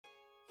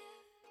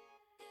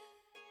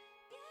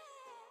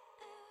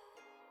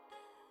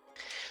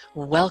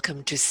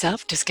Welcome to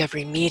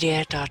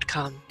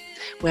selfdiscoverymedia.com,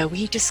 where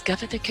we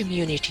discover the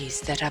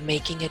communities that are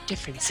making a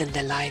difference in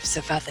the lives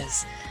of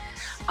others.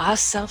 Our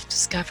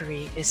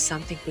self-discovery is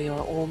something we are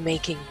all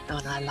making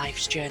on our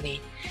life's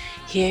journey.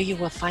 Here you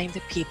will find the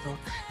people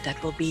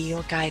that will be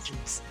your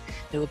guidance,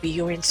 that will be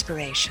your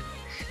inspiration,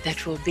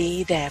 that will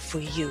be there for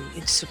you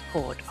in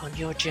support on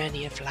your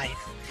journey of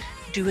life.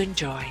 Do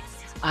enjoy.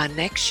 Our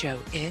next show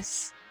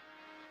is...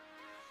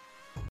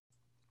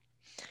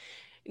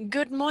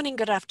 Good morning,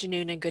 good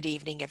afternoon, and good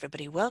evening,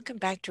 everybody. Welcome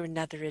back to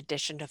another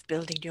edition of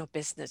Building Your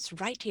Business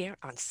right here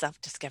on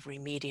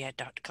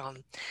selfdiscoverymedia.com.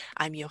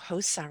 I'm your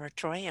host, Sarah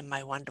Troy, and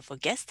my wonderful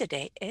guest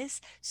today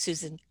is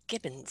Susan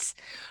Gibbons.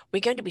 We're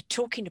going to be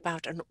talking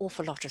about an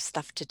awful lot of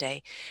stuff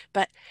today,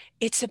 but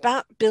it's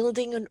about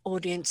building an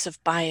audience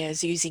of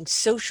buyers using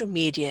social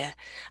media,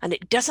 and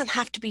it doesn't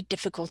have to be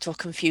difficult or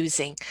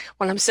confusing.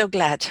 Well, I'm so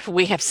glad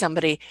we have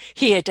somebody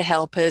here to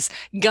help us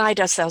guide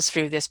ourselves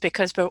through this,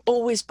 because we're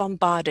always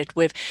bombarded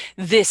with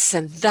this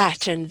and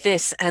that and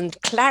this, and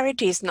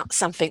clarity is not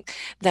something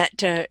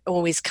that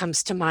always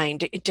comes to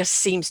mind. It just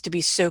seems to be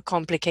so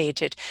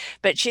complicated.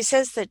 But she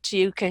says that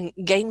you can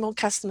gain more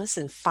customers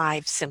in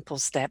 5 simple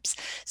steps.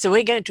 So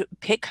we're going to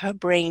pick her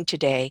brain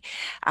today.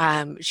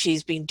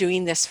 She's been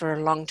doing this for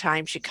a long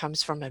time. She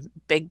comes from a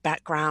big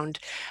background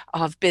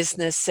of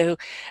business. So,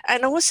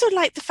 and I also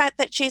like the fact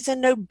that she's a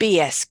no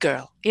BS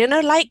girl,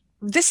 like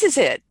this is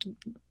it.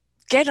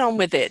 Get on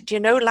with it,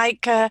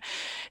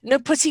 no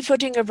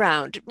pussyfooting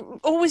around,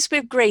 always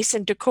with grace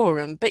and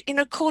decorum, but,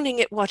 calling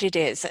it what it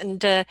is. And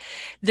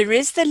there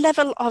is the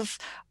level of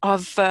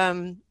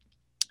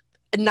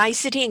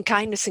nicety and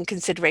kindness and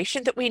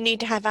consideration that we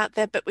need to have out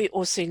there, but we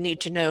also need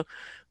to know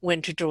when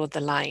to draw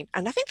the line.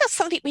 And I think that's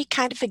something we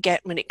kind of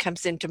forget when it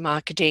comes into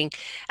marketing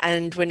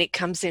and when it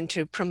comes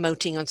into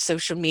promoting on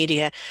social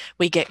media.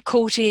 We get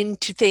caught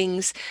into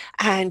things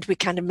and we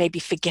kind of maybe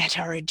forget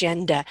our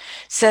agenda.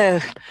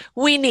 So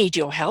we need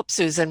your help,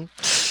 Susan.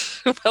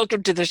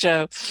 Welcome to the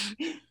show.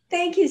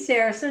 Thank you,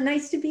 Sarah. So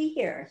nice to be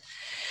here.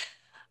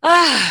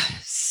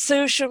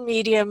 Social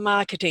media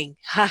marketing.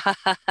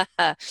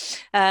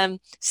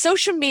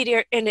 Social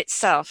media in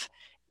itself,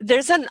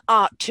 there's an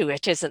art to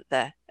it, isn't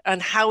there? On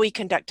how we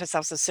conduct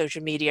ourselves on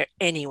social media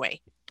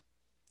anyway.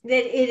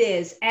 That it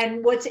is.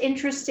 And what's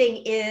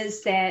interesting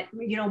is that,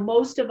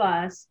 most of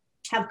us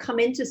have come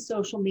into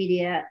social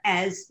media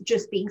as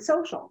just being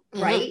social,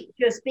 right?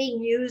 Just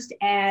being used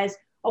as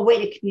a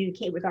way to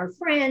communicate with our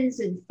friends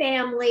and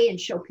family and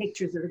show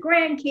pictures of the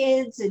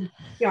grandkids and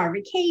our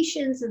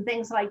vacations and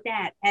things like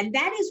that. And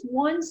that is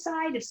one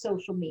side of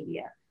social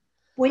media.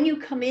 When you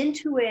come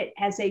into it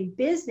as a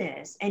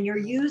business and you're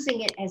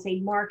using it as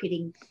a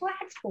marketing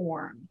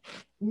platform,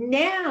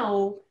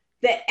 now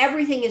that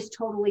everything is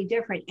totally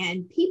different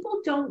and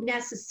people don't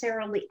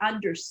necessarily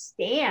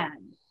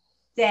understand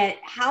that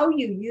how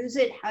you use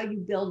it, how you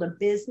build a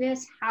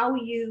business, how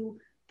you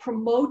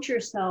promote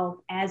yourself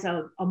as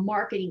a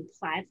marketing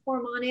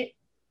platform on it,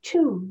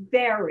 2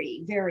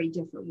 very, very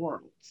different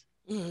worlds.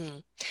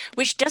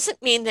 Which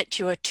doesn't mean that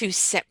you are 2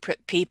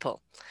 separate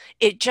people.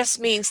 It just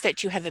means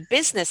that you have a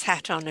business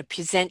hat on and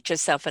present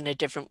yourself in a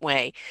different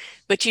way.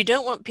 But you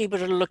don't want people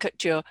to look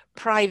at your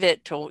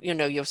private or,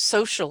 your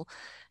social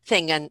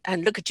thing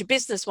and look at your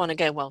business one and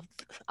go, well,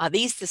 are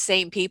these the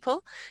same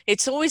people?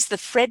 It's always the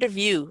thread of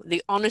you,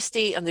 the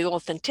honesty and the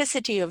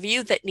authenticity of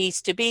you that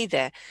needs to be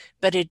there.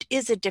 But it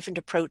is a different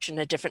approach and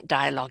a different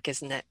dialogue,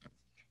 isn't it?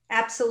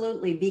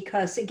 Absolutely.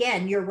 Because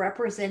again, you're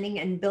representing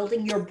and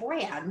building your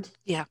brand.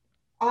 Yeah.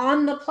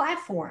 On the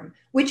platform,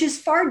 which is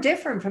far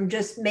different from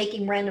just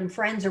making random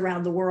friends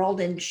around the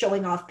world and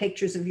showing off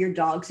pictures of your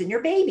dogs and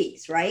your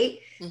babies, right?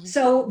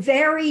 So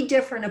very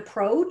different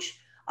approach.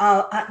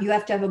 You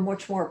have to have a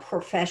much more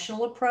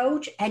professional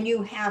approach, and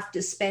you have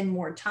to spend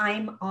more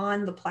time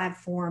on the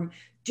platform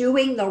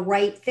doing the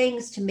right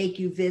things to make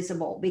you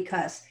visible,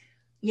 because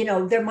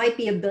there might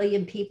be 1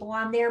 billion people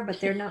on there,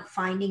 but they're not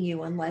finding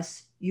you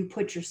unless you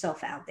put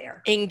yourself out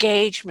there.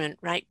 Engagement,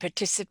 right?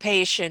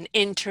 Participation,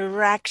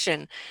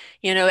 interaction.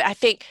 I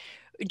think,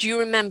 do you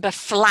remember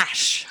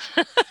Flash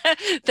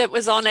that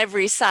was on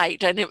every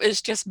site, and it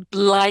was just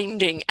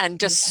blinding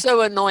and just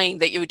so annoying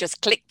that you would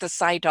just click the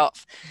site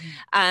off.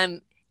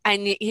 And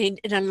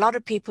a lot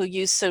of people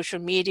use social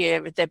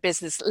media with their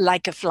business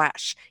like a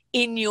flash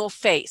in your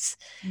face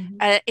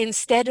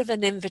instead of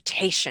an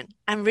invitation.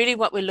 And really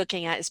what we're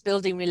looking at is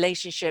building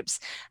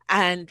relationships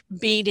and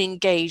being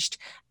engaged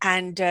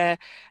and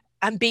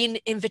being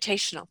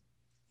invitational.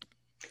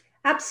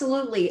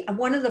 Absolutely.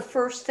 One of the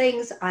first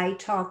things I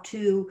talk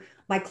to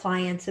my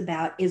clients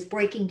about is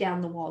breaking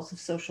down the walls of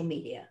social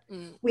media.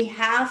 We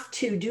have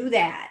to do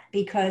that,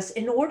 because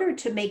in order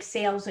to make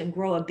sales and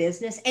grow a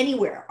business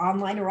anywhere,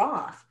 online or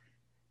off,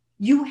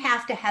 you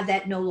have to have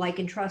that know, like,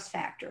 and trust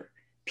factor.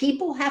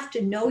 People have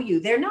to know you.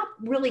 They're not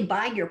really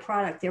buying your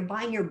product. They're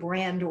buying your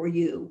brand or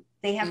you.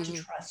 They have to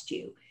trust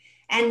you.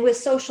 And with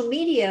social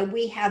media,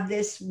 we have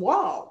this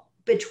wall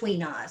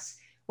between us,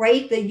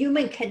 right? The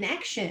human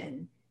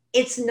connection,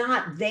 it's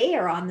not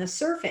there on the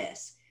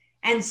surface.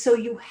 And so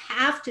you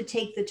have to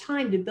take the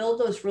time to build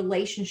those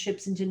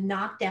relationships and to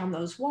knock down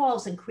those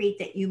walls and create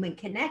that human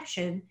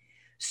connection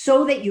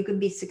so that you can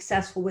be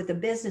successful with a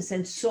business.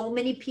 And so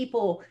many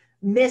people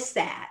miss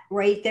that,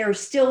 right? They're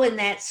still in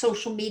that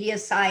social media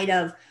side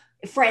of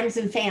friends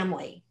and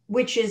family,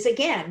 which is,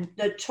 again,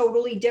 the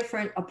totally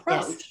different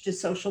approach to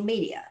social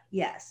media.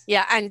 Yes.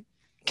 Yeah. And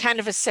kind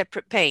of a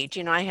separate page.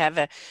 I have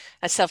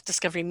a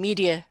self-discovery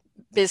media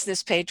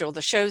business page. All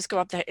the shows go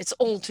up there. It's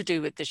all to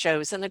do with the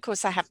shows. And of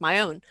course, I have my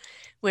own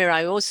where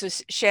I also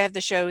share the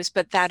shows,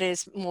 but that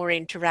is more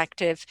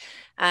interactive.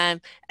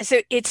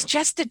 So it's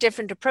just a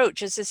different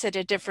approach, as I said,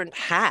 a different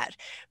hat.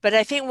 But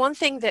I think one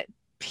thing that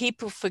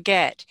people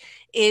forget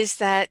is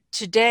that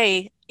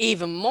today,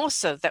 even more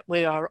so, that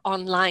we are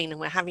online and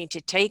we're having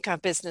to take our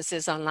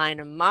businesses online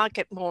and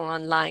market more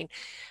online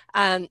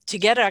to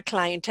get our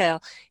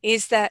clientele,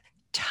 is that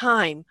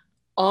time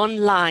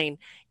online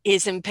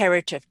is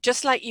imperative.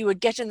 Just like you would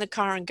get in the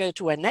car and go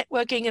to a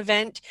networking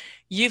event,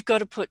 you've got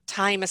to put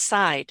time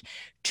aside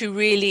to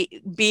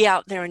really be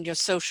out there on your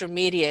social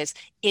medias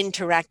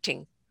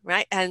interacting,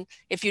 right? And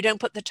if you don't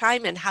put the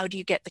time in, how do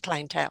you get the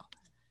clientele?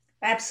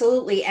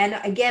 Absolutely. And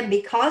again,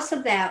 because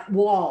of that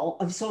wall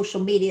of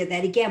social media,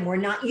 that again, we're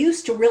not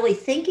used to really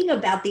thinking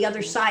about the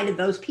other side of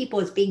those people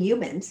as being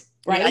humans,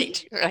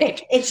 right?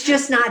 Right. It's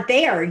just not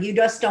there. You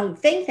just don't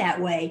think that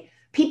way.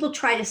 People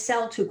try to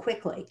sell too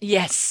quickly.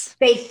 Yes.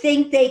 They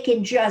think they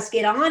can just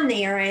get on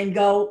there and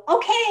go,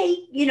 okay,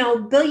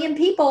 billion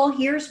people,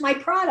 here's my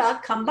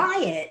product, come buy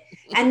it.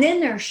 And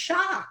then they're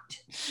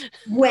shocked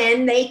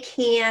when they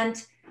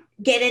can't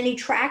get any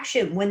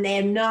traction, when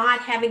they're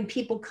not having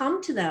people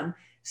come to them.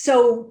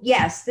 So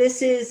yes,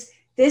 this is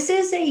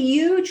a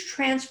huge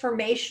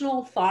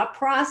transformational thought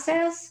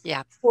process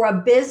for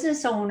a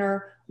business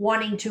owner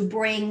wanting to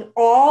bring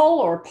all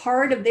or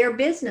part of their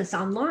business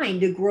online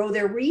to grow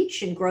their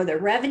reach and grow their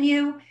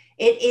revenue.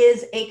 It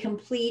is a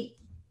complete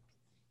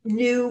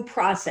new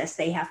process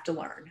they have to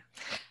learn.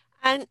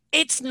 And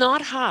it's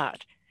not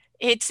hard.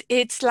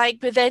 It's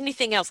like with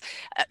anything else.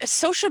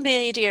 Social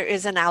media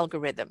is an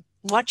algorithm.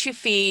 What you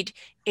feed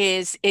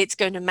it's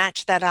going to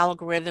match that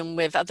algorithm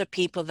with other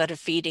people that are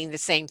feeding the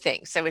same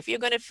thing. So if you're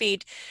going to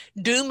feed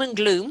doom and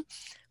gloom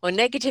or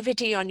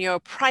negativity on your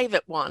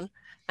private one,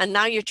 and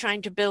now you're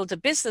trying to build a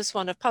business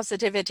one of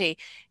positivity,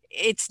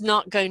 it's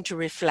not going to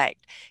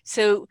reflect.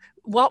 So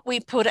what we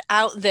put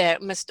out there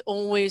must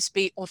always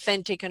be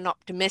authentic and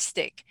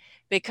optimistic,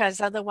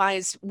 because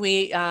otherwise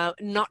we are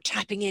not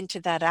tapping into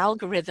that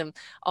algorithm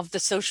of the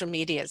social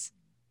medias.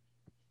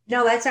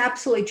 No, that's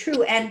absolutely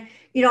true. And,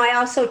 I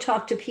also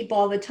talk to people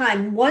all the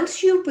time.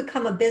 Once you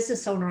become a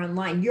business owner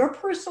online, your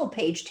personal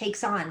page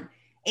takes on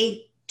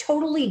a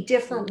totally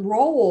different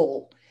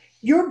role.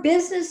 Your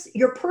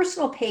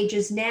personal page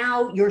is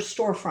now your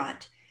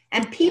storefront.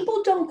 And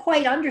people don't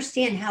quite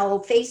understand how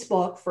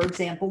Facebook, for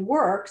example,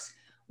 works,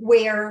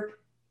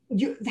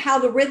 how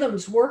the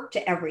rhythms work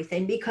to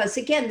everything, because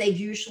again, they've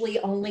usually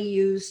only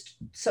used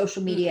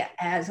social media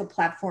as a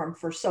platform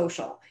for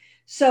social.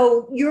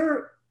 So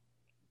your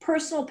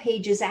personal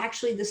page is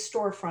actually the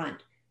storefront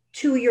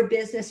to your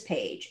business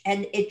page,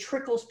 and it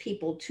trickles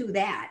people to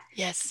that.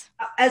 Yes.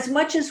 As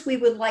much as we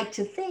would like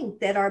to think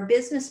that our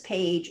business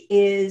page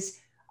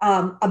is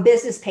a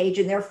business page,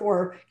 and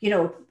therefore,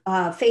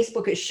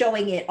 Facebook is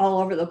showing it all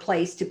over the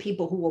place to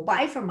people who will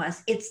buy from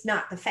us, it's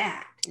not the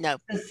fact. No.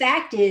 The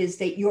fact is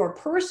that your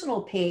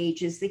personal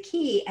page is the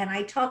key. And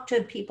I talk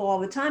to people all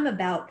the time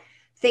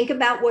think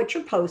about what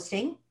you're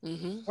posting,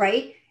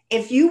 right?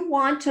 If you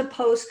want to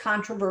post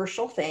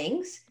controversial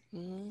things,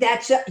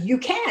 you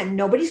can.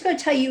 Nobody's going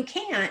to tell you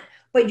can't,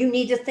 but you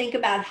need to think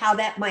about how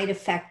that might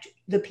affect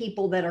the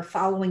people that are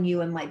following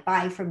you and might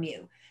buy from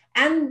you.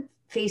 And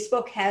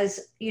Facebook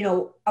has,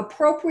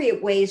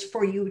 appropriate ways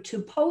for you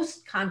to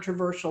post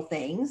controversial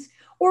things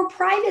or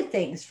private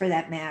things, for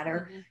that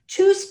matter,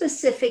 to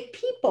specific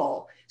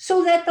people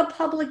so that the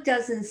public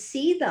doesn't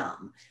see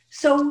them.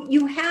 So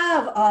you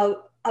have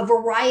a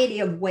variety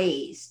of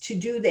ways to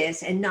do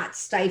this and not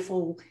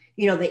stifle,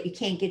 that you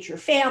can't get your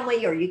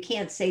family or you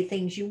can't say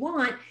things you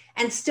want,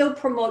 and still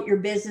promote your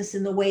business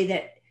in the way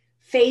that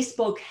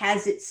Facebook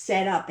has it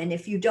set up. And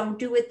if you don't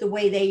do it the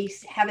way they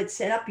have it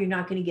set up, you're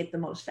not going to get the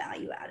most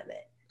value out of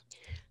it.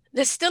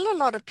 There's still a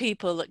lot of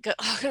people that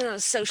go,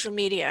 social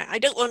media, I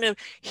don't want to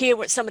hear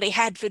what somebody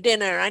had for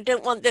dinner. I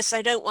don't want this.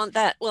 I don't want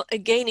that. Well,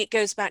 again, it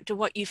goes back to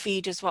what you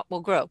feed is what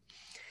will grow.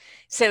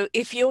 So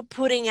if you're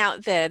putting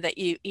out there that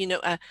you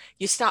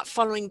start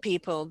following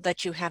people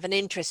that you have an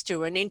interest to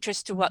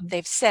what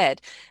they've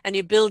said, and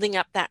you're building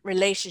up that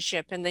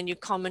relationship, and then you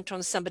comment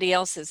on somebody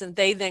else's and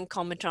they then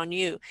comment on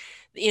you.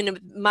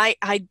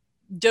 I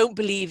don't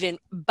believe in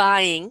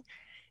buying,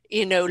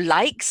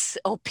 likes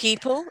or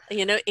people.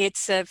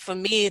 It's for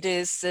me, it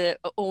is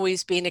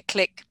always been a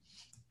click.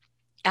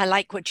 I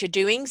like what you're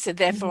doing, so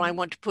therefore I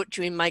want to put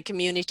you in my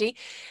community.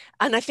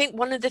 And I think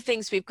one of the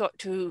things we've got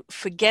to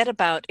forget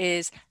about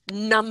is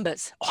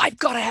numbers. I've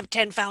got to have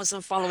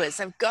 10,000 followers.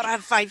 I've got to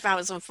have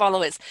 5,000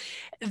 followers.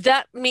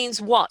 That means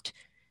what?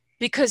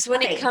 Because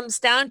when it Right. comes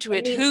down to It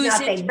it, means who's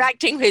nothing.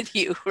 interacting with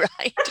you,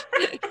 right?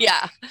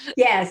 Yeah.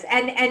 Yes.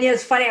 And it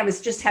was funny. I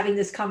was just having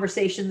this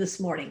conversation this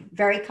morning,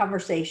 very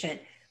conversation.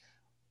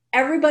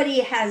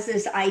 Everybody has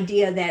this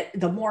idea that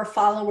the more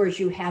followers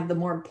you have, the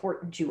more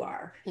important you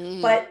are.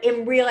 Mm, But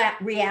in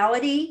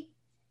reality,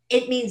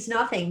 it means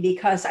nothing,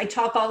 because I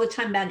talk all the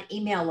time about an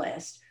email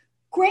list.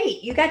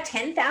 Great. You got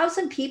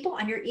 10,000 people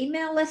on your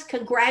email list.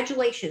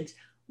 Congratulations.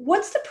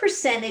 What's the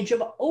percentage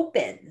of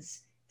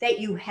opens that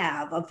you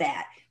have of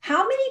that?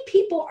 How many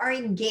people are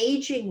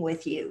engaging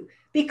with you?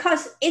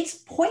 Because it's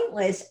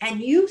pointless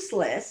and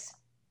useless,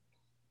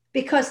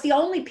 because the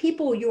only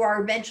people you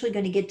are eventually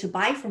going to get to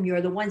buy from you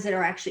are the ones that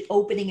are actually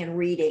opening and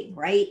reading,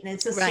 right? And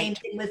it's the same right.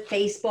 thing with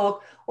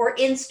Facebook or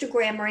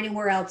Instagram or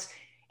anywhere else.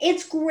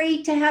 It's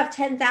great to have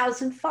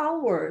 10,000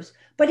 followers,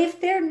 but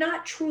if they're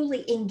not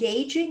truly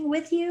engaging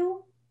with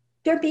you,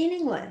 they're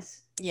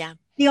meaningless. Yeah.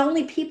 The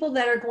only people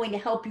that are going to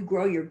help you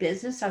grow your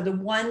business are the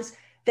ones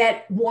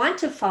that want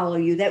to follow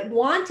you, that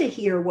want to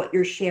hear what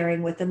you're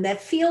sharing with them, that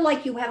feel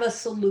like you have a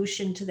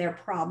solution to their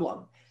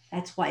problem.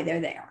 That's why they're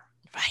there.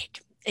 Right.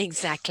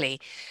 Exactly.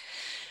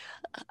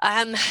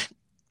 Um,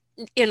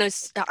 you know,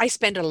 I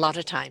spend a lot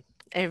of time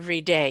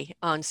every day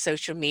on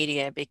social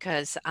media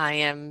because I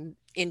am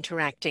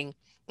interacting.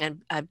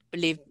 And I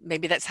believe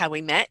maybe that's how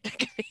we met,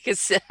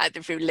 because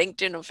either through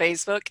LinkedIn or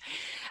Facebook.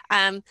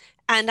 Um,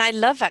 and I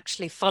love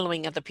actually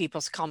following other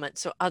people's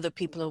comments or other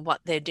people and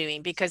what they're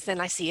doing, because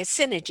then I see a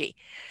synergy,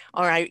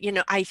 or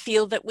I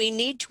feel that we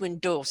need to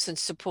endorse and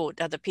support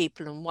other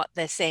people and what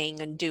they're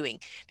saying and doing,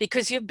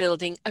 because you're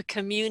building a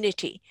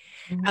community.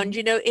 And,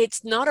 Mhm.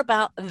 it's not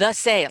about the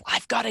sale.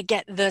 I've got to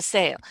get the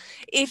sale.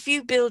 If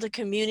you build a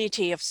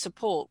community of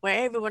support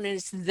where everyone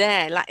is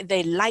there, like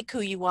they like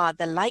who you are,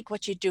 they like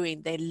what you're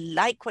doing, they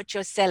like what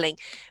you're selling,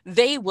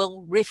 they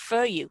will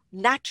refer you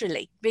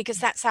naturally, because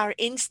that's our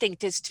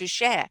instinct, is to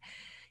share.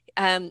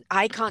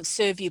 I can't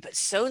serve you, but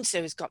so and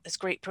so has got this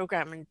great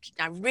program and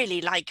I really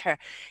like her,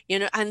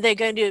 and they're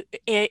going to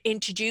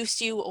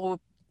introduce you or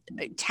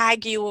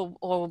tag you,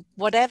 or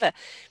whatever.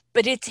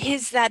 But it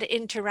is that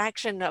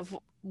interaction of,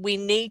 we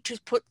need to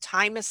put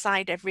time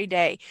aside every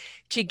day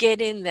to get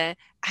in there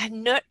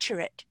and nurture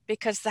it,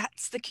 because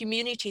that's the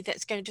community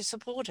that's going to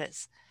support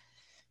us.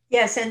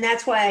 Yes, and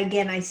that's why,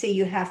 again, I say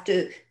you have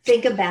to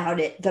think about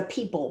it, the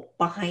people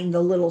behind the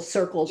little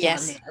circles on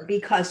Yes. there,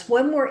 because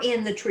when we're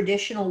in the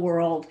traditional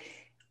world,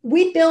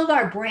 we build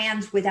our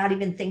brands without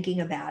even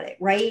thinking about it,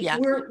 right? Yeah.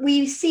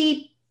 We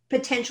see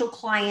potential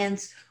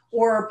clients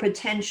or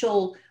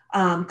potential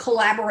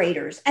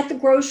collaborators at the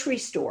grocery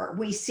store.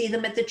 We see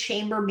them at the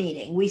chamber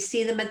meeting. We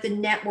see them at the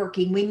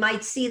networking. We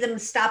might see them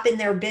stop in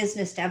their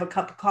business to have a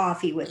cup of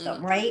coffee with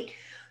them, Mm, right?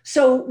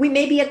 So we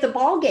may be at the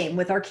ball game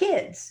with our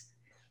kids.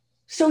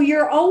 So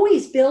you're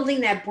always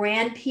building that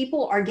brand.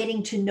 People are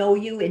getting to know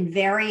you in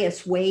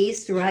various ways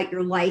mm, throughout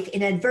your life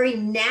in a very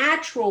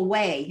natural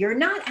way. You're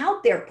not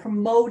out there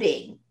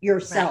promoting right.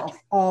 yourself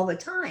all the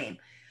time.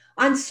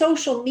 On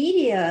social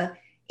media,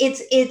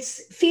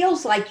 it's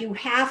feels like you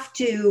have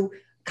to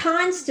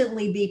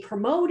constantly be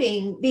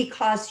promoting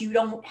because you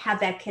don't have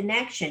that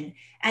connection.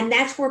 And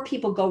that's where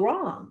people go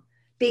wrong,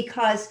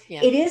 because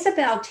Yeah. it is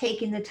about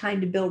taking the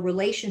time to build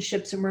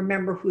relationships and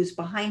remember who's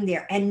behind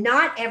there. And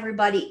not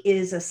everybody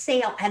is a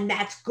sale, and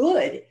that's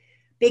good,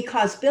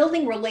 because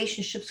building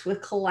relationships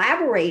with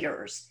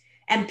collaborators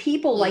and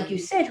people, like you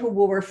Mm, said, who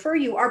will refer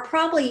you are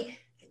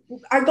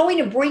going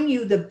to bring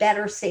you the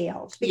better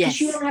sales,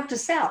 because you yes. don't have to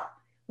sell.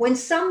 When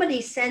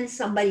somebody sends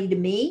somebody to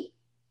me,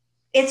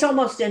 it's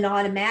almost an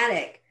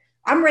automatic.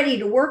 I'm ready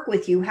to work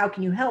with you. How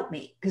can you help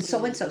me? Because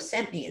so and Mm, so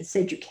sent me and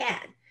said you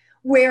can.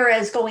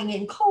 Whereas going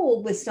in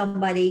cold with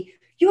somebody,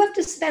 you have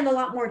to spend a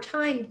lot more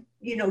time,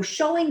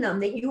 showing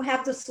them that you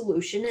have the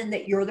solution and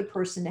that you're the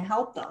person to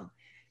help them.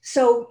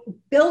 So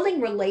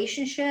building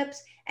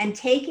relationships and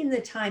taking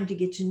the time to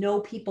get to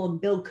know people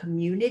and build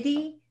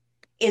community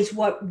is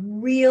what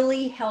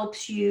really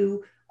helps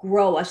you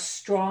grow a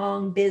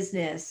strong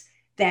business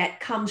that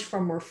comes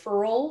from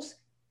referrals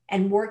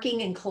and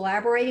working and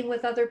collaborating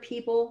with other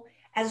people,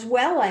 as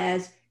well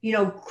as,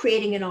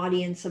 creating an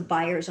audience of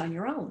buyers on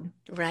your own.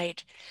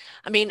 right.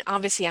 I mean,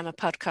 obviously, I'm a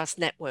podcast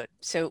network.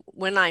 So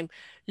when I'm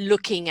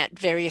looking at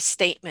various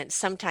statements,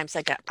 sometimes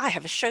I go, I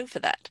have a show for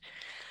that.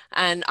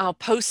 And I'll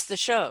post the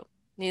show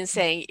and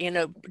say,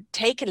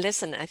 take a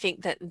listen. I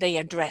think that they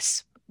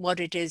address what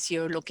it is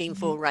you're looking Mhm.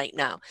 for right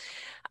now.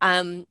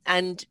 And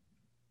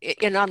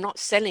I'm not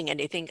selling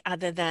anything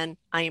other than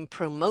I am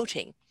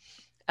promoting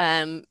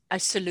a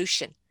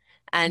solution.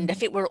 And I Mhm.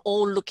 think we're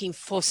all looking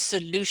for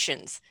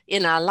solutions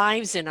in our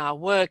lives, in our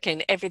work,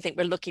 and everything.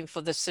 We're looking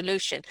for the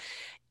solution.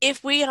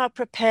 If we are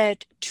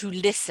prepared to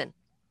listen,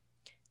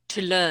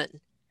 to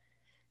learn,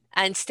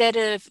 instead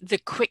of the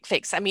quick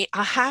fix. I mean,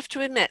 I have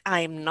to admit, I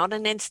am not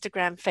an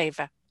Instagram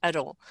favor at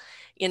all.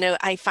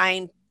 I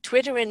find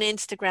Twitter and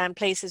Instagram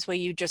places where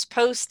you just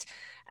post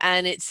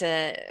and it's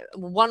a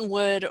one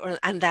word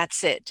and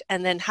that's it.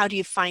 And then how do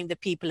you find the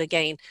people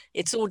again?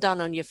 It's all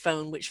done on your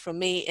phone, which for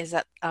me is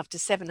that after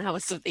 7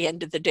 hours at the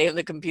end of the day on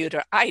the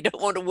computer, I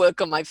don't want to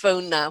work on my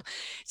phone now.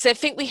 So I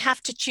think we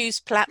have to choose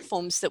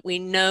platforms that we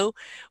know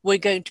we're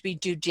going to be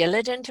due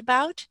diligent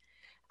about.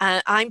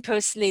 I'm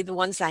personally, the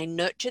ones I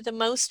nurture the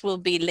most will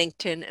be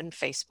LinkedIn and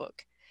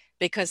Facebook,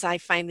 because I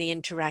find the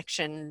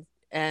interaction,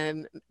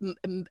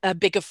 a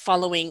bigger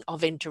following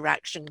of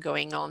interaction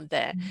going on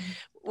there.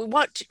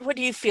 What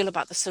do you feel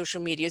about the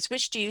social medias?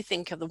 Which do you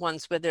think are the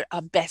ones where they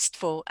are best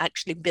for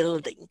actually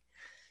building?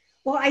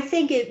 Well, I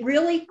think it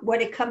really,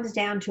 what it comes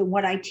down to,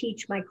 what I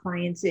teach my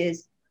clients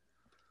is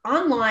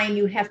online,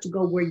 you have to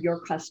go where your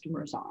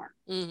customers are.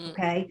 Mm-hmm.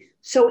 Okay.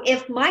 So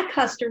if my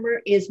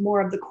customer is more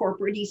of the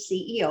corporate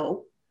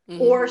CEO,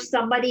 mm-hmm. or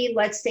somebody,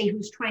 let's say,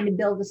 who's trying to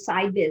build a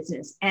side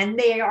business, and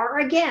they are,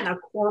 again, a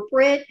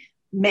corporate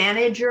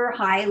manager,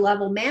 high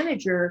level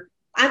manager,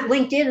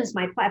 LinkedIn is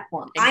my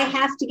platform. Exactly. I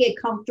have to get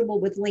comfortable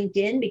with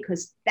LinkedIn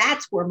because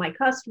that's where my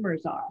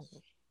customers are. Mm-hmm.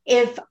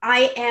 If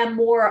I am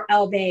more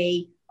of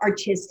a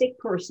artistic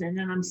person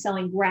and I'm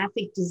selling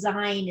graphic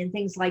design and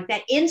things like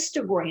that,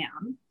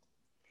 Instagram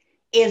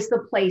is the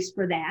place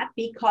for that,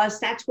 because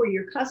that's where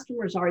your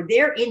customers are.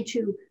 They're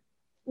into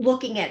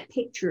looking at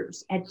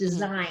pictures, at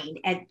design,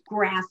 at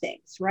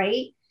graphics,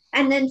 right?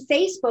 And then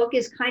Facebook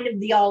is kind of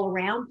the all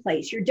around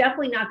place. You're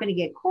definitely not going to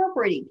get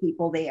corporate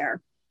people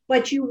there,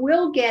 but you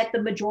will get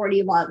the majority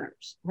of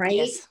others, right?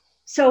 Yes.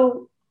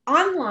 So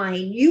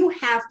online, you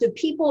have to,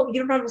 you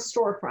don't have a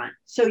storefront.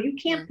 So you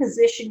can't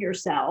position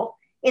yourself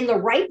in the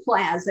right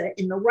plaza,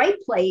 in the right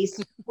place,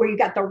 where you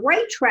got the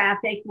right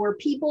traffic, where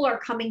people are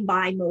coming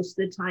by most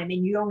of the time,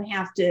 and you don't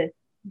have to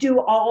do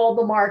all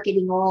the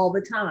marketing all the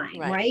time,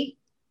 right?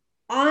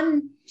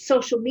 On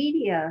social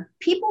media,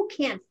 people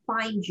can't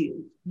find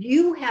you.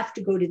 You have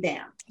to go to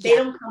them. They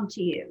don't come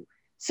to you.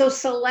 So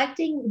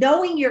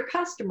knowing your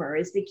customer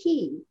is the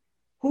key.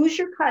 Who's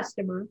your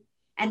customer?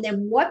 And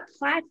then what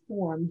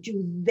platform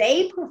do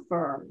they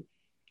prefer?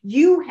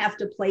 You have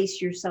to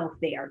place yourself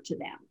there to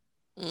them.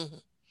 Mm-hmm.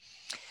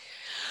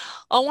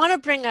 I want to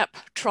bring up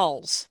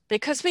trolls,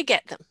 because we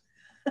get them.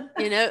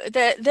 They're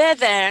there,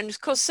 and of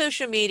course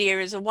social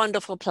media is a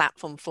wonderful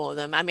platform for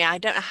them. I mean, I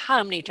don't know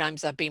how many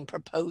times I've been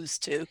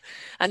proposed to,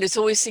 and it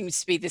always seems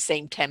to be the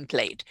same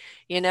template,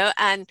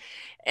 and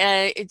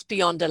it's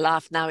beyond a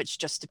laugh now. It's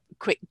just a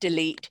quick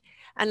delete.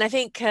 And I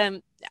think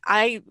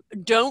I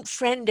don't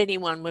friend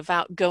anyone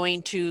without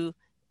going to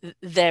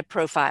their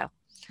profile.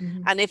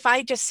 Mm-hmm. And if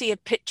I just see a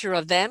picture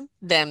of them,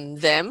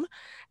 and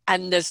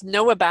there's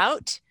no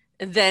about,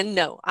 then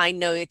no, I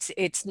know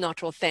it's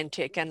not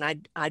authentic, and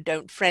I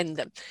don't friend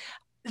them.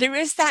 There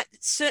is that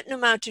certain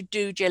amount of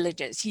due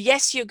diligence.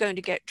 Yes, you're going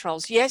to get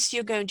trolls. Yes,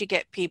 you're going to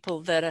get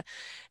people that are,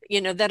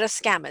 that are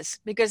scammers,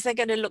 because they're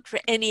going to look for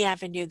any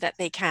avenue that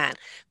they can.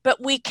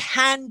 But we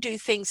can do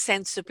things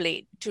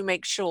sensibly to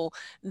make sure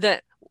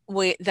that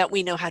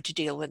we know how to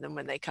deal with them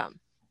when they come.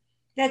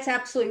 That's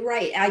absolutely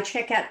right. I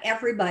check out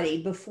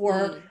everybody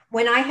before,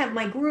 when I have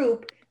my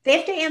group, they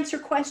have to answer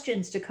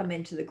questions to come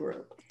into the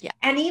group. Yeah.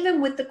 And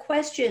even with the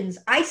questions,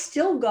 I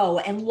still go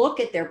and look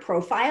at their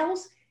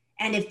profiles.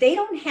 And if they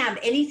don't have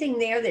anything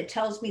there that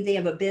tells me they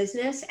have a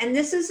business, and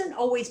this isn't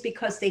always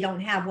because they don't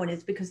have one,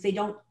 it's because they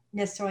don't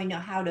necessarily know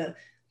how to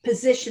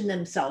position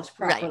themselves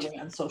properly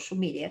on social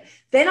media,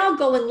 then I'll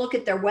go and look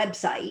at their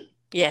website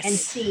and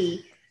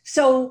see.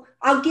 So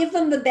I'll give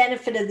them the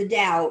benefit of the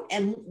doubt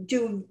and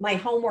do my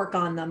homework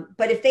on them.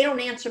 But if they don't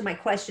answer my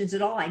questions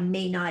at all, I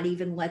may not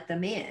even let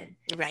them in.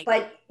 Right.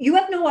 But you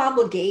have no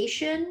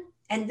obligation.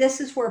 And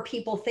this is where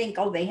people think,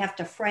 oh, they have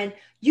to friend.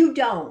 You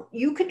don't.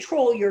 You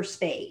control your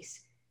space.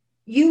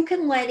 You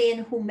can let in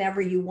whomever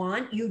you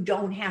want. You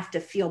don't have to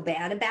feel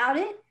bad about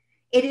it.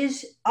 It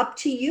is up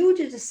to you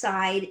to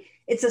decide.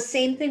 It's the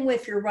same thing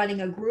with if you're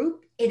running a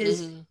group. It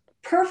is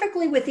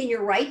perfectly within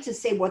your right to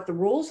say what the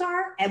rules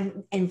are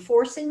and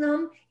enforcing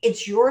them.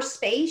 It's your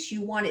space.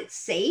 You want it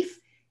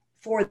safe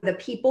for the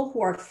people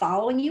who are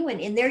following you.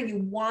 And in there, you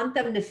want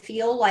them to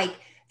feel like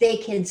they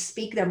can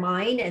speak their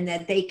mind and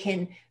that they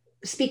can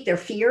speak their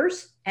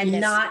fears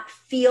and not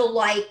feel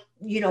like,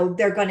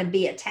 they're going to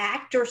be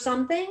attacked or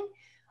something.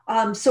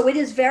 So it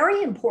is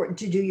very important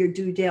to do your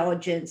due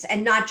diligence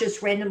and not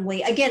just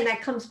randomly. Again,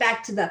 that comes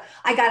back to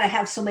I got to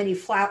have so many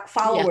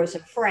followers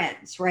and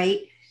friends, right?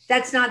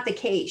 That's not the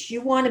case.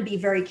 You want to be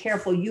very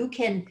careful. You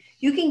can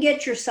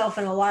get yourself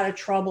in a lot of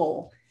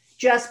trouble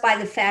just by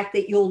the fact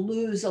that you'll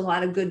lose a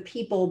lot of good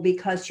people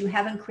because you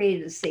haven't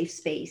created a safe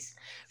space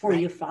for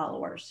your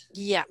followers.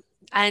 Yeah.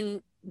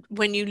 And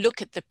when you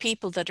look at the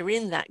people that are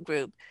in that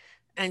group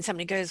and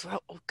somebody goes,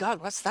 well, oh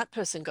God, what's that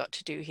person got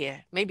to do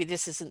here? Maybe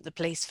this isn't the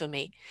place for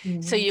me.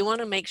 Mm-hmm. So you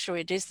want to make sure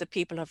it is the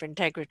people of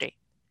integrity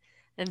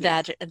and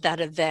that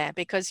are there,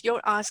 because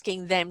you're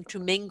asking them to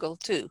mingle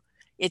too.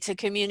 It's a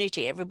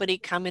community. Everybody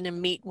come in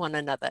and meet one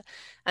another.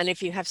 And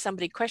if you have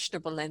somebody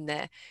questionable in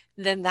there,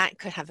 then that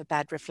could have a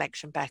bad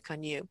reflection back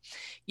on you.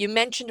 You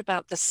mentioned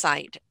about the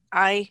site.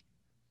 I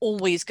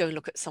always go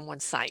look at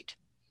someone's site.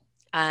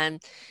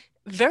 And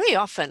very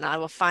often I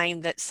will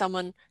find that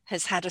someone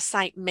has had a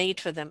site made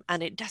for them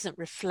and it doesn't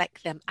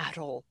reflect them at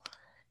all.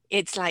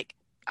 It's like,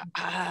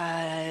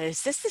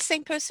 is this the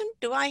same person?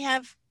 Do I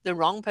have the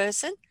wrong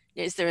person?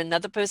 Is there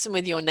another person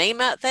with your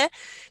name out there?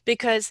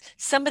 Because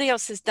somebody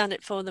else has done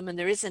it for them and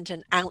there isn't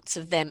an ounce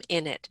of them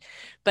in it.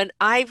 But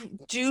I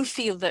do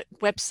feel that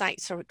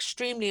websites are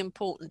extremely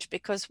important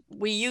because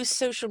we use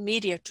social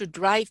media to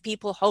drive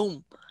people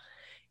home,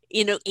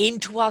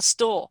 into our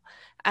store.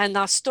 And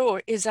our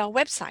store is our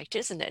website,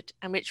 isn't it?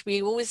 And which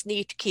we always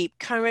need to keep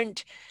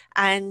current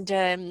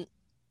and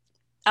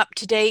up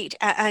to date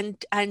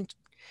and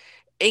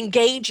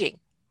engaging,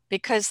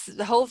 because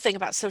the whole thing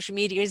about social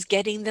media is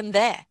getting them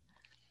there.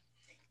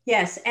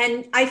 Yes.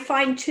 And I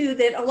find too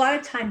that a lot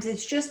of times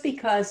it's just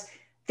because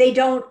they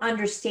don't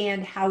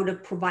understand how to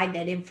provide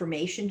that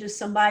information to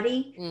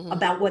somebody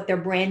about what their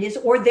brand is,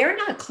 or they're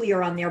not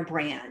clear on their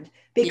brand,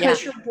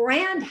 because your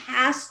brand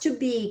has to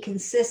be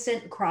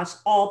consistent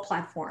across all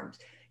platforms.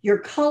 Your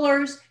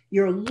colors,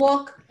 your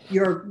look,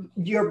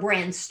 your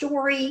brand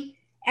story,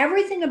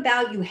 everything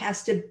about you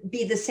has to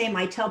be the same.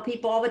 I tell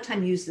people all the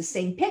time, use the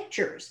same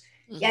pictures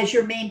as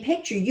your main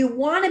picture. You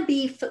want to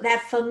be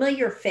that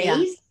familiar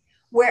face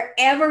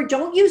wherever.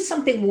 Don't use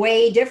something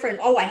way different.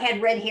 Oh, I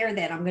had red hair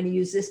then, I'm going to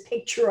use this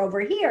picture over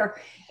here.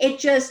 It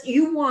just,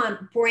 you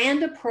want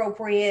brand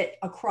appropriate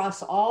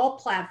across all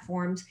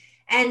platforms.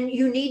 And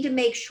you need to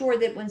make sure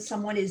that when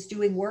someone is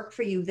doing work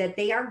for you, that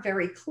they are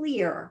very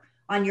clear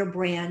on your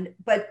brand.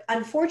 But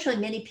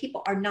unfortunately, many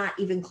people are not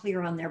even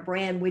clear on their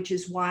brand, which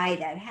is why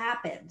that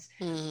happens.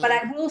 But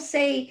I will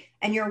say,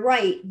 and you're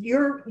right,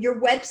 your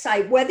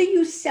website, whether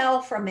you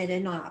sell from it or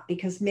not,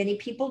 because many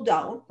people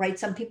don't, right?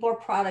 Some people are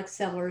product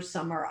sellers,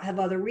 some have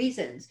other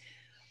reasons.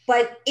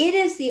 But it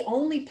is the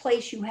only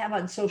place you have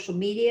on social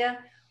media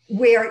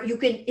where you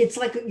can, it's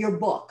like your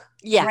book,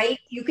 right?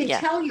 You can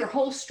tell your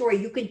whole story.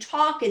 You can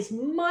talk as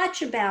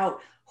much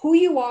about who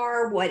you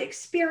are, what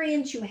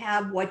experience you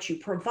have, what you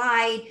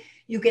provide.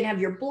 You can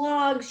have your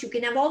blogs, you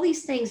can have all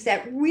these things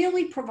that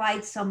really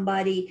provide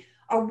somebody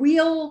a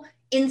real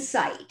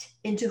insight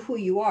into who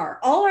you are.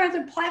 All our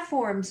other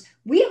platforms,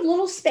 we have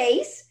little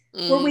space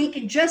where we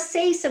can just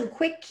say some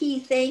quick key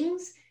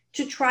things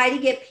to try to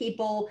get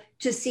people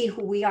to see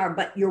who we are.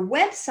 But your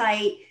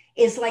website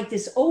is like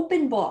this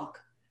open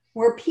book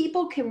where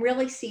people can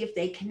really see if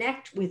they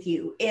connect with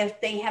you,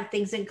 if they have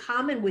things in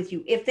common with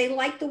you, if they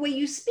like the way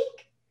you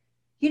speak.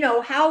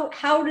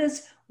 How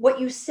does what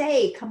you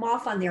say come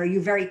off on there? Are you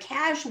very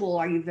casual?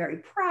 Are you very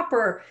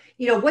proper?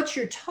 What's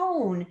your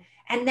tone?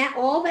 And that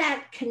all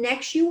that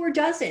connects you or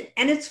doesn't.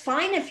 And it's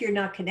fine if you're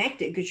not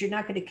connected, because you're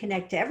not going to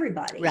connect to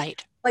everybody.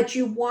 Right. But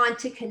you want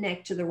to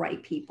connect to the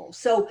right people.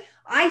 So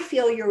I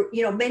feel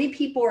many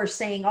people are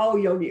saying, oh,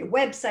 you don't need a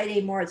website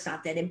anymore, it's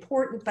not that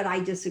important, but I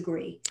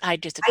disagree. I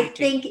disagree. I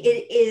think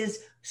it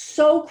is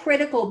so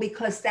critical,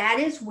 because that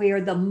is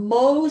where the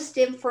most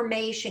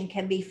information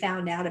can be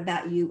found out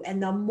about you.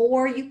 And the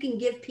more you can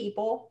give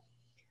people,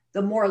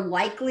 the more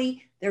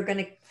likely they're going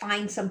to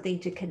find something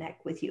to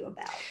connect with you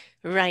about.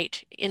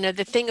 Right.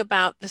 The thing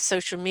about the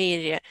social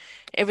media,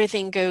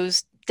 everything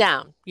goes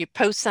down. You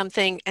post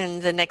something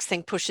and the next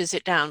thing pushes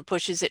it down,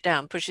 pushes it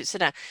down, pushes it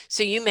down.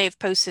 So you may have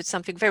posted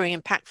something very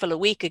impactful a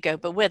week ago,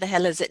 but where the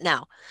hell is it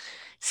now?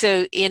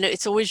 So,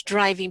 it's always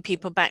driving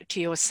people back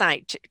to your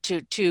site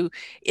to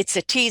it's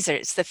a teaser,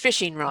 it's the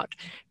fishing rod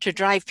to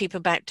drive people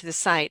back to the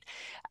site.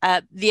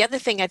 The other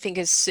thing I think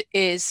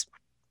is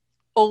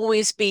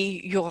always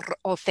be your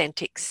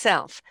authentic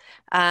self.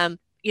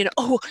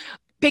 Oh,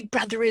 Big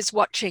Brother is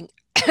watching.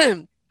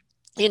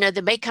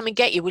 They may come and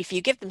get you. Well, if you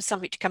give them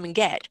something to come and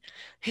get,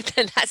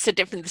 then that's a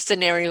different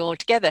scenario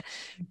altogether.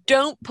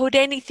 Don't put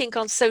anything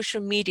on social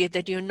media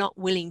that you're not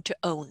willing to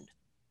own.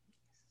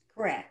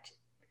 Correct.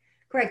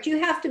 You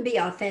have to be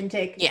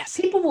authentic. Yes.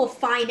 People will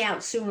find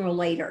out sooner or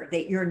later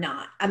that you're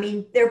not. I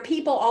mean, there are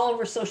people all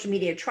over social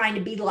media trying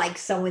to be like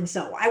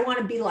so-and-so. I want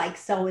to be like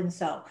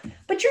so-and-so,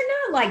 but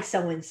you're not like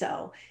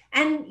so-and-so.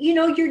 And,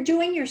 you're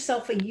doing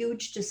yourself a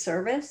huge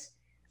disservice,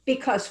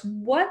 because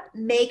what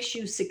makes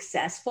you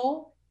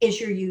successful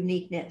is your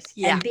uniqueness,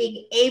 and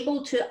being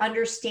able to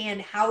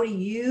understand how to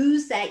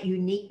use that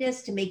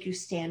uniqueness to make you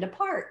stand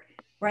apart,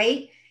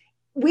 right?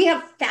 We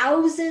have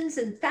thousands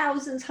and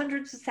thousands,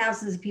 hundreds of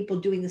thousands of people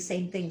doing the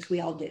same things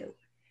we all do.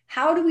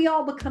 How do we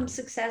all become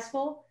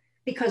successful?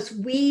 Because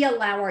we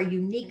allow our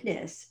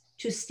uniqueness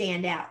to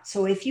stand out.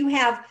 So if you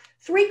have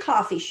 3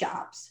 coffee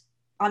shops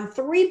on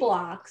 3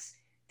 blocks,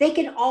 they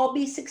can all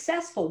be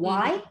successful.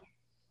 Why?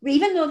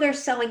 Even though they're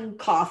selling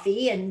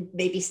coffee and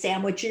maybe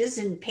sandwiches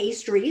and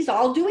pastries,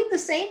 all doing the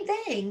same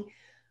thing,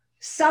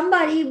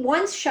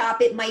 one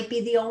shop, it might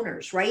be the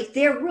owners, right?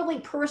 They're really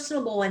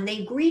personable and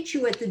they greet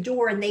you at the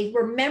door and they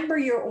remember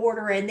your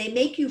order and they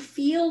make you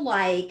feel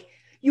like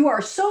you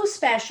are so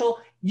special,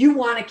 you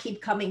want to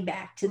keep coming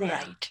back to them.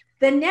 Right.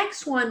 The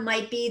next one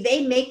might be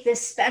they make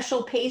this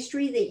special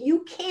pastry that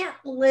you can't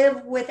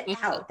live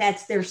without.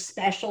 That's their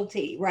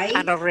specialty, right?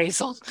 And a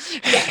raisin.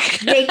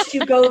 Yes, makes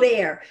you go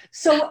there.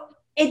 So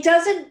it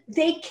doesn't,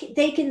 they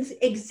can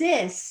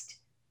exist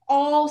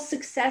all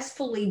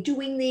successfully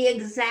doing the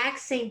exact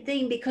same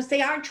thing because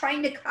they aren't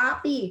trying to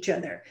copy each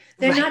other.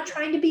 They're not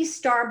trying to be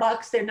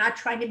Starbucks. They're not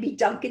trying to be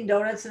Dunkin'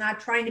 Donuts. They're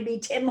not trying to be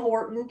Tim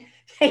Horton.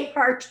 They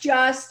are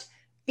just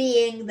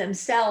being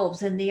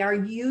themselves, and they are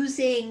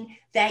using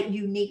that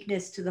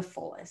uniqueness to the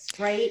fullest,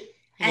 right?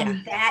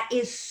 And that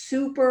is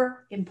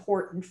super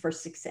important for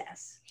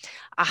success.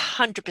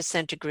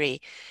 100%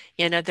 agree.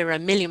 There are a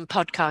million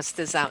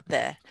podcasters out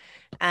there,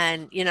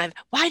 and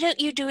why don't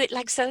you do it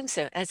like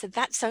so-and-so? I said,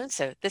 that's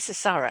so-and-so. This is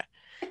Sarah.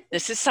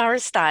 This is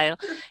Sarah's style.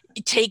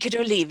 Take it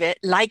or leave it,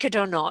 like it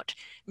or not,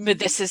 but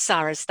this is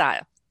Sarah's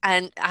style.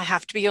 And I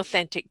have to be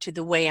authentic to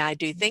the way I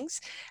do things,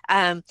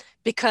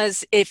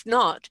 because if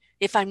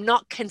I'm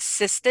not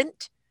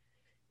consistent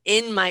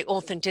in my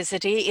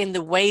authenticity, in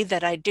the way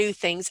that I do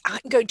things,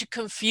 I'm going to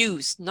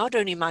confuse not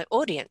only my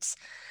audience,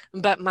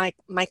 but my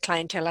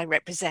clientele I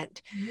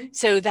represent.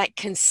 So that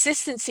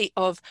consistency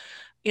of,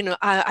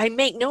 I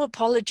make no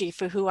apology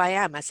for who I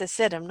am. As I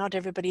said, I'm not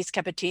everybody's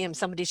cup of tea. I'm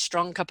somebody's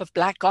strong cup of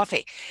black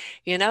coffee.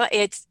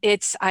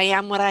 It's I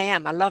am what I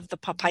am. I love the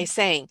Popeye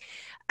saying.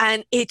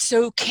 And it's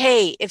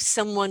okay if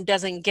someone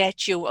doesn't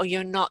get you or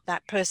you're not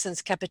that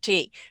person's cup of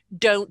tea.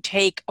 Don't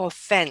take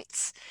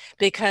offense,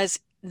 because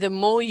the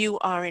more you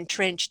are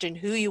entrenched in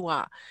who you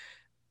are,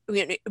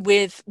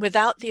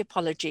 without the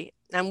apology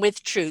and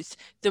with truth,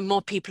 the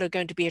more people are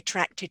going to be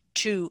attracted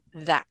to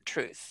that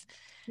truth.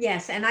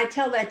 Yes. And I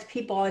tell that to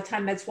people all the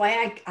time. That's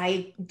why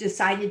I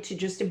decided to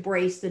just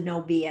embrace the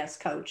no BS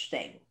coach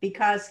thing,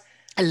 because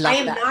I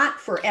am not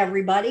for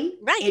everybody.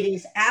 Right. It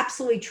is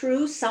absolutely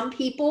true. Some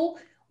people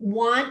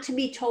want to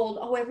be told,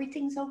 oh,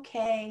 everything's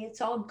okay,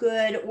 it's all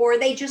good, or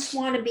they just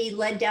want to be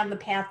led down the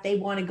path they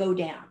want to go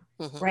down,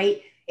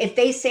 right? If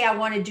they say, I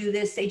want to do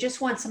this, they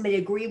just want somebody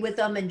to agree with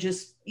them and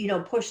just,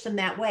 push them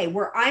that way.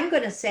 Where I'm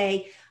going to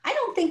say, I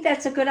don't think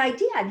that's a good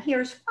idea, and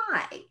here's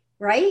why,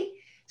 right?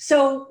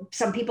 So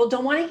some people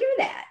don't want to hear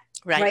that,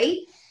 right?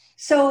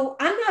 So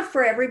I'm not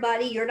for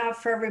everybody. You're not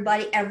for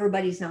everybody.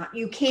 Everybody's not.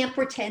 You can't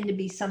pretend to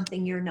be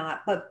something you're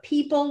not. But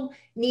people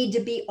need to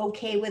be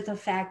okay with the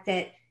fact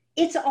that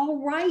it's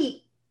all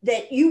right,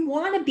 that you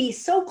want to be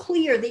so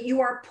clear that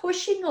you are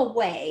pushing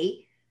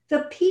away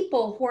the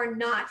people who are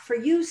not for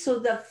you, so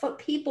the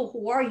people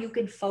who are, you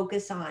can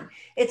focus on.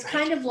 It's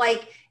kind of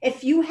like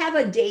if you have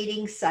a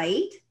dating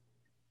site,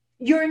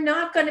 you're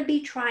not going to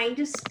be trying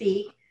to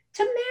speak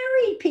to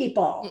married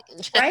people,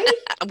 right?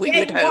 We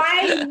would hope.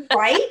 Why,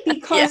 right?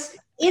 Because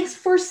it's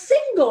for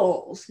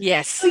singles.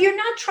 Yes. So you're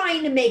not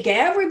trying to make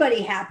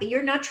everybody happy.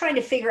 You're not trying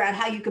to figure out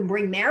how you can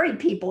bring married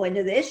people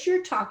into this.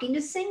 You're talking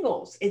to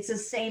singles. It's the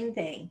same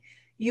thing.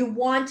 You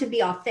want to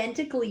be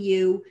authentically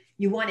you.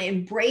 You want to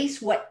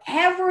embrace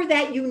whatever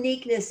that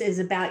uniqueness is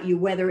about you,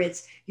 whether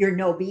it's your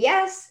no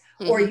BS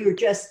or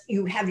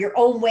you have your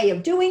own way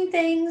of doing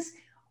things.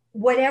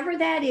 Whatever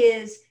that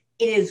is,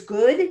 it is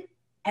good.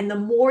 And the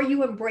more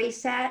you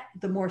embrace that,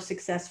 the more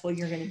successful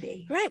you're going to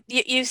be. Right.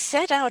 You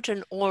set out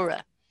an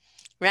aura,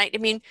 right? I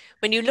mean,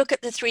 when you look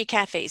at the 3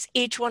 cafes,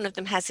 each one of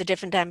them has a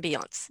different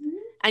ambiance.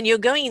 And you're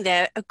going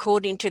there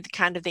according to the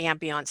kind of the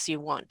ambiance you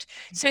want.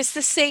 So it's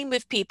the same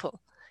with people.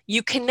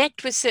 You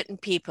connect with certain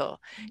people,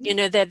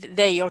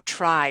 they're your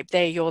tribe,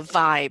 they're your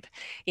vibe,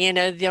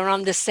 they're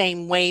on the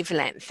same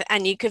wavelength,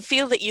 and you can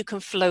feel that you can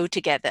flow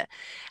together.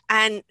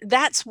 And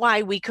that's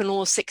why we can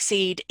all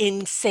succeed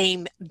in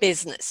same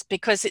business,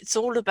 because it's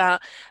all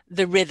about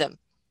the rhythm.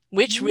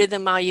 Which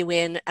rhythm are you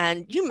in?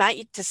 And you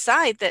might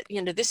decide that,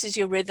 this is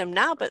your rhythm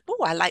now, but,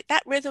 oh, I like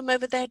that rhythm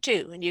over there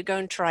too. And you go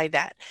and try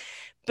that.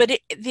 But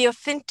the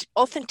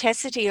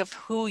authenticity of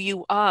who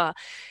you are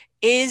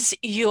is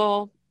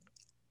your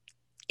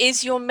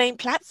main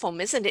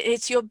platform, isn't it?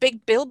 It's your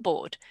big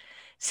billboard.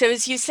 So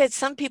as you said,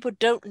 some people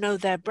don't know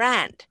their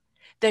brand.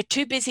 They're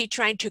too busy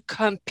trying to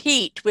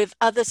compete with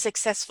other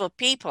successful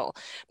people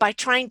by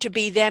trying to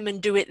be them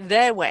and do it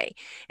their way,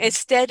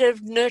 instead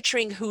of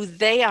nurturing who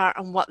they are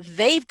and what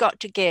they've got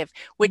to give,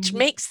 which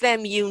makes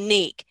them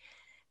unique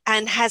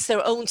and has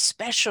their own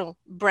special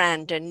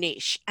brand and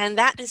niche. And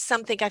that is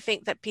something I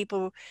think that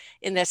people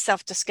in their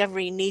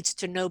self-discovery needs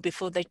to know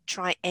before they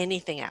try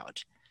anything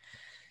out.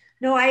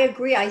 No, I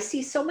agree. I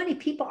see so many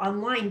people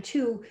online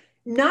too,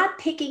 not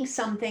picking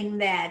something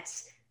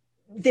that's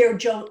their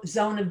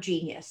zone of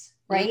genius,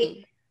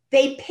 right?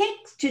 They pick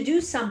to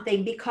do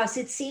something because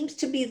it seems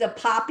to be the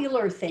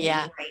popular thing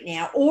right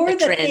now, or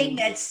the thing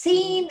that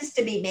seems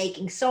to be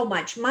making so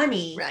much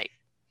money, right?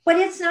 But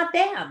it's not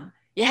them.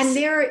 Yes. And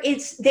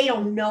they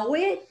don't know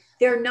it.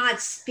 They're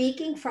not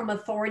speaking from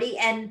authority.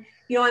 And,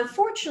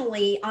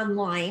 unfortunately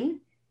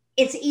online,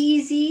 it's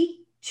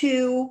easy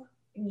to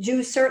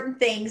do certain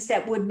things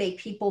that would make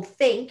people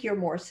think you're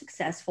more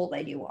successful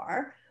than you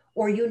are,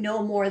 or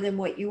more than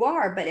what you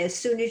are. But as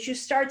soon as you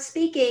start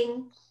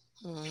speaking,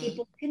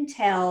 people can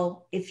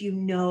tell if you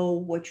know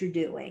what you're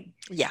doing.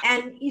 Yeah.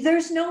 And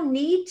there's no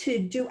need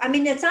to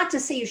it's not to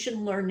say you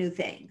shouldn't learn new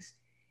things.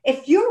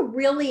 If you're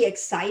really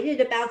excited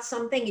about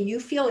something and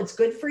you feel it's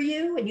good for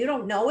you and you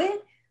don't know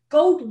it,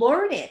 go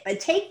learn it. But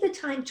take the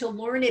time to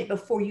learn it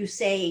before you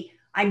say,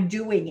 I'm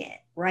doing it,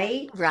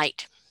 right?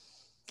 Right.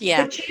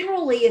 Yeah. But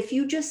generally, if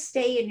you just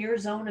stay in your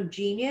zone of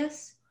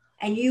genius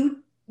and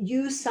you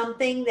use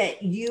something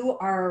that you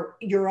are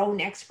your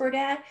own expert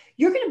at,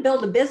 you're going to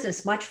build a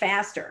business much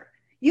faster.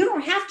 You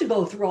don't have to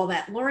go through all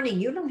that learning.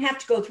 You don't have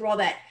to go through all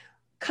that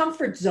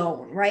comfort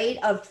zone, right?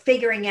 Of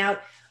figuring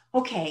out,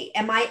 okay,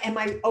 am I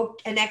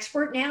an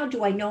expert now?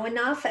 Do I know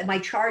enough? Am I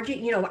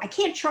charging? I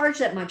can't charge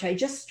that much. I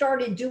just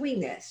started doing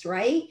this,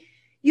 right?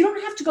 You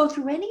don't have to go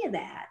through any of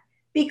that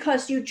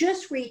because you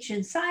just reach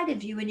inside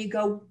of you and you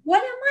go,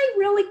 what am I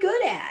really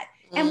good at?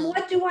 And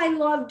what do I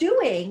love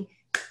doing?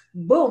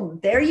 Boom,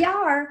 there you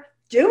are.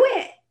 Do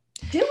it.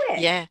 Do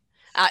it. Yeah.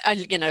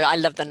 I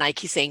love the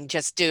Nike saying,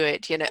 just do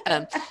it.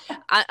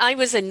 I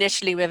was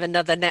initially with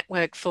another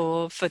network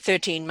for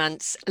 13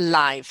 months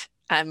live.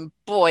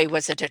 Boy,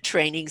 was it a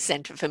training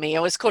center for me. I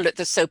always call it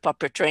the soap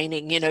opera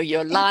training.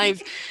 You're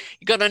live,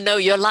 you got to know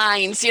your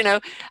lines,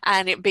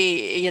 and it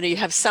be, you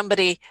have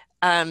somebody,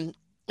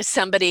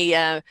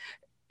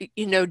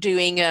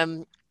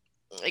 doing,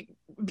 like,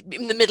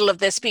 in the middle of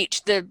their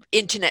speech, the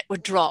internet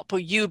would drop, or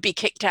you'd be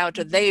kicked out,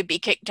 or they'd be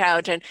kicked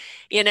out. And,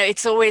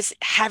 it's always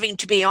having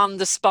to be on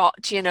the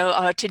spot,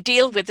 to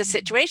deal with the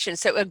situation.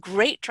 So a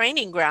great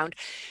training ground.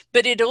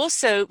 But it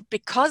also,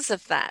 because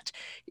of that,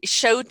 it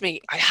showed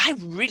me I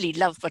really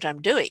love what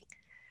I'm doing.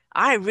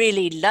 I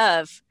really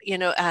love,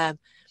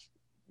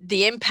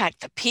 the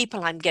impact, the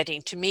people I'm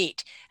getting to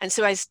meet. And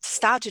so I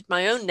started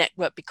my own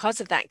network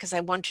because of that, because I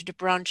wanted to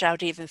branch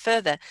out even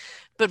further.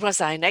 But was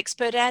I an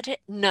expert at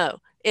it? No.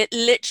 It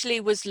literally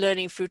was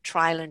learning through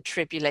trial and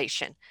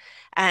tribulation.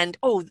 And,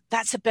 oh,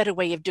 that's a better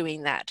way of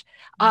doing that.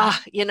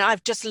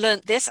 I've just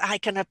learned this, I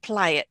can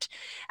apply it.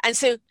 And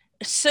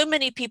so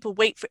many people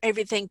wait for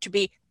everything to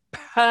be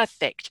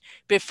perfect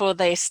before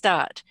they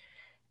start.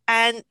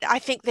 And I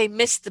think they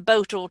missed the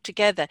boat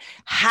altogether.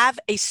 Have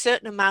a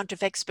certain amount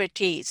of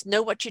expertise,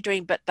 know what you're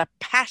doing, but the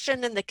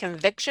passion and the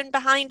conviction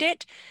behind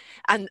it,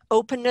 and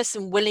openness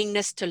and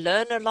willingness to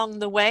learn along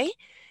the way,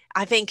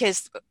 I think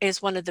is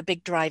one of the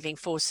big driving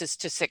forces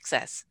to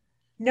success.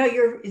 No,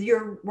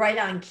 you're right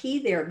on key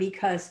there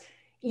because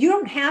you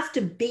don't have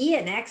to be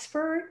an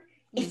expert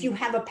if you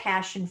have a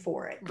passion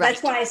for it. Right.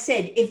 That's why I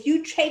said if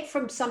you take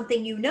from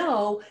something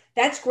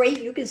that's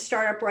great. You can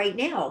start up right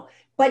now.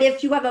 But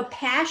if you have a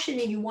passion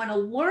and you want to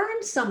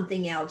learn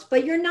something else,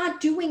 but you're not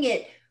doing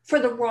it for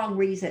the wrong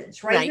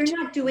reasons, right? You're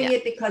not doing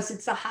it because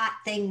it's a hot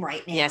thing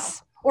right now.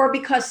 Yes. Or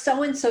because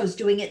so-and-so's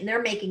doing it and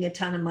they're making a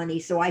ton of money,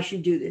 so I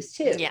should do this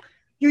too. Yeah.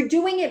 You're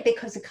doing it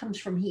because it comes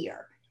from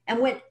here. And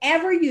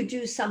whenever you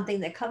do something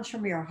that comes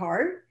from your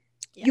heart,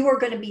 you are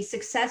going to be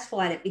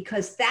successful at it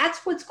because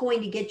that's what's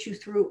going to get you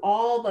through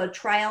all the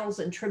trials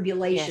and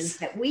tribulations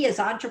that we as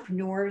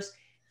entrepreneurs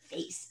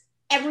face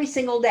every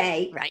single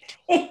day. Right.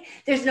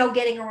 There's no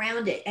getting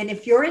around it. And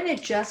if you're in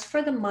it just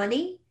for the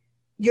money,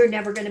 you're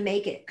never going to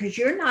make it because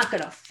you're not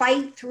going to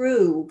fight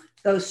through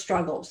those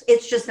struggles.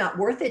 It's just not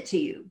worth it to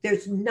you.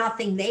 There's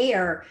nothing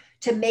there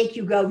to make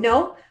you go,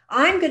 no,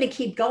 I'm going to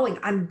keep going.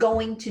 I'm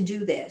going to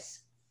do this.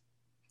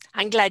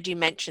 I'm glad you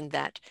mentioned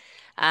that.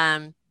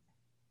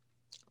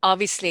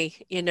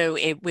 Obviously,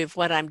 with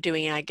what I'm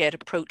doing, I get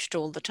approached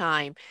all the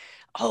time.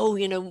 Oh,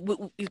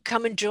 you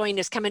come and join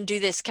us, come and do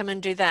this, come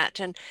and do that.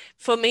 And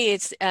for me,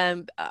 it's,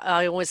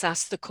 I always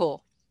ask the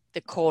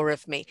core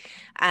of me.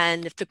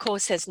 And if the core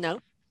says no,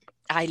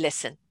 I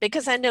listen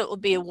because I know it will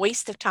be a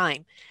waste of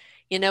time.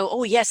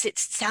 Oh, yes, it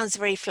sounds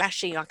very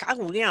flashy. Like,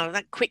 oh,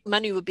 that quick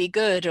money would be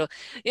good, or,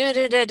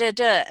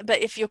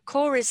 But if your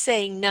core is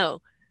saying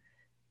no,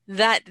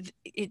 that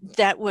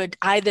would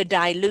either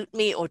dilute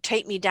me or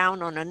take me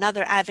down on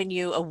another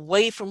avenue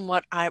away from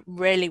where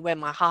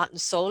my heart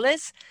and soul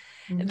is,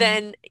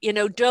 then,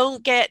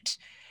 don't get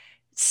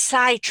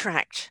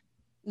sidetracked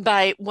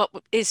by what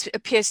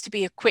appears to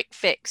be a quick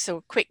fix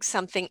or quick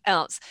something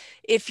else.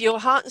 If your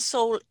heart and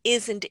soul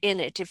isn't in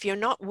it, if you're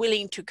not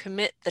willing to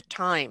commit the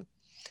time,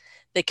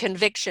 the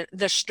conviction,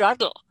 the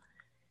struggle,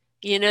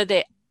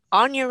 the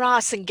on your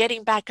ass and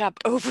getting back up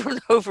over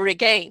and over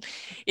again.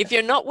 If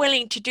you're not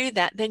willing to do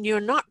that, then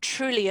you're not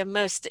truly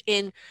immersed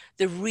in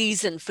the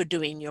reason for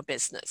doing your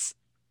business.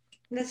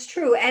 That's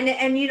true. And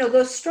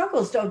those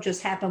struggles don't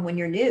just happen when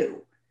you're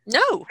new.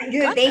 No.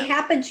 They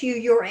happen to you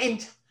your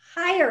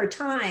entire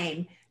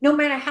time. No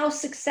matter how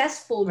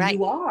successful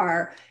you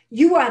are,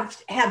 you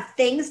have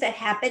things that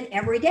happen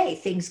every day.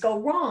 Things go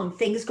wrong.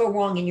 Things go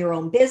wrong in your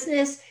own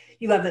business.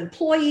 You have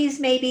employees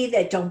maybe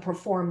that don't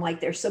perform like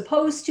they're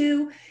supposed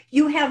to.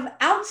 You have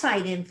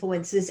outside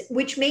influences,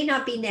 which may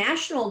not be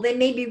national. They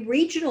may be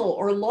regional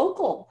or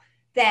local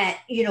that,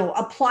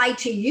 apply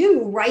to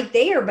you right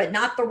there, but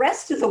not the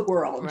rest of the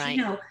world. Right.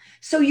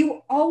 So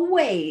you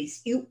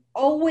always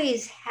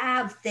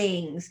have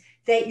things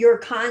that you're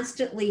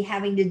constantly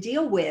having to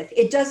deal with.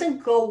 It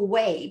doesn't go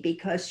away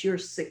because you're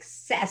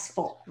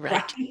successful.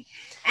 Right.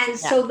 And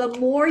so the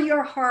more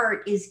your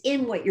heart is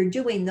in what you're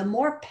doing, the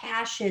more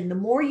passion, the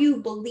more you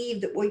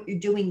believe that what you're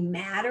doing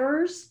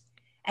matters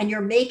and you're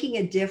making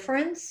a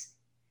difference,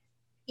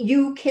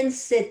 you can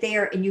sit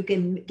there and you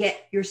can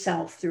get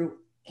yourself through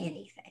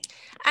anything.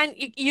 And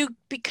you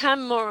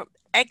become more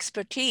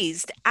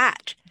expertised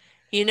at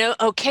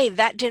Okay,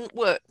 that didn't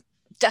work.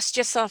 Dust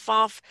yourself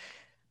off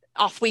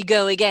we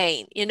go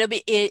again.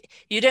 But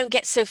you don't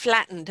get so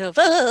flattened of,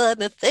 oh,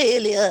 I'm a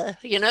failure.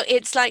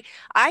 It's like,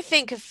 I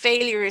think a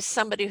failure is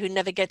somebody who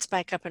never gets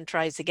back up and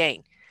tries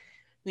again.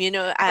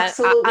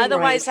 Absolutely right.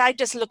 Otherwise, I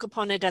just look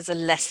upon it as a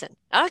lesson.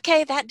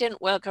 Okay, that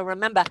didn't work. I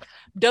remember,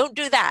 don't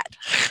do that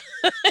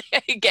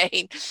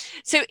again.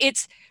 So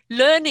it's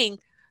learning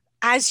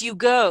as you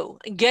go,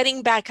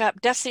 getting back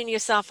up, dusting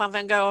yourself off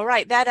and go, all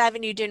right, that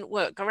avenue didn't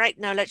work. All right,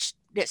 now let's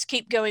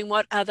keep going.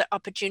 What other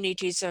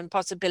opportunities and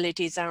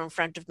possibilities are in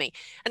front of me?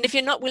 And if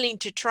you're not willing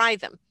to try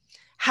them,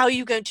 how are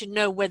you going to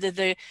know whether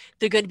they're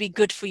going to be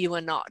good for you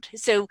or not?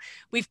 So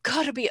we've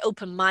got to be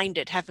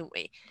open-minded, haven't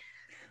we?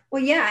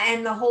 Well, yeah,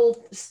 and the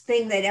whole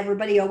thing that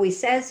everybody always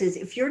says is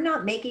if you're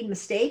not making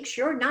mistakes,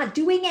 you're not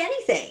doing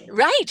anything,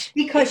 Right,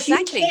 because you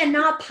exactly.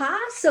 cannot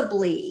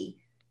possibly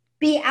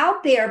be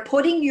out there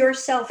putting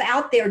yourself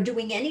out there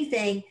doing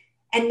anything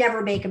and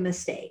never make a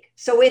mistake.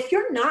 So if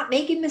you're not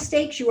making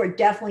mistakes, you are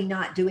definitely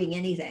not doing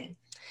anything.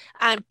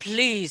 And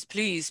please,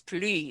 please,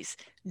 please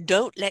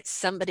don't let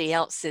somebody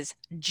else's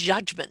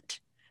judgment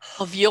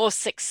of your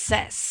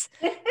success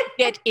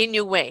get in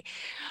your way.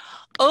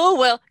 Oh,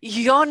 well,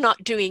 you're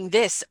not doing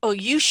this, or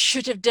you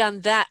should have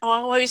done that. Oh, I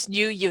always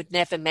knew you'd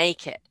never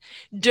make it.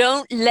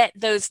 Don't let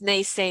those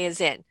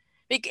naysayers in.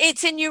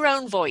 It's in your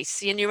own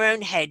voice, in your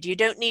own head. You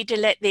don't need to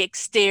let the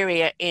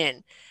exterior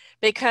in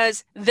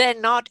because they're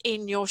not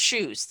in your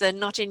shoes. They're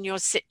not in your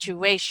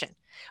situation.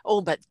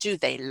 Oh, but do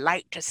they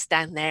like to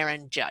stand there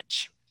and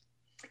judge?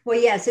 Well,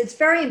 yes, it's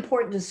very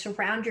important to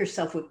surround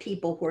yourself with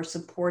people who are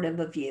supportive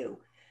of you.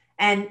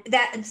 And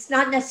that it's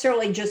not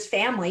necessarily just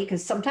family,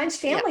 because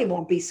sometimes Yep. family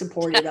won't be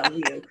supportive of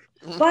you,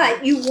 Mhm.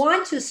 but you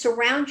want to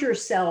surround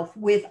yourself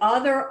with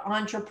other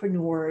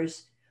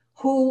entrepreneurs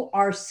who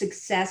are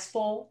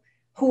successful,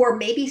 who are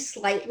maybe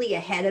slightly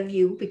ahead of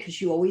you, because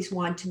you always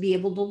want to be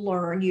able to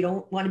learn. You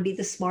don't want to be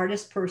the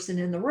smartest person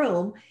in the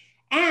room.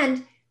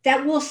 And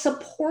that will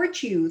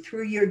support you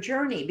through your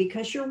journey,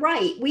 because you're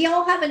right. We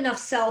all have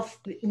enough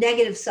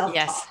negative self-talk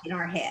Yes. in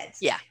our heads.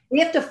 Yeah. We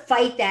have to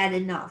fight that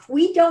enough.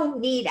 We don't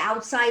need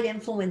outside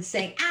influence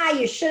saying,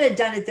 you should have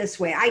done it this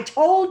way. I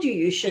told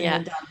you shouldn't Yeah.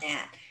 have done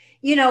that.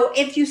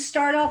 If you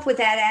start off with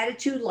that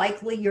attitude,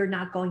 likely you're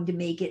not going to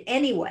make it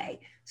anyway.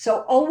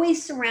 So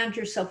always surround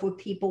yourself with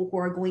people who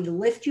are going to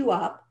lift you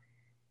up,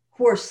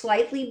 who are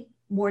slightly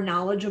more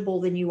knowledgeable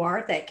than you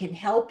are, that can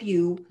help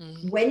you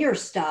Mhm. when you're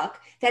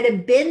stuck, that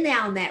have been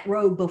down that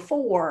road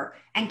before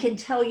and can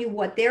tell you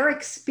what their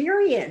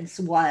experience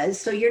was.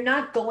 So you're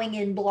not going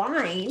in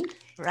blind,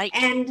 Right.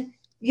 and,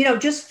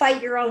 just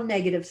fight your own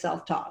negative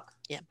self talk.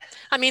 Yeah.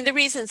 I mean, the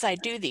reasons I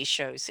do these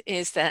shows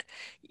is that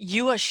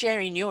you are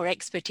sharing your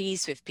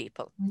expertise with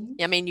people.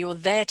 I mean, you're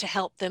there to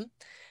help them.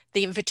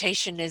 The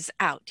invitation is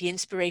out, the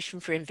inspiration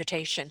for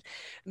invitation,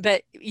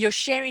 but you're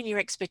sharing your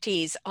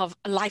expertise of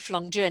a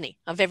lifelong journey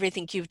of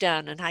everything you've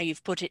done and how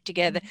you've put it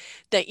together,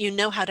 that you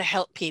know how to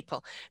help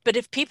people. But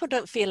if people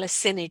don't feel a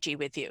synergy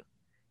with you,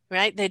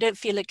 right, they don't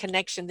feel a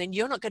connection, then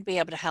you're not going to be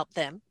able to help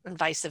them and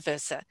vice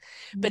versa.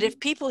 But if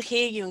people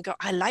hear you and go,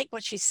 I like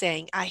what she's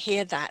saying, I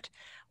hear that.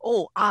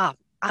 Oh,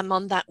 I'm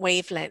on that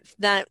wavelength.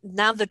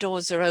 Now the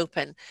doors are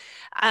open.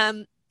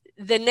 Um,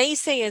 the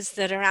naysayers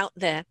that are out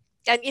there,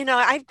 and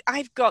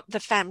I've got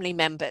the family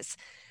members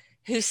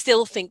who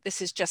still think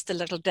this is just a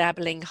little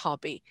dabbling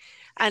hobby.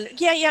 And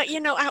yeah,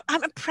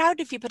 I'm proud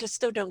of you, but I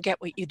still don't get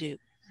what you do.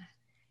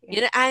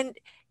 Yeah. And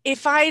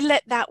if I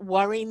let that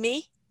worry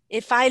me,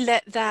 if I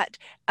let that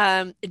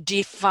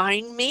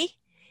define me,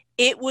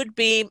 it would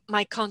be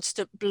my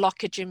constant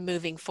blockage in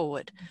moving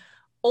forward.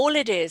 All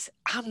it is,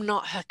 I'm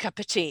not her cup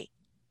of tea,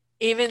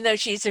 even though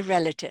she's a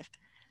relative.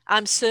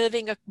 I'm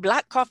serving a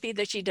black coffee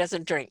that she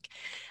doesn't drink.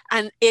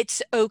 And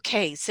it's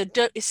okay. So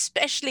don't,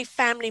 especially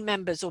family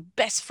members or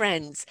best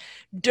friends,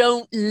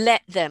 don't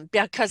let them,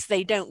 because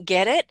they don't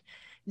get it,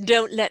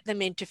 don't let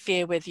them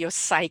interfere with your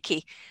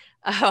psyche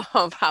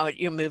of how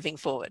you're moving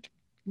forward.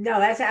 No,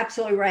 that's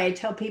absolutely right. I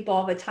tell people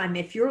all the time,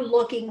 if you're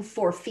looking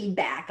for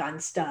feedback on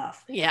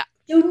stuff, Yeah.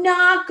 do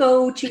not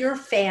go to your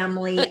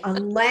family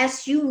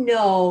unless you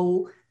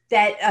know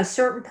that a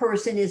certain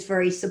person is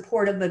very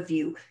supportive of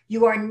you.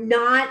 You are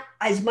not,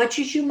 as much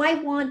as you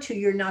might want to,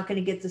 you're not going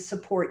to get the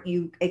support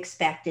you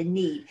expect and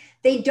need.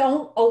 They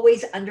don't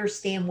always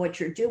understand what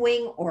you're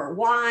doing or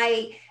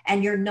why,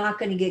 and you're not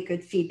going to get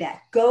good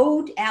feedback.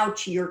 Go out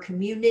to your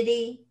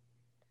community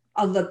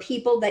of the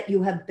people that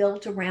you have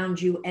built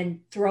around you and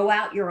throw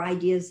out your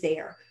ideas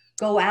there.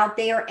 Go out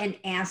there and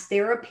ask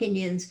their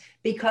opinions,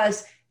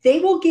 because they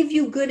will give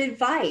you good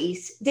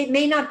advice that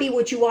may not be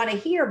what you want to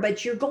hear,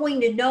 but you're going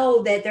to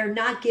know that they're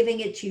not giving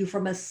it to you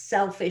from a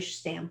selfish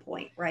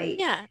standpoint, right?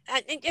 Yeah.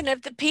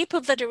 And, the people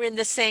that are in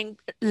the same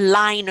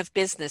line of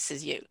business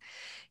as you.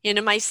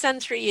 My son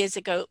 3 years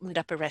ago opened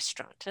up a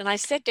restaurant, and I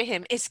said to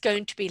him, it's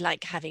going to be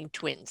like having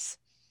twins.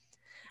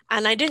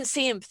 And I didn't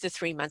see him for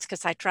 3 months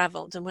because I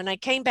traveled. And when I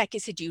came back, he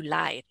said, "You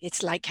lied.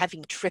 It's like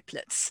having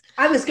triplets."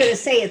 I was going to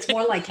say it's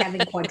more like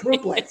having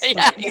quadruplets,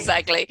 Yeah, but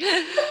exactly.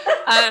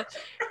 Uh,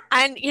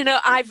 and, you know,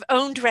 I've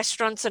owned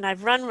restaurants and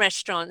I've run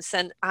restaurants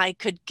and I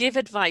could give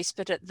advice,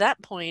 but at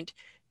that point,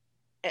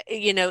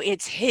 you know,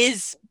 it's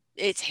his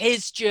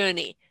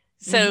journey.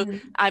 So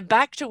Mhm. I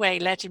backed away,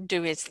 let him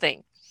do his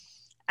thing.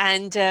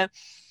 And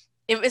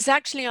it was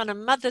actually on a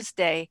Mother's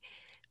Day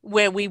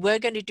where we were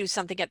going to do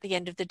something at the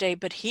end of the day,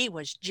 but he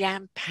was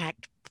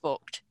jam-packed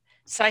booked.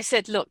 So I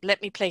said, "Look,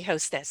 let me play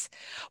hostess."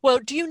 "Well,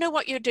 do you know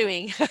what you're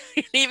doing?"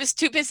 He was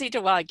too busy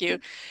to argue.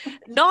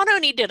 Not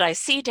only did I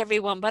seat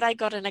everyone, but I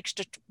got an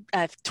extra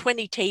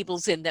 20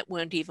 tables in that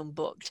weren't even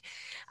booked.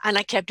 And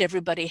I kept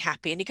everybody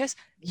happy. And he goes,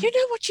 "You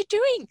know what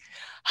you're doing?"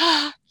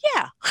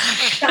 Yeah.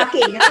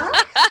 Shocking,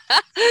 huh?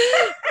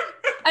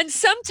 And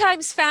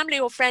sometimes family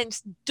or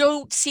friends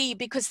don't see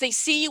because they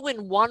see you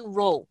in one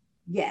role.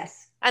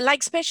 Yes. And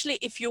like, especially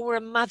if you were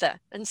a mother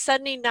and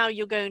suddenly now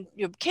your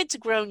kids are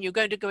grown, you're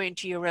going to go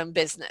into your own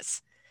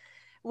business.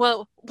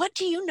 Well, what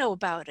do you know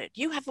about it?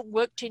 You haven't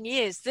worked in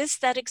years, this,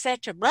 that,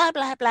 etc. Blah,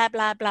 blah, blah,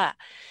 blah, blah.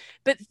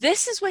 But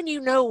this is when you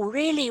know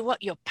really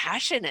what your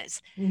passion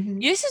is. Mhm.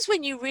 This is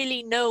when you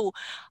really know,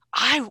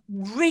 I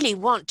really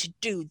want to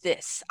do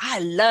this. I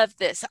love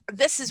this.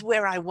 This is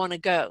where I want to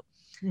go.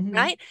 Mhm.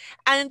 Right.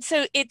 And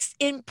so it's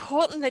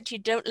important that you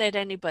don't let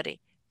anybody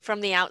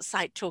from the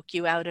outside talk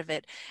you out of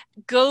it.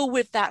 Go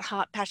with that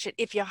heart passion.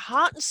 If your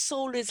heart and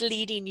soul is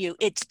leading you,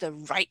 it's the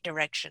right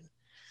direction.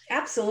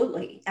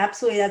 Absolutely.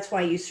 Absolutely. That's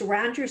why you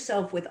surround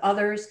yourself with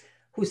others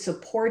who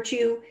support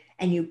you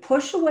and you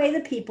push away the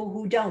people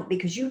who don't,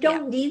 because you Yeah.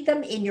 don't need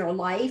them in your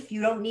life.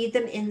 You don't need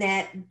them in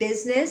that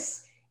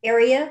business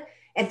area.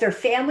 If they're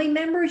family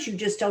members, you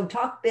just don't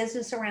talk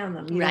business around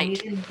them. You don't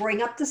Right. even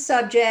bring up the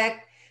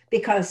subject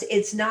because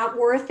it's not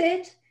worth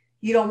it.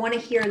 You don't want to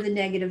hear the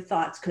negative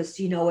thoughts because,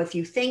 you know, if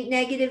you think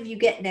negative, you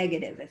get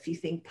negative. If you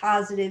think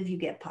positive, you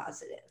get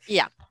positive.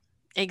 Yeah.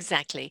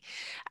 Exactly.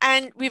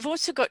 And we've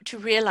also got to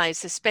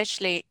realize,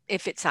 especially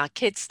if it's our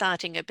kids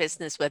starting a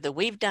business, whether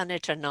we've done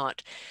it or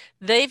not,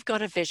 they've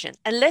got a vision.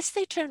 Unless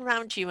they turn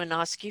around to you and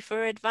ask you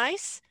for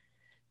advice,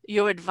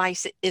 your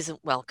advice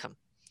isn't welcome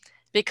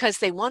because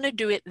they want to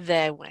do it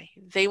their way.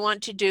 They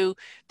want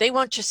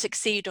to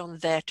succeed on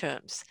their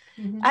terms.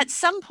 At Mhm.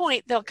 some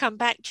point, they'll come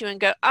back to you and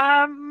go,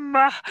 and,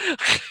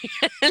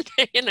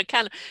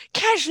 kind of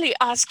casually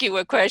ask you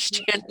a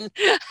question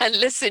and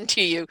listen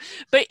to you.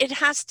 But it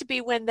has to be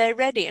when they're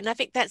ready. And I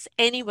think that's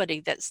anybody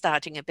that's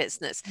starting a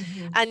business.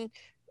 Mhm. And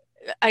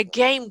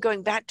again,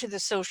 going back to the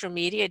social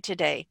media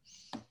today,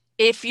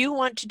 if you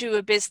want to do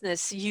a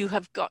business, you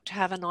have got to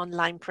have an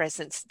online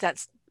presence.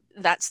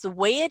 That's the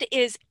way it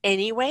is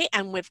anyway.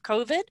 And with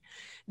COVID,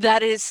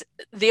 that is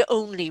the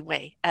only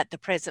way at the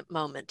present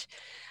moment.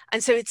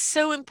 And so it's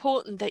so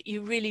important that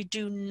you really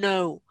do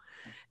know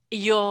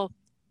your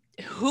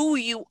who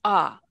you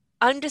are.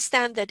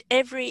 Understand that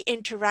every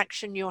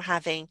interaction you're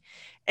having,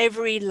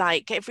 every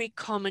like, every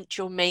comment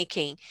you're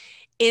making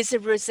is a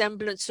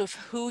resemblance of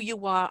who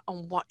you are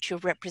and what you're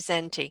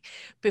representing.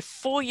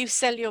 Before you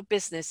sell your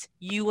business,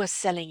 you are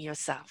selling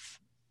yourself.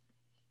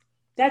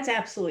 That's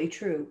absolutely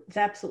true. It's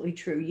absolutely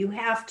true. You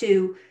have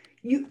to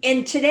you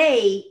and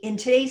today in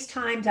today's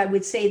times I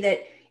would say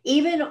that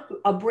even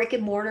a brick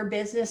and mortar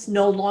business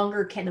no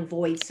longer can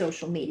avoid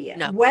social media.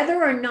 No.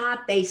 Whether or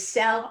not they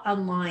sell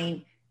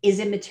online is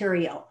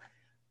immaterial.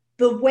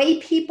 The way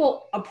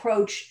people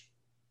approach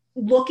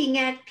looking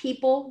at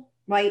people,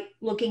 right?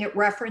 Looking at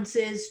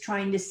references,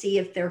 trying to see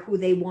if they're who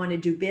they want to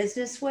do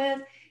business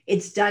with,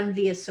 it's done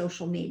via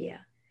social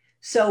media.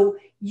 So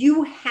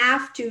you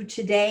have to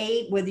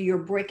today, whether you're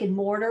brick and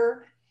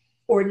mortar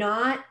or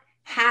not,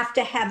 have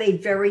to have a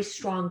very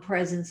strong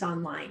presence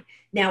online.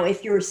 Now,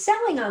 if you're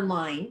selling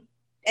online,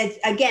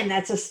 again,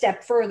 that's a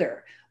step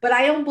further. But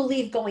I don't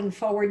believe going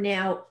forward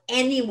now,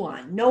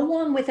 no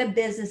one with a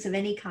business of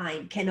any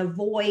kind can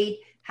avoid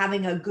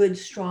having a good,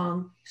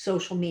 strong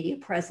social media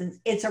presence.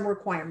 It's a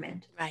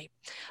requirement. Right.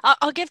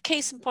 I'll give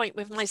case in point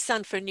with my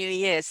son for New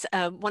Year's.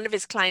 One of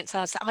his clients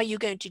asked, "Are you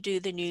going to do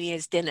the New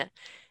Year's dinner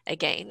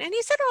again?" And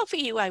he said, "Oh, for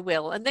you, I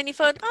will." And then he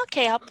thought,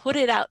 "Okay, I'll put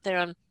it out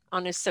there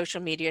on his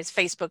social media. His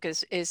Facebook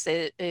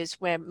is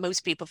where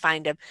most people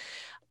find him.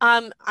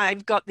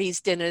 I've got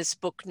these dinners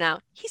booked now."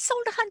 He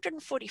sold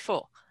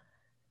 144,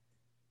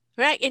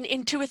 right,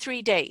 in 2 or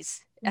 3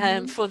 days.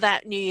 Mm-hmm. For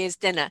that New Year's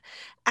dinner.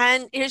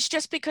 And it was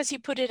just because he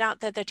put it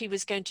out there that he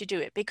was going to do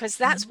it, because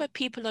that's Mm-hmm. where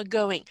people are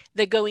going.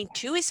 They're going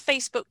to his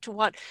Facebook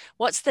to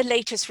what's the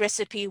latest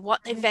recipe,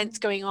 what events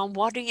going on,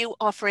 what are you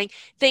offering?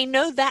 They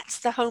know that's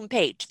the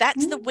homepage,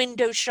 that's the Mm-hmm.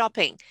 window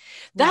shopping.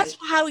 That's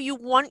Right. how you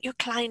want your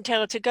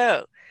clientele to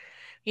go.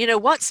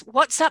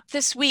 What's up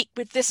this week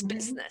with this Mm-hmm.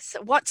 business?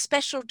 What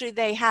special do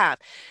they have?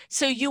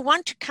 So you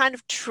want to kind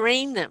of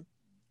train them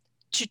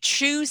to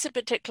choose a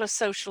particular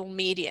social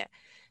media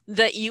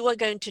that you are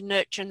going to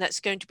nurture and that's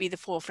going to be the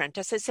forefront.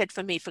 As I said,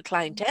 for me, for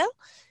clientele,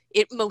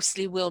 it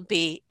mostly will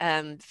be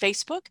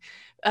Facebook.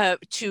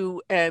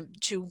 To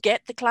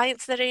get the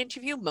clients that I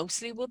interview,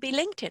 mostly will be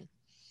LinkedIn.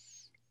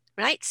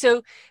 right?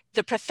 So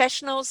the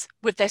professionals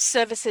with their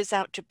services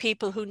out to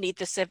people who need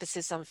the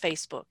services on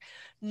Facebook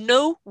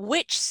know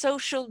which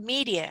social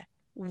media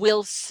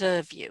will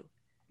serve you.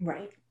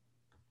 Right.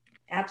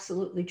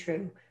 Absolutely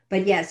true.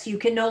 But yes, you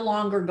can no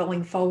longer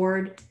going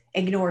forward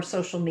ignore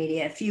social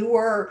media. If you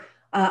were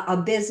a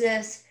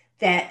business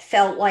that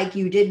felt like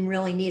you didn't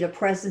really need a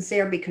presence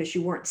there because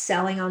you weren't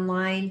selling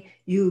online,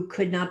 you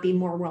could not be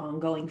more wrong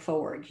going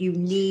forward. You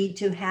need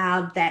to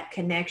have that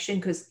connection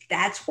because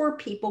that's where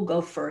people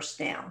go first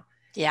now.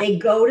 Yeah. They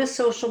go to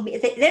social media.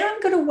 They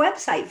don't go to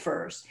website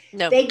first.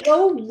 No. They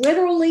go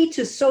literally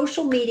to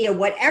social media,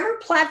 whatever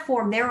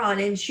platform they're on,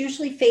 and it's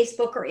usually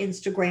Facebook or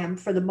Instagram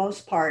for the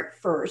most part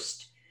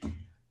first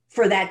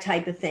for that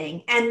type of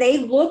thing. And they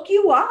look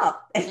you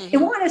up and they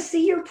want to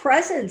see your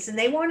presence and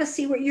they want to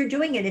see what you're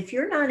doing. And if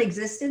you're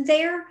non-existent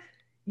there,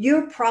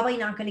 you're probably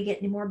not going to get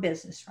any more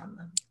business from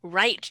them.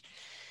 Right.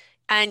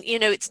 And, you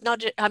know, it's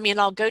not, I mean,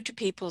 I'll go to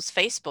people's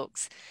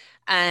Facebooks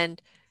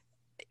and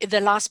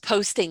the last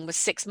posting was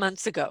 6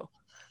 months ago.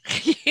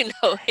 You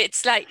know,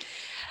 it's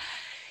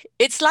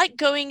like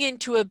going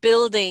into a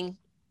building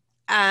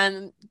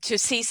to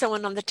see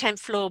someone on the 10th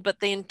floor, but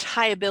the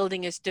entire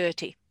building is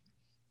dirty.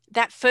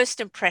 That first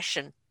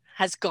impression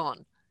has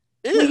gone.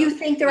 Well, you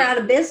think they're out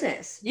of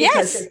business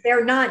because if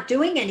they're not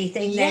doing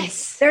anything, then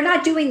they're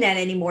not doing that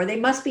anymore. They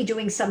must be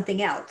doing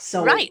something else.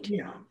 So, right.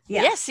 you know,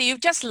 yes, so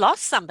you've just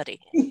lost somebody.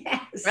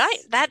 Yes. Right.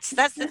 That's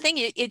the thing.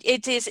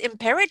 It is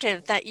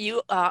imperative that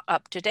you are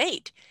up to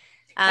date.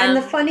 And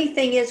the funny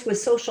thing is with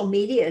social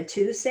media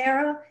too,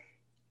 Sarah,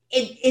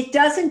 it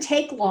doesn't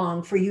take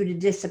long for you to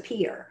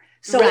disappear.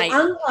 So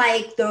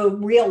unlike the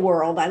real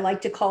world, I like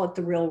to call it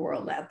the real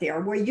world out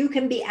there, where you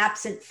can be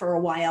absent for a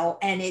while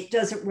and it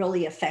doesn't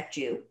really affect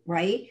you,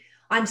 right?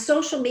 On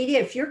social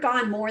media, if you're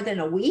gone more than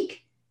a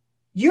week,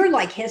 you're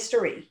like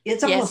history.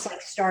 It's almost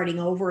like starting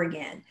over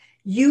again.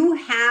 You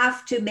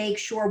have to make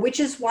sure, which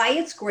is why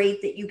it's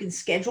great that you can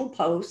schedule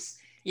posts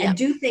and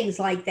do things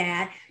like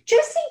that,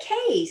 just in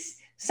case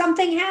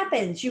something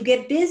happens, you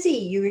get busy,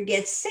 you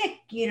get sick,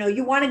 you know,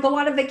 you want to go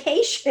on a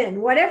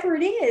vacation, whatever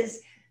it is.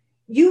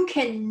 You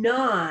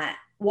cannot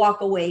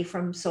walk away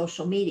from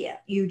social media.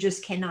 You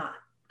just cannot,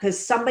 because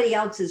somebody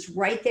else is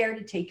right there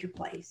to take your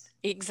place.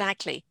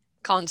 Exactly.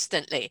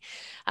 Constantly.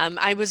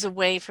 I was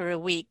away for a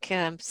week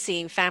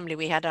seeing family.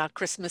 We had our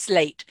Christmas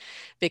late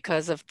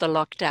because of the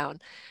lockdown,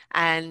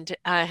 and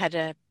I had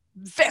a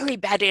very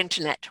bad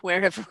internet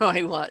wherever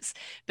I was,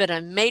 but I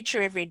made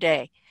sure every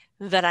day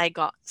that I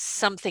got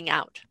something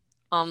out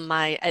on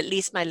at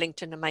least my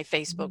LinkedIn and my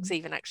Facebooks,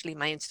 even actually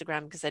my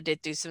Instagram, because I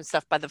did do some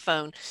stuff by the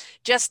phone,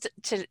 just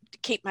to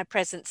keep my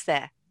presence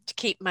there, to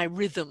keep my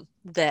rhythm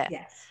there.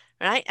 Yes.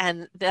 Right.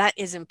 And that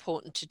is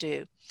important to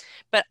do.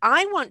 But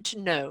I want to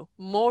know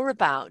more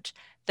about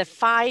the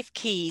 5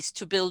 keys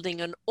to building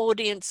an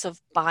audience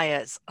of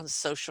buyers on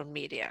social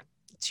media.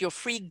 It's your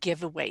free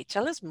giveaway.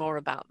 Tell us more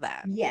about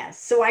that. Yes.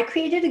 So I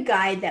created a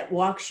guide that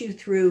walks you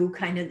through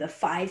kind of the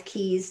 5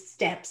 keys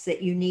steps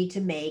that you need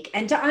to make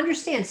and to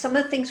understand some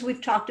of the things we've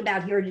talked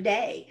about here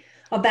today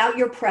about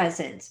your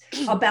presence,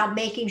 about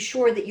making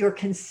sure that you're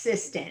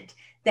consistent,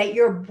 that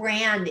your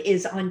brand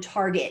is on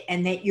target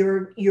and that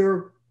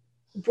your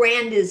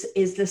brand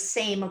is the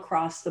same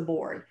across the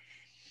board.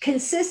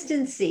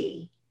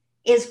 Consistency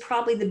is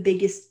probably the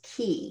biggest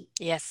key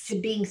to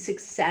being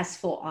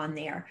successful on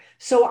there.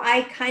 So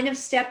I kind of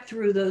stepped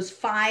through those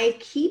 5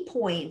 key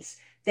points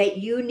that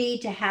you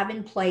need to have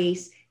in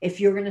place if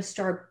you're going to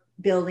start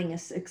building a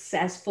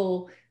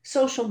successful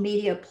social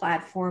media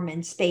platform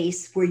and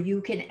space where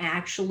you can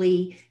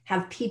actually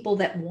have people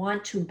that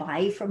want to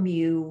buy from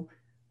you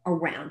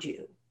around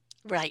you.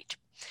 Right.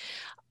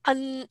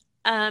 And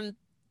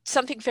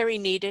something very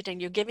needed,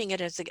 and you're giving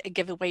it as a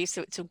giveaway,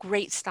 so it's a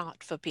great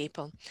start for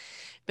people.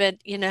 But,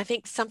 you know, I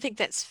think something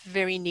that's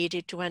very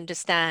needed to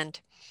understand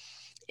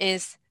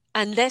is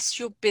unless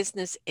your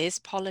business is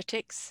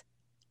politics,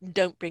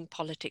 don't bring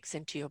politics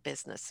into your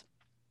business.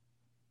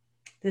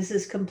 This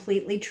is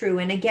completely true.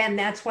 And again,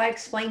 that's why I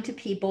explain to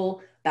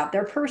people about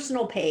their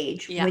personal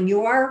page. When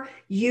you are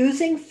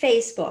using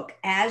Facebook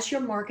as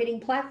your marketing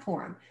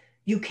platform,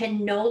 you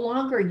can no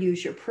longer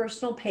use your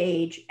personal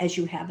page as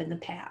you have in the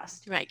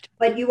past. Right.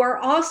 But you are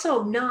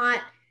also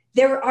not,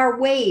 there are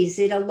ways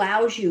it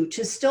allows you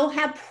to still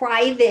have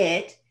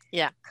private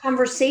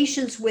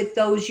conversations with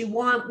those you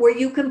want, where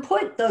you can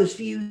put those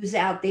views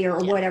out there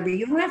or whatever.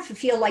 You don't have to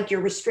feel like you're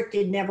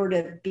restricted never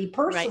to be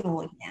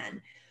personal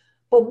again.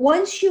 But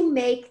once you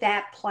make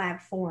that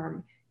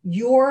platform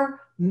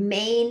your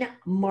main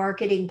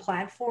marketing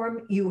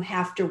platform, you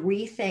have to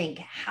rethink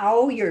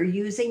how you're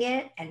using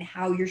it and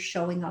how you're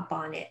showing up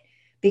on it,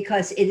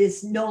 because it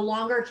is no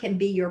longer can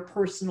be your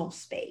personal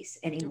space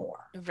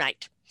anymore.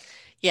 Right.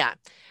 Yeah.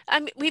 I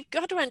mean, we've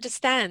got to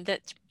understand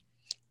that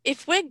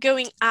if we're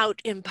going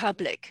out in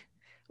public,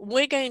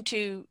 we're going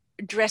to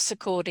dress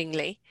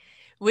accordingly.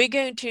 We're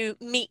going to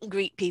meet and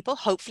greet people,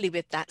 hopefully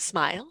with that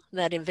smile,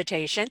 that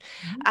invitation.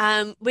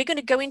 We're going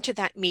to go into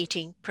that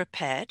meeting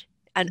prepared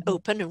and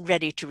open and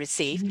ready to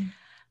receive.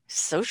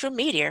 Social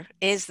media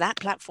is that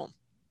platform.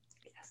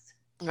 Yes.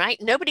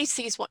 right? Nobody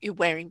sees what you're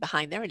wearing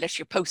behind there unless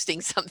you're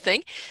posting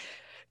something.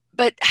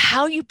 But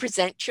how you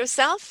present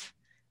yourself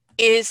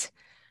is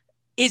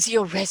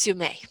your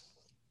resume.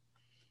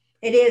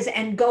 It is.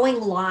 And going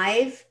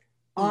live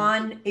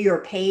on your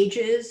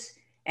pages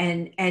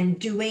and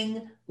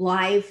doing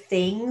live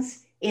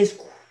things is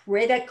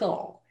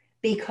critical,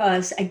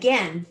 because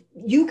again,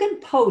 you can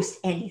post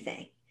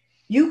anything.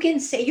 You can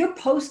say your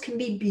post can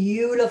be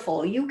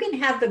beautiful. You can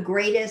have the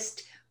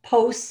greatest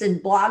posts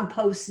and blog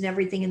posts and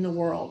everything in the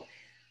world,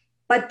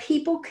 but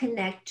people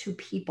connect to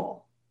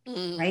people,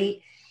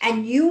 right?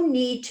 And you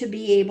need to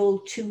be able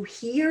to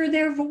hear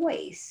their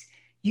voice.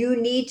 You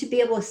need to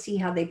be able to see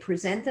how they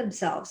present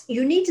themselves.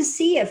 You need to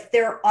see if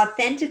they're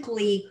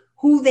authentically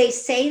who they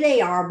say they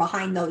are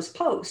behind those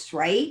posts,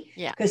 right?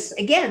 Yeah. Because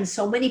again,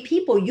 so many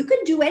people, you can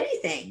do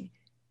anything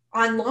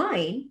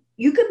online.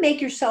 You can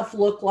make yourself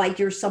look like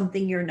you're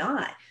something you're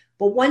not.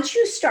 But once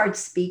you start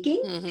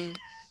speaking,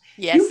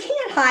 yes, you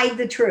can't hide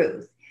the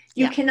truth.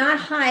 You Yeah. cannot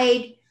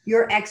hide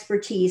your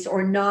expertise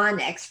or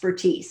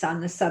non-expertise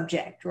on the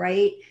subject,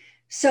 right?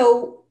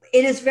 So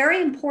it is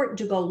very important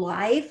to go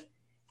live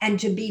and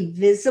to be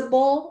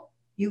visible.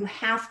 You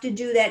have to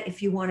do that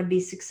if you want to be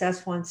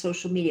successful on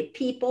social media.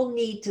 People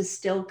need to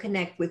still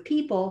connect with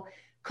people,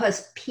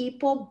 because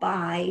people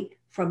buy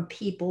from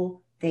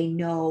people they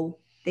know,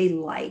 they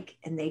like,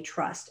 and they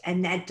trust.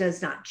 And that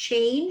does not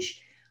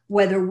change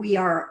whether we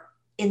are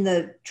in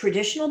the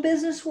traditional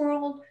business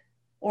world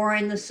or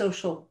in the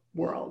social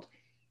world.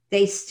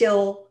 They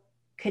still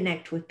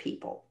connect with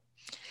people.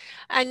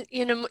 And,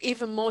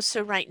 even more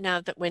so right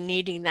now that we're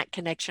needing that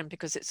connection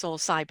because it's all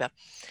cyber,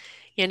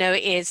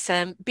 is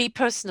be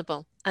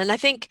personable. And I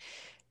think,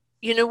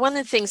 one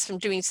of the things from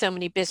doing so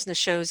many business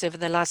shows over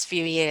the last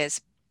few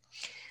years,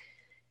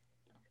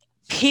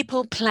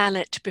 people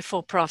planet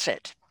before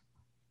profit.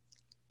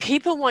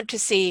 People want to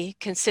see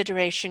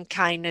consideration,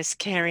 kindness,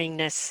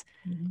 caringness,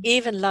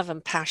 even love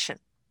and passion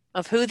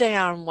of who they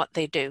are and what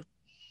they do.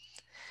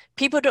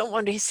 People don't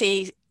want to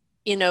see,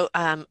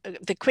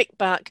 the quick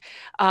buck.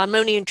 I'm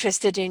only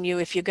interested in you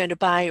if you're going to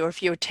buy, or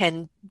if you're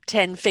 10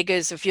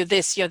 figures, if you're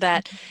this, you're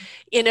that.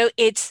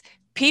 It's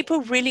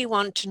people really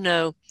want to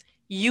know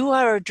you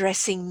are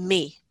addressing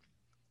me.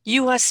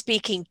 You are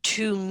speaking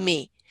to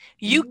me.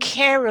 You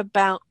care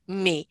about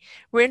me.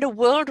 We're in a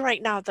world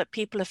right now that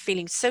people are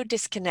feeling so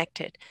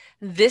disconnected.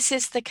 This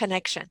is the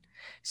connection.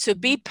 So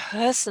be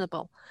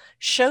personable.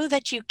 Show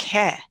that you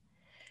care.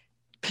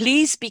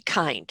 Please be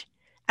kind,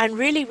 and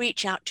really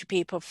reach out to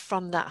people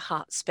from that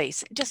heart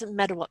space. It doesn't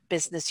matter what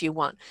business you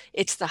want.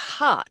 It's the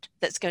heart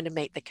that's going to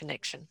make the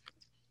connection.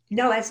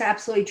 No, that's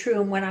absolutely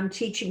true. And when I'm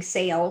teaching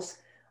sales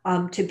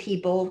to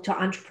people, to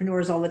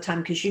entrepreneurs all the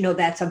time, because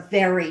that's a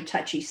very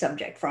touchy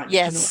subject for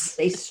entrepreneurs. Yes.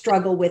 They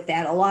struggle with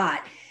that a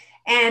lot.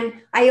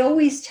 And I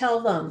always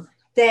tell them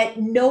that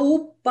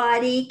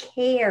nobody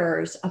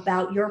cares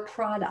about your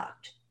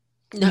product.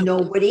 No.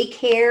 Nobody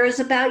cares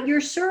about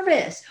your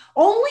service.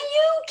 Only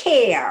you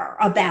care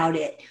about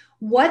it.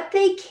 What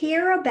they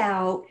care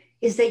about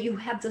is that you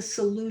have the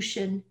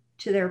solution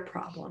to their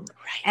problem.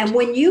 Right. And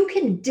when you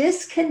can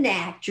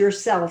disconnect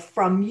yourself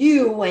from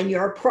you and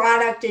your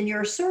product and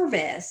your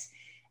service,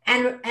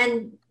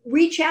 and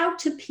reach out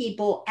to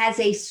people as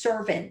a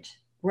servant,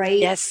 right?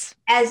 Yes.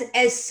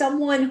 As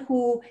someone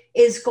who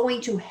is going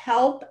to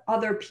help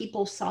other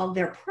people solve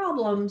their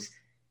problems,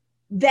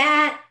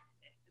 that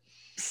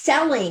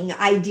selling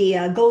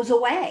idea goes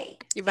away.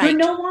 Right. You're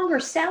no longer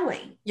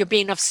selling. You're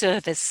being of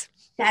service.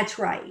 That's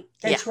right.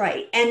 That's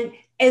right. And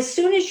as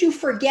soon as you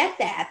forget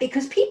that,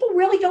 because people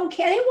really don't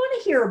care, they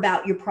want to hear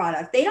about your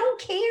product. They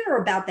don't care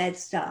about that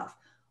stuff.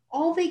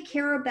 All they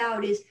care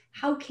about is,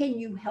 how can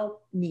you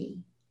help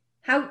me?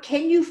 How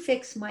can you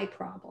fix my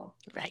problem?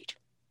 Right.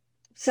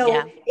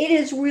 So it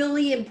is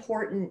really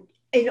important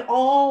in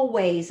all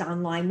ways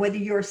online, whether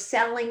you're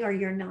selling or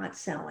you're not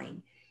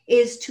selling,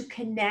 is to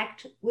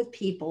connect with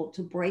people,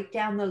 to break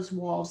down those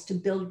walls, to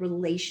build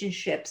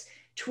relationships,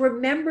 to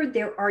remember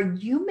there are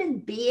human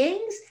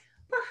beings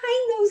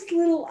behind those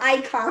little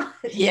icons.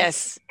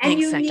 Yes. And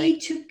exactly. you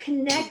need to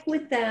connect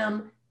with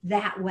them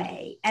that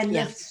way. And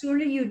the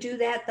sooner you do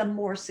that, the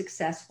more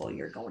successful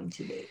you're going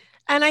to be.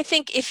 And I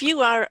think if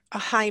you are a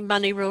high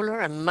money roller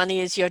and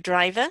money is your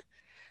driver,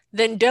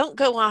 then don't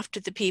go after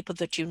the people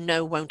that you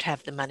know won't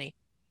have the money.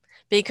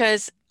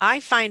 Because I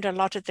find a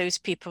lot of those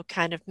people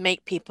kind of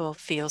make people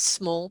feel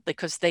small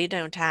because they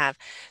don't have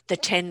the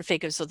 10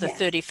 figures or the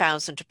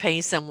 30,000 to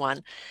pay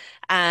someone.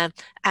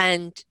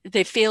 And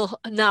they feel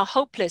now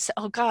hopeless.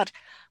 Oh God,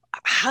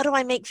 how do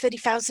I make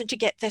 30,000 to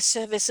get their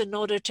service in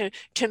order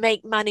to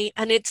make money?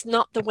 And it's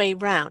not the way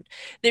round.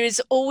 There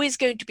is always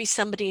going to be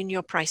somebody in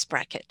your price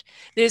bracket.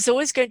 There's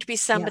always going to be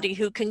somebody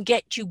who can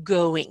get you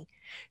going,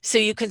 so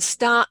you can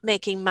start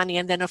making money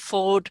and then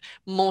afford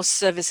more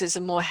services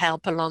and more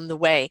help along the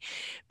way.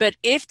 But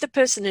if the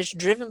person is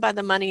driven by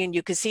the money and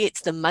you can see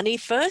it's the money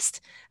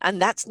first,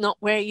 and that's not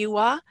where you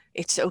are,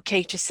 it's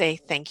okay to say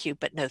thank you,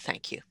 but no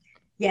thank you.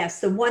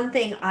 Yes, the one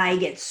thing I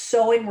get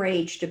so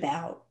enraged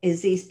about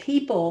is these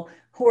people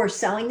who are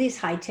selling these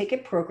high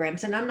ticket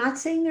programs, and I'm not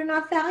saying they're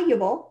not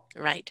valuable,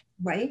 Right.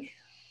 right?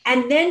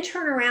 And then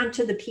turn around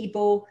to the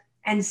people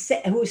and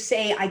who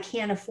say, I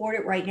can't afford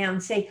it right now,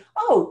 and say,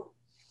 oh,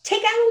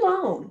 take out a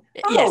loan.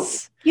 Oh,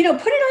 Yes. put it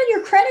on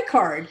your credit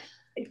card.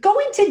 Go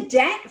into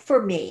debt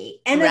for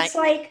me. And Right. it's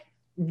like,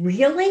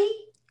 really?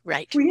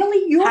 Right.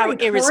 Really? You're How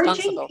encouraging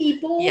irresponsible.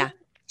 people Yeah.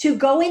 to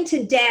go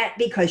into debt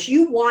because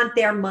you want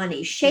their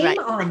money. Shame Right.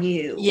 on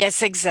you.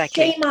 Yes,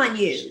 exactly. Shame on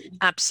you.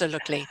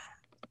 Absolutely.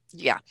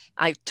 Yeah,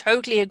 I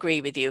totally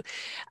agree with you.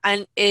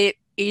 And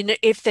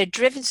if they're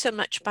driven so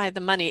much by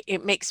the money,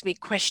 it makes me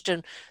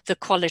question the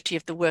quality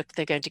of the work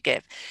they're going to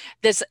give.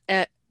 There's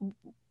a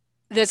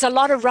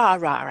lot of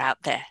rah-rah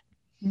out there,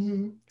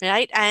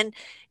 right? And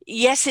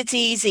yes, it's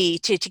easy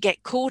to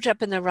get caught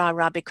up in the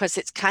rah-rah because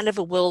it's kind of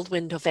a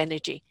whirlwind of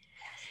energy.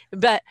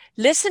 But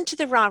listen to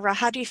the rah-rah.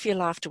 How do you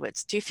feel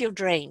afterwards? Do you feel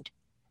drained?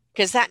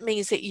 Because that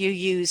means that you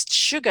used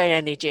sugar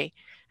energy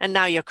and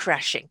now you're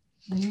crashing.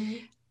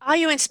 Are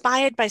you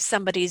inspired by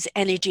somebody's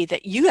energy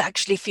that you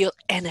actually feel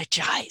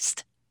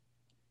energized?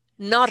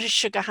 Not a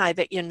sugar high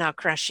that you're now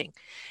crashing.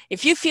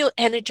 If you feel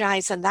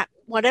energized and that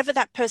whatever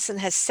that person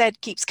has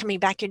said keeps coming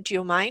back into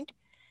your mind,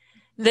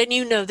 then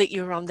you know that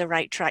you're on the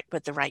right track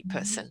with the right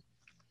person.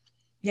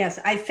 Yes,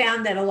 I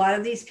found that a lot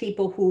of these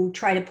people who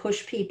try to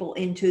push people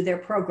into their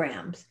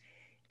programs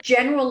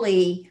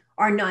generally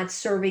are not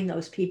serving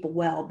those people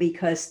well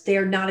because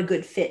they're not a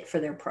good fit for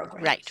their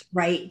program.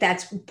 Right.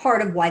 That's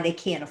part of why they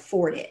can't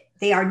afford it.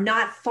 They are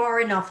not far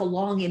enough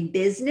along in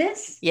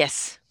business.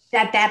 Yes.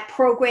 That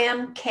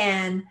program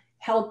can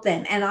help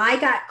them. And I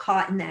got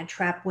caught in that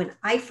trap when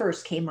I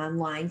first came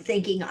online,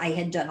 thinking I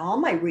had done all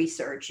my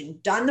research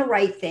and done the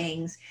right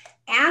things,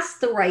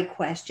 asked the right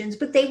questions,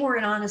 but they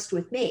weren't honest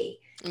with me.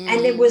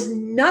 And there was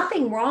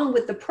nothing wrong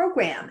with the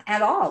program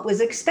at all. It was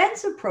an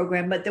expensive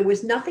program, but there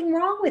was nothing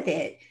wrong with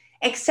it,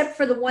 except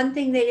for the one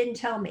thing they didn't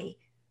tell me.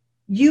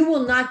 You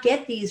will not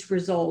get these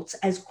results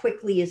as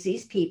quickly as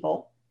these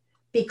people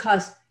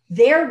because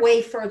they're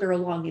way further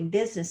along in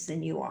business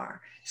than you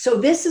are.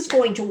 So this is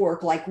going to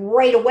work like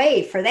right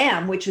away for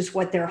them, which is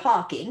what they're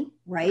hawking,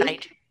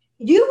 right?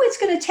 It's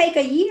going to take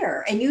a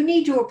year and you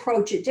need to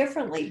approach it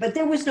differently. But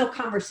there was no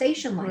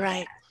conversation like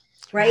that.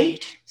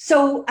 Right.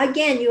 So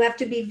again, you have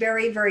to be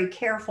very, very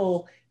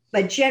careful.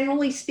 But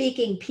generally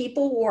speaking,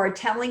 people who are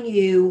telling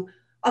you,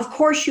 of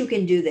course you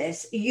can do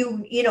this.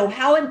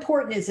 How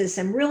important is this?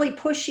 And really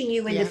pushing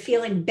you into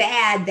feeling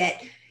bad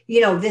that,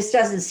 this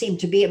doesn't seem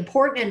to be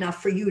important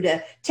enough for you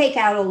to take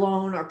out a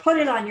loan or put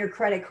it on your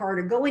credit card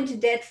or go into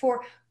debt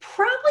for,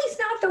 probably is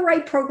not the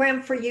right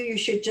program for you. You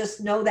should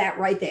just know that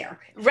right there.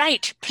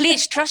 Right.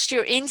 Please trust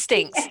your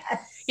instincts.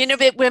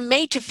 But we're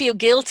made to feel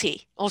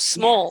guilty or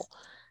small. Yes.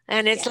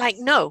 And it's like,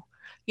 no,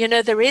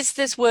 there is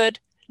this word,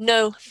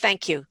 no,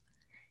 thank you.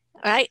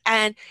 Right.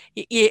 And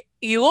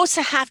you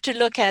also have to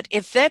look at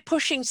if they're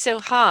pushing so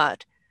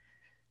hard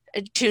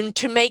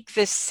to make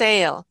this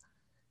sale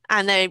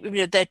and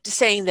they're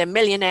saying they're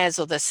millionaires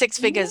or they're six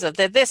figures or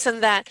they're this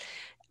and that,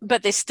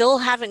 but they still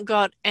haven't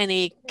got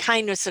any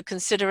kindness or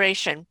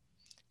consideration.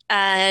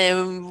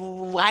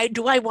 Why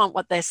do I want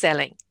what they're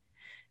selling?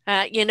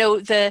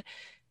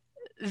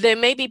 There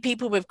may be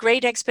people with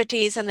great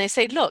expertise and they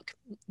say, look,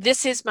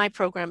 this is my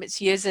program.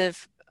 It's years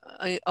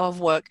of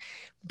work,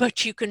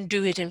 but you can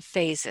do it in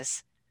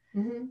phases.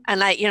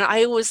 And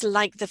I always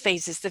like the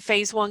phases. The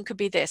phase one could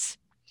be this.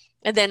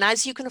 And then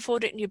as you can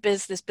afford it and your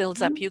business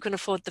builds up, you can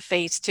afford the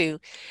phase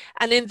two.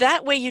 And in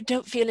that way, you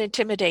don't feel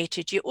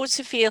intimidated. You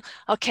also feel,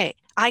 okay,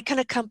 I can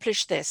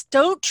accomplish this.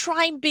 Don't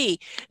try and be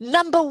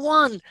number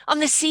one on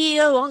the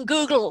CEO on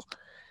Google,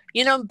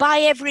 buy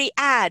every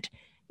ad.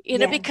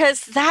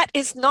 Because that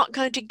is not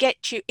going to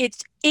get you.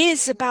 It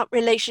is about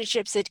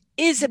relationships. It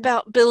is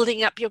about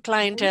building up your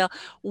clientele,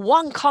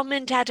 one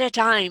comment at a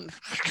time.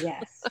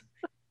 Yes,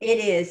 it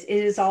is.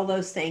 It is all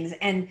those things.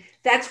 And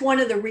that's one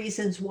of the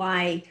reasons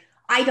why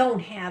I don't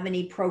have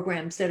any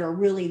programs that are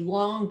really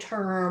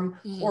long-term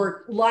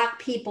or lock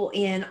people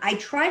in. I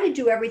try to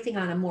do everything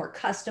on a more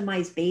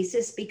customized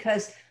basis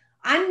because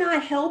I'm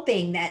not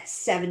helping that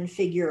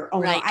seven-figure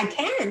owner. Right. I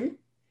can.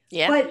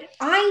 Yeah. But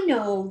I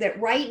know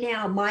that right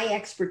now my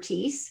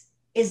expertise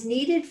is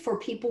needed for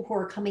people who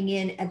are coming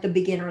in at the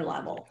beginner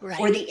level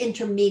or the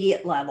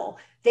intermediate level.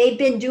 They've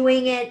been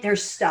doing it, they're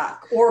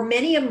stuck. Or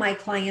many of my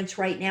clients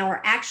right now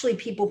are actually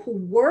people who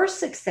were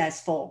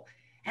successful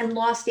and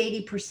lost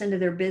 80% of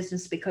their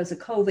business because of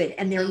COVID.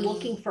 And they're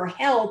looking for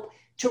help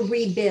to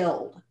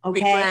rebuild.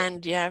 Okay.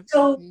 Rebrand, yeah.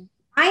 So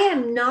I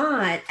am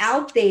not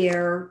out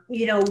there,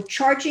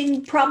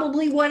 charging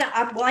probably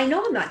I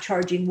know I'm not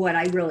charging what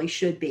I really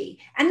should be.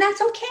 And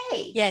that's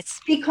okay. Yes.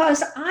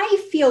 Because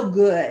I feel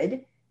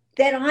good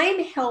that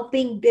I'm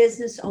helping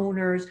business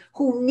owners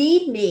who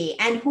need me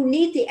and who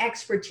need the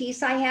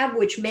expertise I have,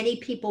 which many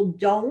people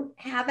don't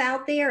have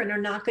out there and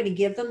are not going to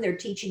give them. They're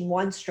teaching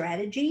one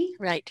strategy.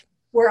 Right.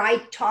 Where I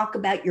talk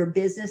about your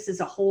business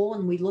as a whole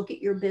and we look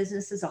at your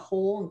business as a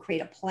whole and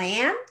create a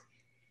plan.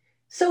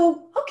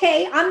 So,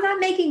 okay, I'm not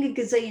making $1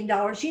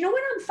 gazillion. You know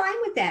what? I'm fine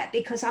with that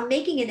because I'm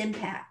making an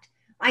impact.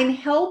 I'm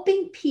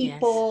helping Yes.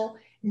 people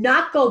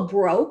not go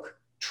broke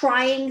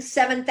trying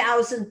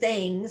 7,000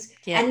 things.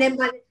 Yeah. And then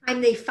by the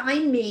time they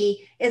find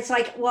me, it's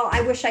like, well,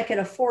 I wish I could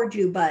afford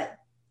you, but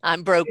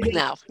I'm broke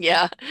now.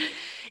 Yeah.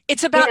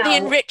 It's you about the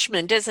know,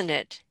 enrichment, isn't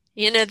it?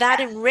 You know, that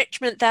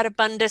enrichment, that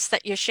abundance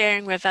that you're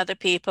sharing with other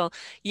people.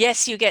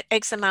 Yes, you get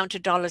X amount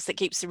of dollars that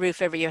keeps the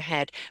roof over your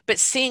head, but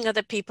seeing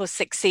other people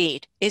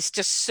succeed is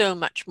just so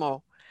much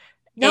more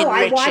no,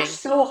 I watch enriching.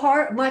 so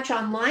hard much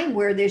online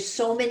where there's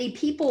so many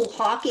people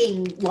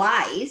hawking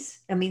lies.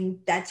 I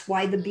mean, that's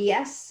why the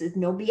BS is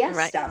no BS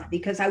Right. stuff,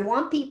 because I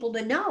want people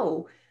to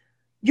know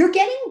you're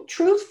getting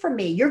truth from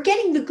me. You're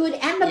getting the good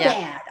and the Yeah.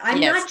 bad.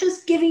 I'm Yes. not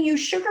just giving you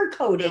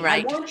sugarcoating. I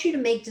Right. want you to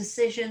make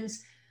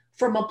decisions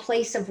from a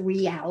place of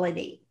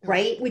reality, Right.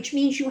 right? Which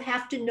means you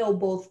have to know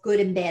both good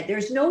and bad.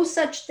 There's no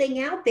such thing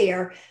out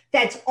there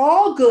that's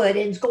all good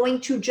and is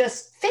going to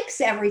just fix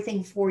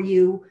everything for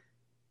you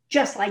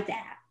just like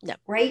that, No.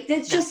 right? That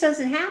No. just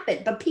doesn't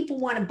happen. But people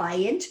want to buy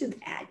into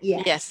that.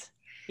 Yes. Yes.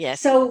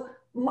 Yes. So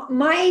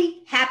my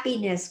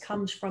happiness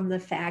comes from the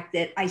fact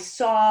that I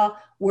saw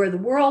where the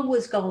world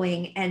was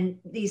going and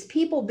these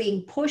people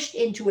being pushed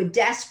into a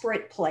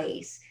desperate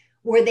place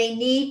where they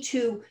need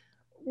to,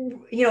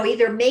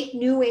 either make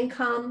new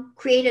income,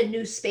 create a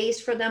new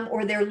space for them,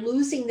 or they're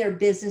losing their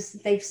business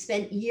that they've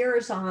spent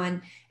years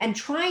on and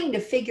trying to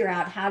figure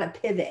out how to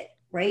pivot,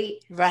 right?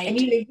 And Right.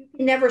 you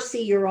can never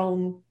see your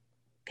own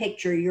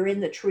picture. You're in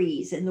the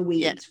trees, in the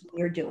Yeah. weeds when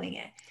you're doing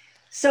it.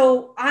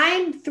 So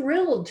I'm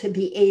thrilled to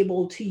be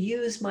able to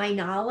use my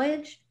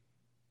knowledge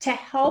to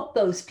help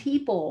those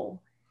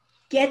people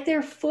get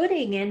their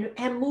footing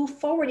and move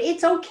forward.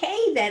 It's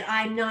okay that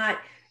I'm not,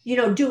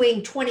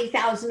 doing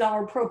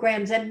 $20,000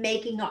 programs and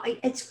making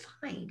it's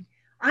fine.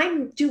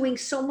 I'm doing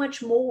so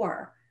much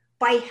more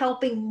by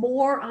helping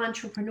more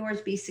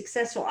entrepreneurs be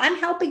successful. I'm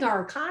helping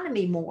our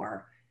economy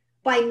more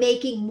by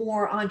making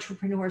more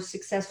entrepreneurs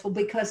successful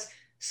because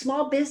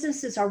small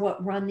businesses are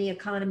what run the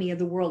economy of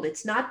the world.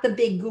 It's not the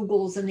big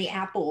Googles and the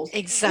Apples. It's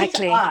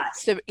Exactly.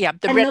 us. So, yeah,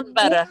 the And bread the and more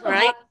butter, of us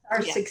right?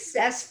 are Yeah.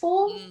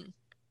 successful Mm.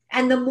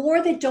 and the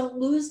more that don't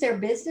lose their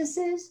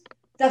businesses,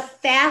 the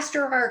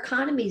faster our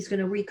economy is going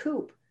to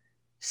recoup.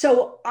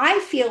 So I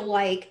feel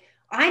like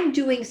I'm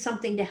doing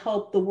something to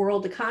help the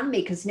world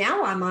economy because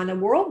now I'm on a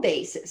world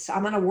basis.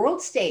 I'm on a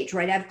world stage,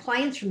 right? I have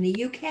clients from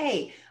the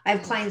UK. I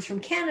have clients from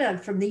Canada,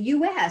 from the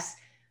US.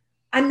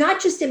 I'm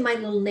not just in my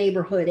little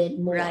neighborhood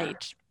anymore.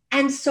 Right.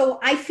 And so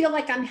I feel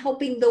like I'm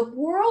helping the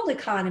world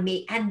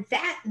economy. And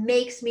that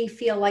makes me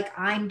feel like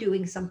I'm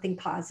doing something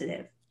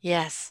positive.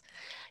 Yes.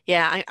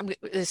 Yeah,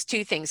 there's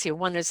two things here.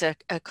 One is a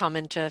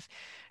comment of,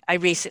 I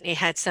recently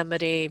had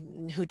somebody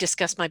who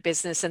discussed my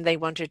business and they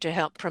wanted to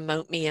help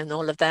promote me and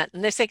all of that.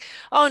 And they say,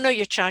 oh, no,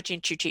 you're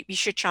charging too cheap. You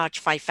should charge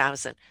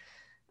 5,000.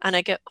 And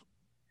I go,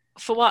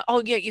 for what?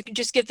 Oh, yeah, you can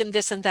just give them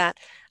this and that.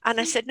 And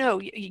I said,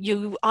 no,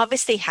 you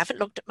obviously haven't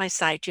looked at my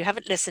site. You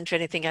haven't listened to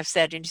anything I've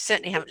said, and you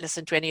certainly haven't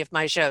listened to any of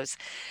my shows.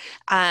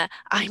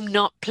 I'm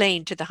not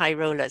playing to the high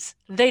rollers.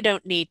 They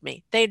don't need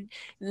me. They're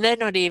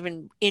not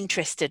even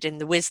interested in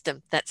the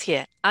wisdom that's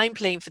here. I'm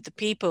playing for the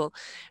people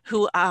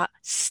who are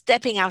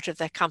stepping out of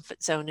their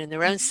comfort zone in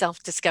their own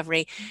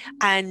self-discovery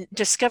and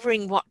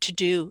discovering what to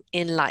do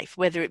in life,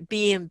 whether it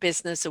be in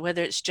business or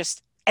whether it's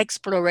just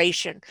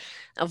exploration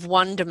of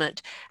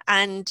wonderment.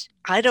 And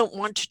I don't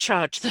want to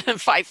charge them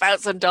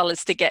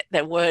 $5,000 to get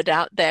their word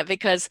out there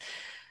because,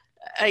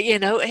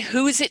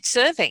 who is it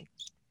serving?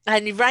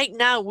 And right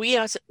now we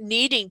are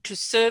needing to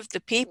serve the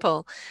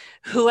people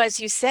who, as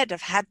you said,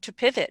 have had to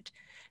pivot,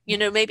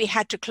 maybe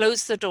had to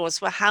close the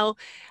doors. Well,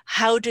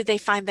 how do they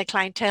find their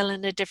clientele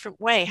in a different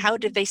way? How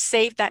did they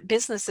save that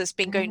business that's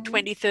been going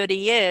 20, 30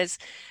 years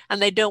and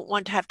they don't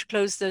want to have to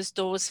close those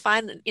doors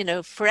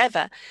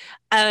forever?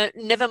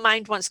 Never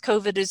mind once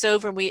COVID is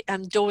over and we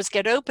doors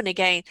get open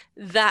again,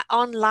 that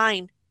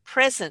online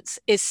presence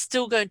is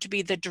still going to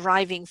be the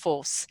driving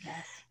force.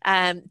 Yes.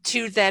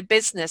 To their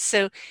business.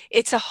 So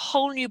it's a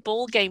whole new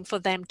ball game for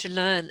them to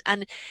learn.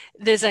 And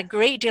there's a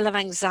great deal of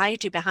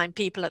anxiety behind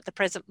people at the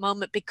present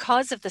moment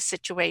because of the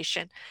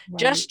situation,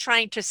 just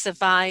trying to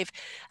survive.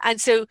 And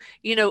so,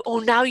 oh,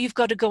 now you've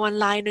got to go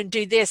online and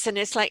do this. And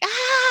it's like,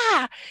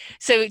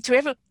 So to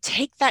ever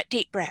take that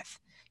deep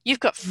breath, you've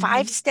got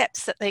 5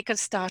 steps that they can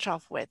start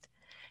off with.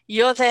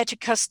 You're there to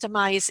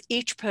customize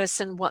each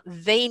person what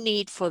they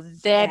need for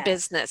their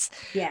business.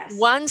 Yes.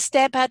 One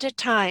step at a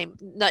time.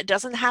 That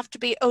doesn't have to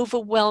be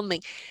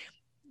overwhelming.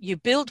 You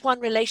build one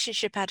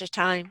relationship at a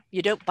time.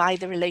 You don't buy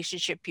the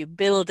relationship, you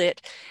build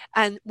it.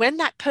 And when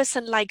that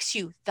person likes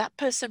you, that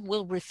person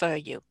will refer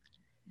you.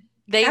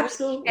 They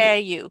Absolutely. will share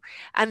you.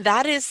 And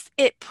that is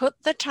it.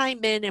 Put the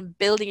time in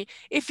building.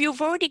 If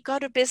you've already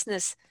got a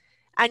business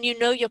and you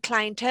know your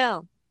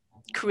clientele,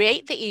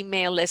 create the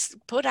email list,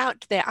 put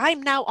out there,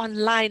 I'm now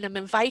online. I'm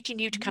inviting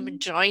you to come and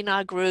join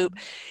our group.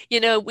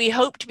 We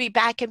hope to be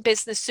back in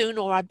business soon,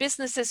 or our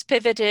business has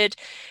pivoted.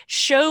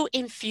 Show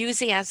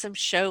enthusiasm,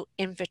 show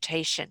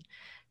invitation.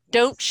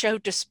 Don't show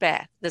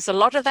despair. There's a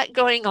lot of that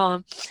going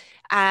on.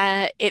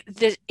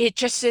 It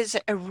just is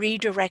a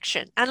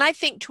redirection. And I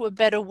think to a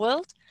better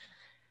world,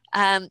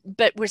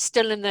 But we're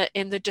still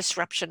in the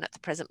disruption at the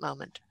present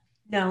moment.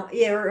 No,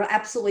 you're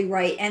absolutely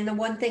right. And the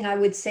one thing I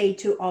would say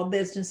to all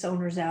business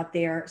owners out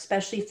there,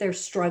 especially if they're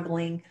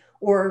struggling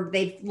or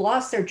they've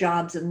lost their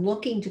jobs and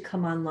looking to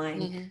come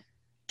online, Mm-hmm.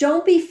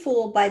 don't be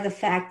fooled by the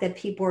fact that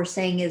people are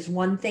saying is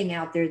one thing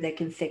out there that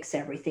can fix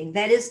everything.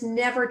 That is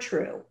never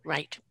true.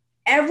 Right.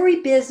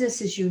 Every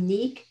business is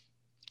unique.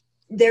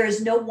 There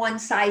is no one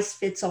size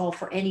fits all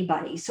for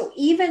anybody. So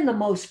even the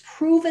most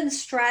proven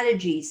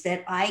strategies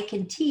that I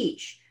can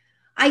teach,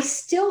 I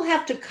still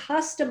have to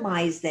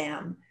customize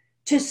them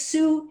to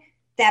suit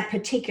that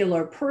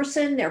particular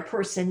person, their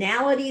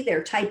personality,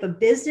 their type of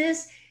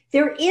business.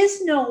 There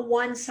is no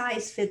one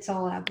size fits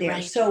all out there.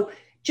 Right. So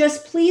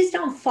just please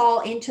don't fall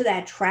into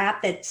that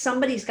trap that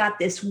somebody's got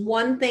this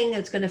one thing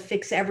that's going to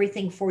fix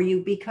everything for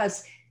you,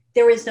 because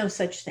there is no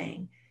such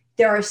thing.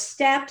 There are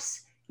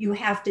steps. You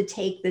have to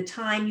take the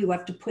time. You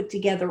have to put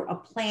together a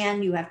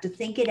plan. You have to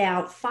think it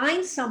out.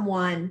 Find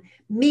someone,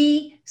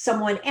 me,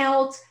 someone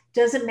else,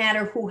 doesn't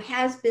matter, who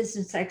has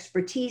business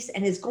expertise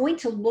and is going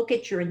to look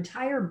at your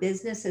entire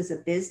business as a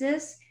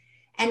business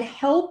and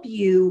help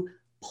you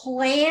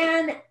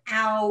plan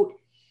out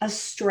a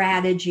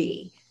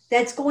strategy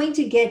that's going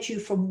to get you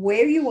from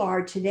where you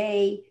are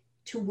today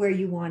to where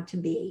you want to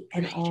be,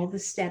 and Right. all the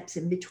steps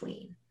in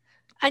between.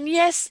 And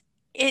yes,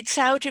 it's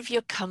out of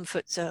your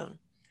comfort zone.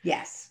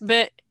 Yes.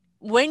 But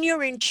when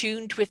you're in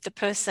tune with the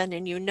person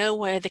and you know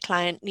where the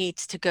client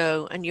needs to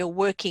go and you're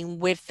working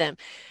with them,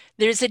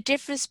 there's a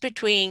difference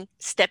between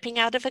stepping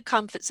out of a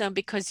comfort zone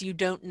because you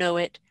don't know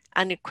it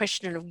and a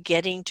question of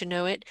getting to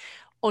know it,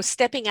 or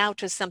stepping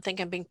out of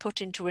something and being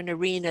put into an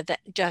arena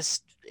that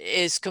just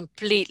is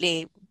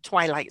completely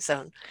twilight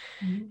zone.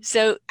 Mm-hmm.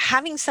 So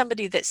having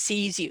somebody that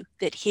sees you,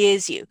 that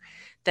hears you,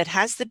 that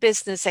has the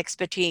business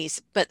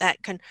expertise, but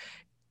that can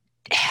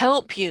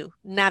help you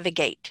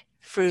navigate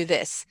through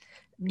this.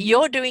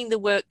 You're doing the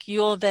work,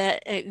 you're there,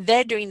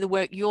 they're doing the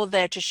work, you're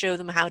there to show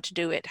them how to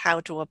do it, how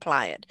to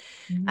apply it,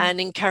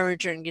 and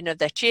encouraging, their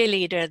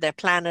cheerleader, their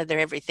planner, their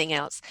everything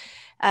else.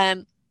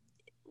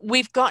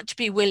 We've got to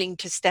be willing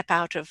to step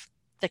out of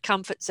the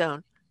comfort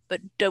zone,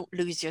 but don't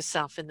lose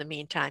yourself in the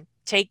meantime.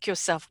 Take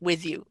yourself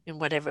with you in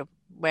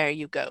where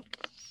you go.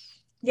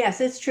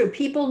 Yes, it's true.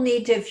 People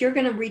need to, if you're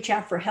going to reach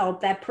out for help,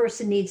 that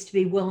person needs to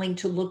be willing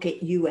to look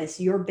at you as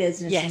your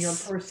business and your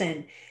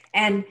person.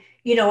 And,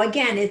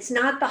 again, it's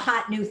not the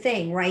hot new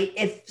thing, right?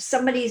 If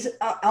somebody's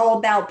all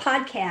about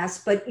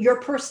podcasts, but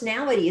your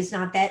personality is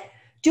not that,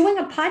 doing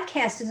a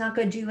podcast is not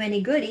going to do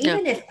any good,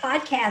 even if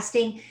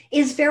podcasting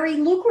is very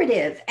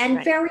lucrative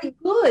and very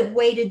good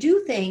way to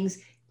do things.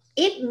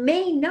 It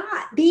may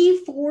not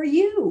be for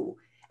you,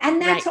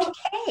 and that's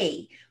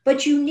okay.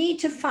 But you need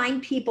to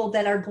find people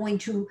that are going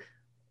to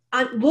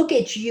look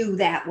at you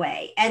that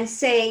way and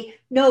say,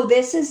 no,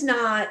 this is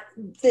not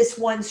this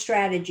one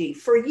strategy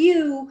for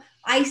you.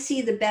 I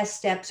see the best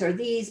steps are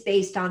these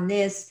based on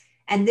this,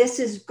 and this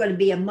is going to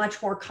be a much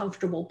more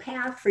comfortable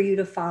path for you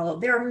to follow.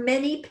 There are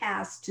many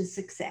paths to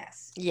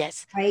success.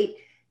 Yes. Right?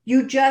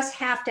 You just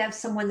have to have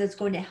someone that's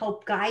going to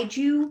help guide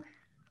you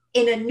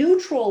in a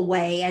neutral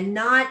way and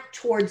not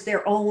towards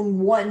their own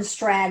one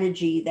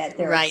strategy that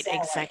they're right.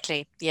 selling.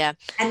 Exactly. Yeah.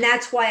 And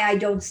that's why I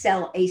don't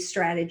sell a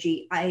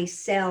strategy. I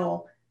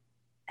sell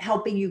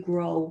helping you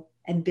grow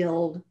and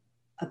build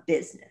a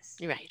business.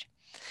 Right.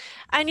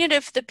 And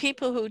if the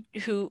people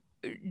who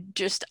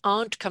just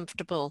aren't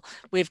comfortable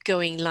with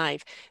going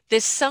live,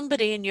 there's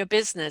somebody in your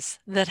business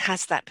that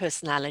has that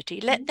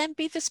personality. Let them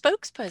be the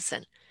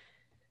spokesperson.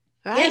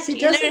 Right? Yes, it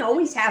doesn't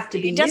always have to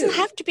be you. It doesn't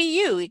have to be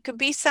you. It could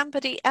be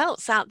somebody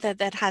else out there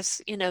that has,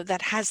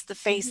 that has the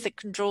face that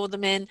can draw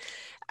them in.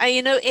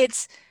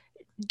 It's,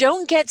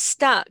 don't get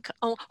stuck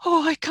on,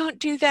 I can't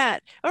do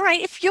that. All right,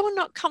 if you're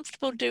not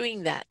comfortable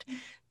doing that,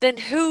 then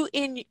who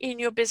in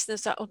your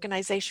business or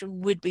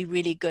organization would be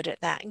really good at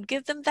that, and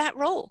give them that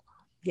role?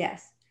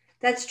 Yes,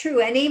 that's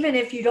true. And even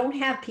if you don't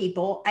have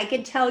people, I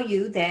can tell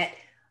you that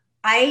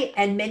I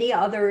and many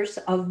others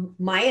of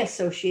my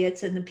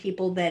associates and the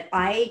people that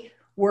I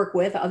work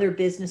with, other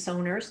business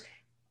owners,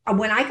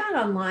 when I got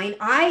online,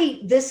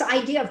 this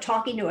idea of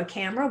talking to a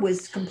camera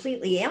was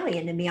completely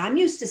alien to me. I'm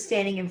used to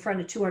standing in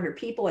front of 200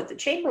 people at the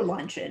chamber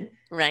luncheon,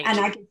 right? And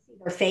I can see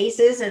their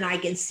faces, and I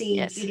can see,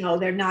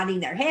 they're nodding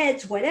their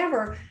heads,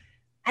 whatever.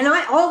 And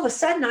all of a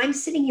sudden, I'm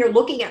sitting here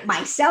looking at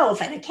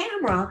myself at a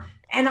camera,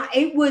 and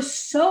it was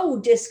so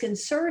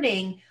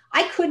disconcerting.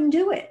 I couldn't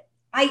do it.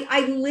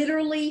 I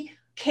literally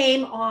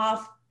came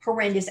off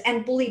horrendous.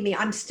 And believe me,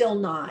 I'm still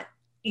not,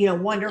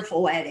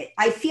 wonderful at it.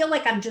 I feel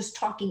like I'm just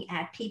talking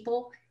at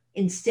people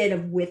instead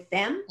of with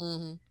them.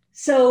 Mm-hmm.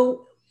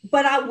 So,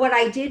 but what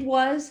I did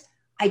was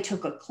I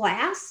took a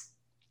class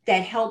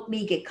that helped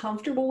me get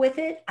comfortable with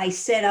it. I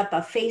set up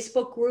a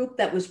Facebook group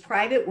that was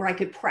private where I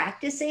could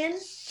practice in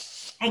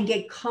and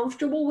get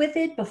comfortable with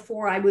it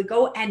before I would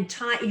go. And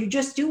you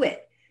just do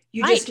it.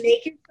 You just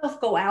make yourself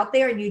go out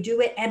there and you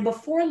do it. And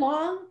before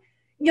long,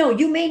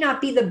 you may not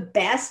be the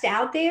best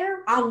out there.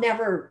 I'll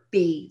never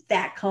be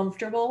that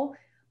comfortable,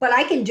 but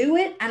I can do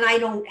it, and I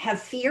don't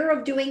have fear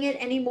of doing it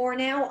anymore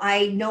now.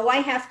 I know I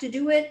have to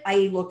do it.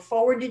 I look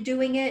forward to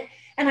doing it,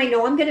 and I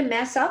know I'm going to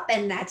mess up,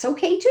 and that's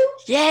okay too.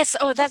 Yes.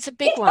 Oh, that's a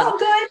big It's one. all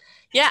good.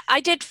 Yeah, I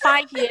did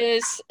 5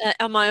 years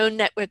on my own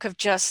network of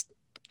just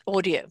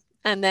audio.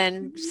 And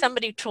then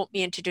somebody taught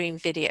me into doing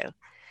video.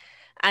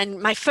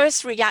 And my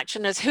first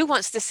reaction is, who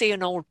wants to see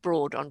an old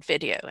broad on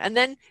video? And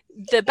then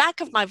the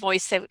back of my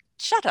voice said,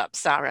 shut up,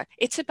 Sarah.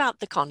 It's about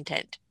the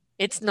content.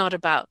 It's not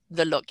about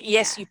the look.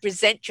 Yes, you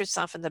present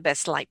yourself in the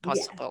best light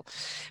possible.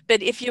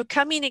 But if you're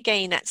coming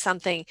again at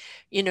something,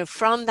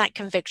 from that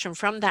conviction,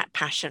 from that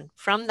passion,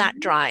 from that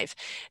drive,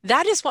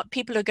 that is what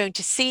people are going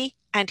to see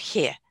and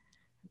hear.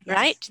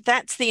 Right?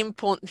 That's the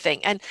important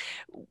thing. And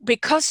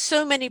because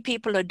so many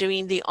people are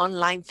doing the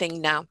online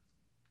thing now,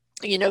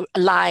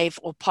 live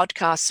or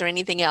podcasts or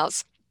anything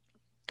else,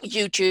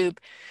 YouTube,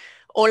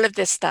 all of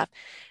this stuff,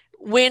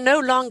 we're no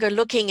longer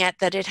looking at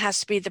that it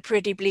has to be the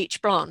pretty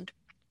bleach blonde.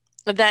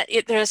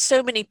 There are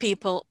so many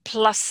people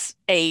plus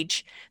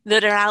age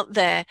that are out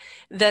there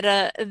that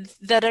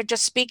are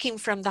just speaking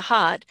from the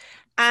heart,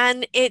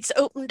 and it's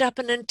opened up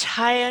an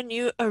entire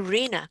new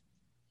arena.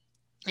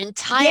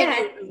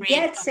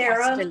 Yet,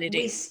 Sarah,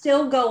 we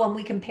still go and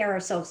we compare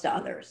ourselves to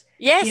others.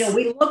 Yes.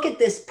 We look at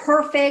this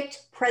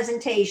perfect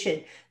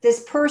presentation,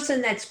 this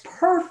person that's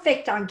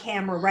perfect on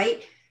camera,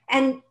 right?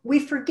 And we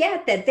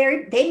forget that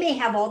they may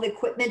have all the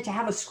equipment to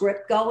have a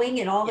script going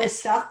and all this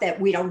stuff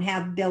that we don't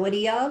have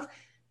ability of.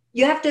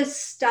 You have to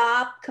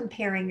stop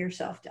comparing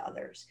yourself to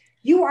others.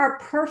 You are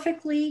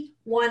perfectly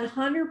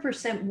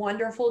 100%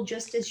 wonderful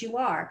just as you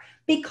are,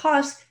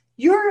 because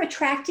you're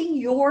attracting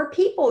your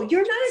people.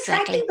 You're not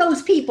attracting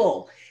those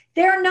people.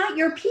 They're not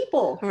your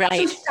people.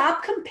 Right. So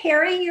stop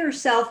comparing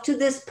yourself to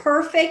this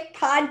perfect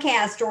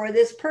podcast or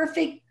this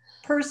perfect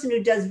person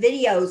who does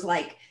videos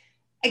like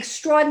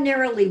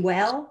extraordinarily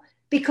well,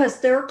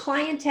 because their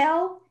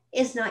clientele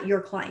is not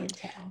your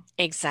clientele.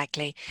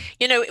 Exactly.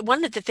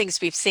 One of the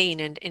things we've seen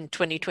in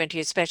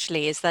 2020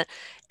 especially is that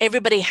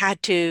everybody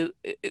had to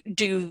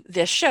do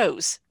their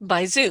shows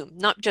by Zoom,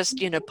 not just,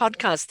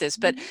 podcasters,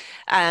 but,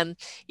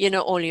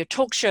 all your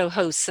talk show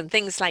hosts and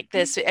things like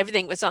this,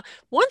 everything was on.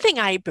 One thing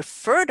I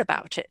preferred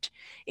about it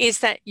is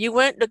that you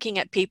weren't looking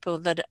at people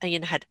that,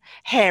 had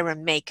hair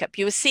and makeup.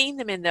 You were seeing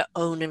them in their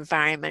own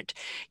environment.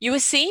 You were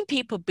seeing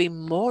people be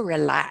more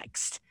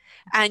relaxed.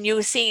 And you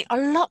were seeing a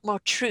lot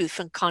more truth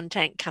and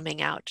content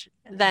coming out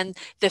than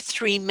the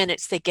 3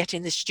 minutes they get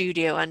in the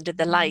studio under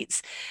the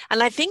lights.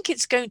 And I think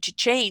it's going to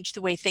change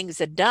the way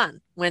things are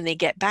done when they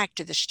get back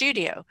to the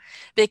studio,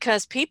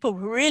 because people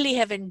really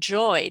have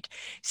enjoyed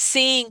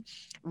seeing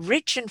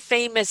rich and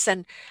famous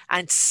and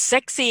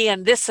sexy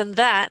and this and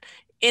that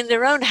in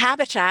their own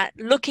habitat,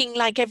 looking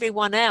like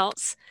everyone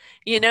else.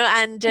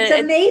 And it's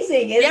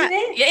amazing, isn't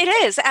it?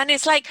 It is. And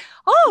it's like,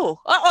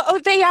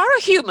 they are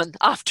a human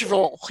after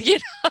all,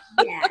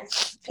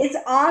 Yes, it's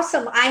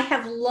awesome. I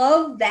have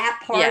loved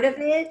that part of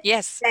it.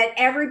 Yes. That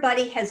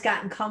everybody has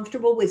gotten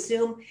comfortable with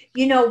Zoom.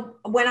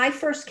 When I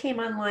first came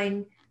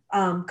online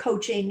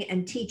coaching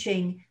and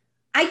teaching,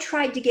 I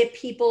tried to get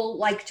people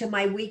like to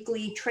my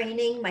weekly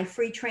training, my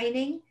free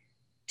training,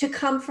 to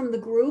come from the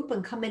group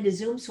and come into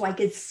Zoom so I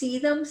could see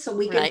them, so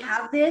we could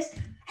have this.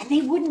 And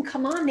they wouldn't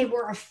come on. They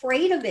were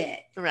afraid of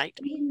it. Right.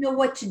 They didn't know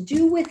what to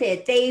do with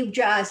it.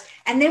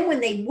 And then when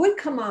they would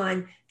come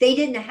on, they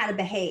didn't know how to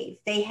behave.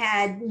 They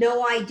had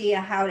no idea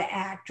how to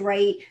act,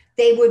 right?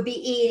 They would be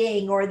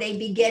eating, or they'd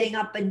be getting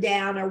up and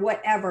down or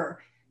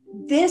whatever.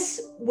 This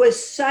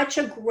was such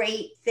a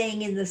great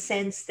thing in the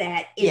sense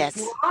that it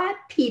brought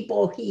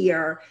people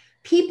here.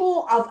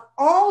 People of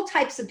all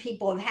types of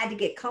people have had to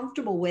get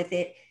comfortable with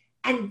it.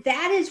 And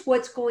that is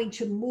what's going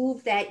to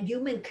move that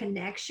human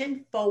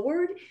connection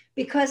forward,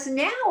 because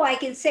now I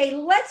can say,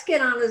 let's get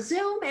on a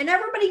Zoom, and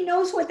everybody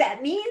knows what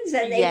that means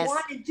and they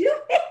want to do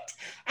it.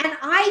 And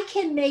I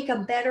can make a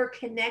better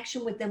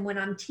connection with them when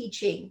I'm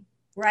teaching,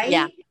 right?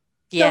 Yeah.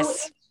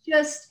 Yes.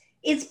 So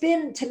it's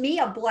been, to me,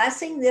 a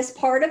blessing, this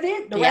part of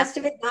it. The rest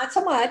of it, not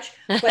so much,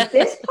 but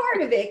this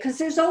part of it, because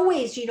there's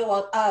always,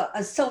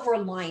 a silver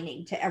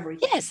lining to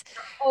everything. Yes.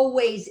 There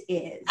always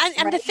is.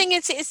 And the thing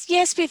is,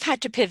 yes, we've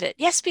had to pivot.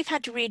 Yes, we've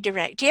had to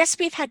redirect. Yes,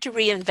 we've had to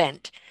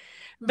reinvent.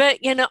 But,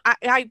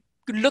 I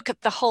look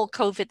at the whole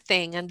COVID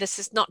thing, and this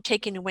is not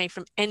taking away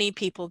from any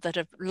people that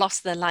have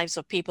lost their lives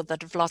or people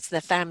that have lost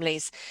their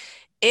families.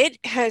 It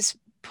has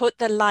put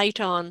the light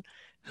on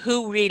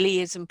who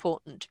really is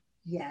important.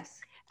 Yes.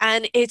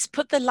 And it's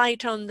put the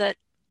light on that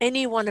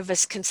any one of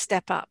us can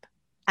step up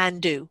and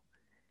do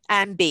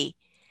and be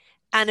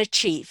and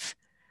achieve.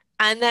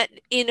 And that,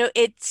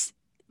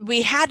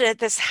 we had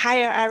this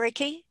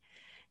hierarchy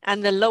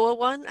and the lower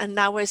one, and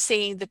now we're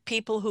seeing the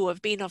people who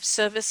have been of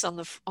service on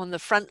the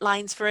front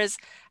lines for us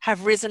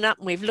have risen up.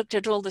 And we've looked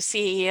at all the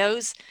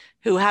CEOs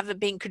who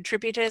haven't been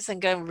contributors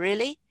and going,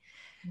 really?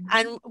 Mm-hmm.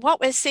 And what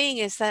we're seeing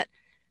is that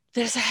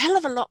there's a hell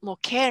of a lot more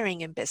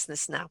caring in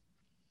business now.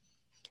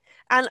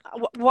 And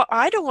what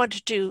I don't want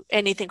to do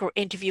anything or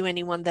interview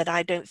anyone that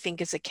I don't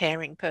think is a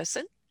caring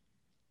person.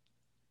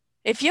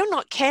 If you're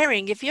not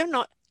caring, if you're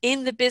not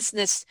in the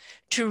business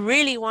to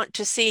really want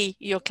to see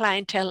your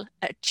clientele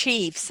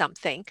achieve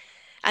something,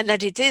 and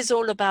that it is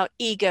all about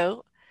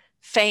ego,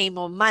 fame,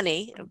 or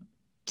money,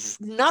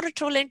 not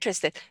at all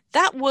interested.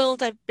 That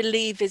world, I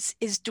believe,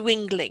 is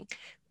dwindling.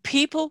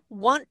 People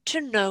want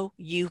to know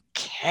you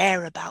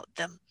care about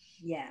them.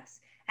 Yes.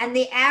 And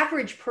the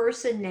average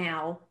person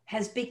now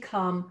has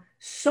become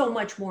so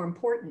much more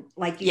important.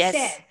 Like you said,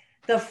 Yes,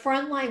 the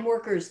frontline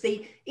workers,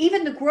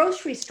 even the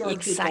grocery store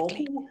people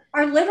exactly. who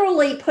are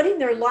literally putting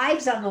their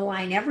lives on the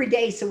line every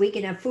day so we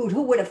can have food.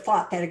 Who would have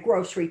thought that a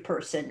grocery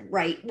person,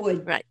 right,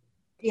 would, Right.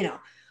 you know,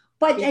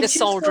 but Be it the just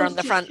soldier on goes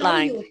the to front show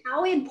line. you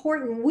how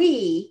important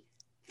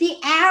the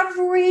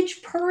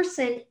average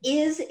person,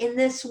 is in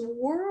this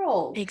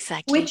world,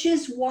 Exactly. which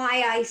is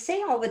why I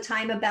say all the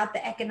time about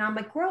the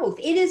economic growth.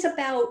 It is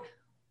about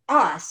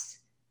us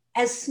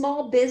as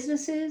small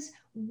businesses.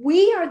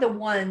 We are the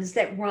ones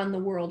that run the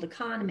world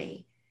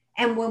economy.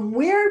 And when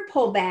we're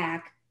pulled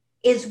back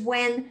is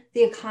when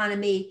the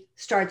economy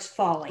starts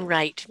falling.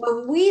 Right.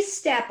 When we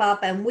step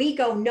up and we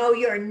go, no,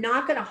 you're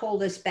not going to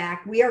hold us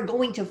back. We are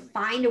going to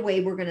find a way.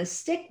 We're going to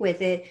stick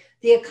with it.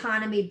 The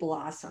economy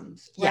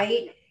blossoms, Yeah.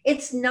 right?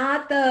 It's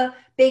not the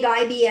big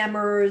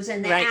IBMers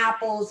and the Right.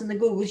 Apples and the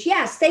Googles.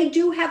 Yes, they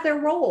do have their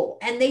role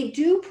and they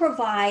do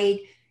provide,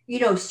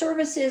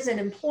 services and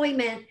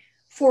employment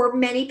for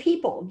many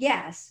people.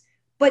 Yes.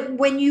 But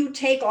when you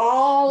take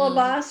all of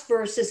Mhm. us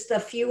versus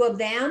the few of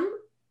them,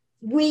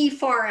 we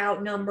far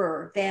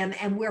outnumber them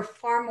and we're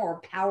far more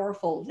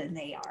powerful than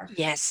they are.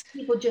 Yes.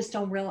 People just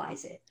don't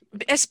realize it.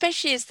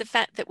 Especially is the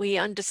fact that we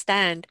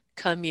understand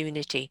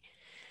community.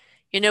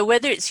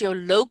 Whether it's your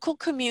local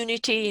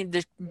community,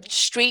 the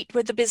street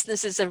where the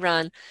businesses are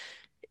run,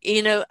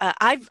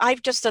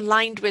 I've just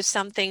aligned with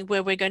something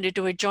where we're going to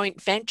do a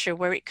joint venture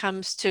where it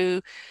comes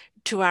to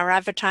our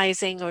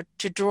advertising or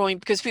to drawing,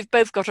 because we've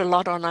both got a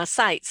lot on our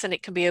sites and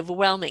it can be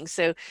overwhelming.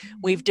 So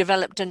we've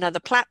developed another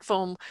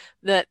platform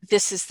that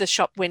this is the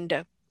shop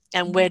window.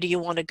 And where do you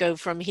want to go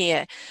from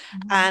here?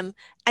 Mhm. Um,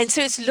 and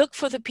so it's look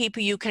for the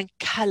people you can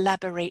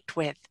collaborate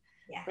with,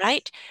 Yes.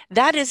 right?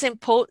 That is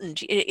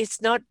important.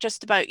 It's not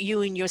just about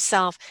you and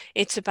yourself.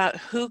 It's about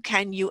who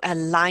can you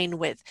align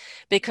with,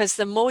 because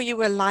the more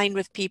you align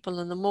with people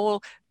and the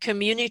more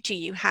community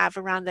you have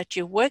around that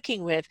you're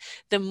working with,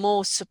 the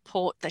more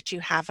support that you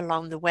have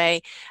along the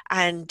way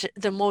and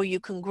the more you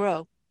can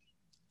grow.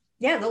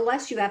 Yeah, the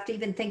less you have to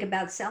even think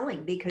about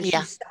selling because you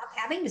Yeah. stop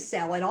having to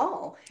sell at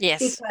all Yes.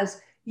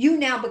 because you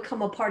now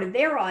become a part of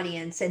their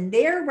audience and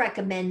they're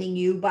recommending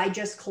you by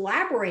just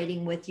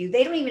collaborating with you.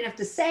 They don't even have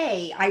to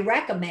say, I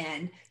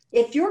recommend.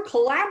 If you're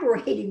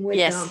collaborating with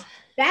them, Yes.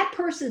 that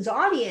person's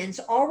audience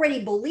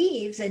already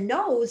believes and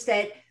knows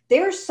that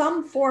there's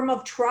some form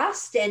of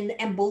trust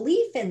and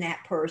belief in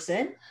that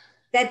person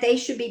that they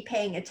should be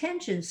paying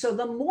attention. So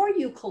the more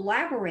you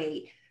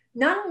collaborate,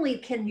 not only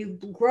can you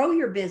grow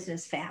your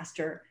business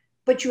faster,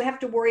 but you have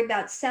to worry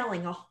about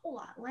selling a whole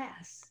lot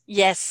less.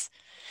 Yes.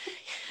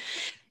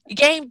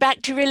 Getting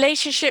back to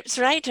relationships,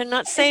 right? And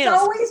not It's sales.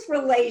 always Yeah,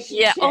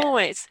 relationship.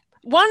 always.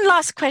 One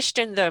last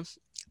question though.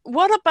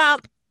 What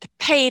about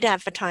paid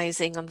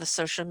advertising on the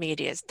social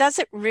medias? Does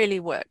it really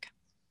work?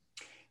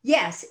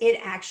 Yes, it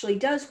actually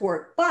does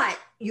work, but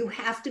you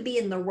have to be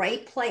in the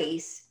right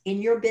place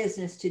in your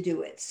business to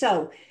do it.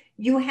 So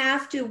you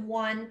have to,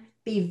 one,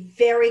 be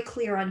very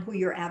clear on who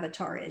your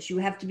avatar is. You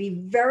have to be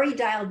very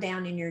dialed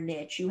down in your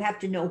niche. You have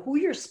to know who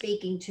you're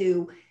speaking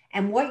to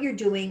and what you're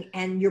doing.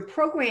 And your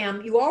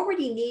program, you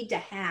already need to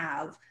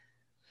have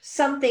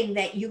something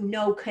that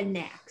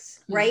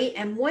connects, right?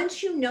 And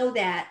once you know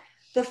that,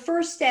 the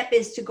first step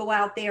is to go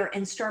out there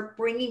and start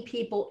bringing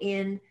people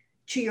in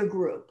to your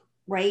group,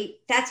 right?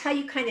 That's how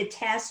you kind of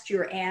test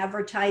your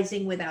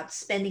advertising without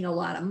spending a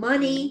lot of Mhm.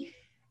 money.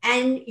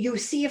 And you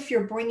see if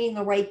you're bringing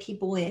the right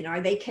people in.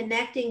 Are they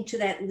connecting to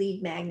that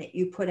lead magnet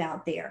you put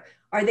out there?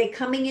 Are they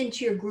coming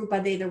into your group? Are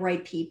they the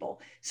right people?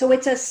 So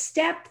it's a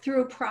step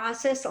through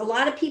process. A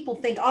lot of people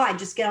think, oh, I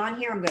just get on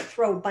here. I'm going to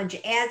throw a bunch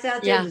of ads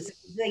out there. Yeah. There's a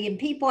zillion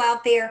people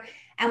out there.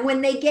 And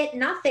when they get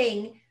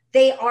nothing,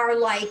 they are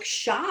like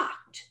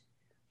shocked.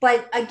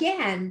 But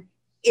again,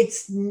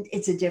 it's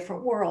a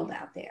different world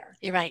out there.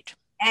 You're right.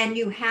 And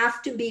you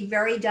have to be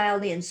very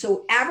dialed in.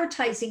 So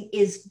advertising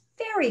is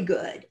very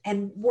good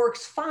and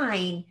works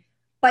fine,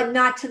 but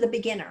not to the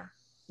beginner,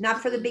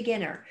 not for the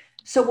beginner.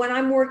 So when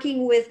I'm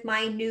working with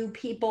my new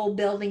people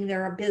building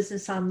their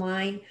business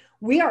online,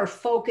 we are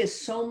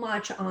focused so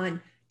much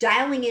on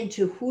dialing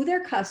into who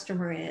their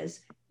customer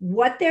is,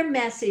 what their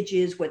message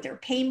is, what their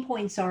pain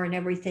points are, and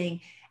everything.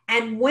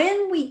 And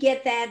when we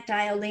get that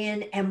dialed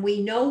in and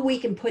we know we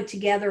can put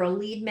together a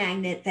lead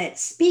magnet that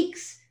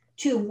speaks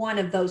to one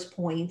of those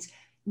points,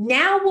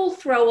 now we'll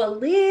throw a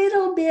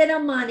little bit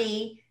of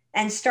money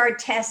and start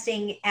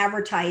testing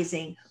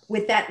advertising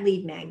with that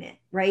lead magnet,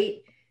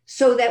 right?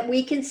 So that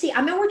we can see.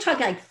 I mean, we're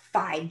talking like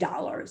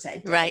 $5 a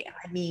day. Right.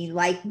 I mean,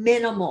 like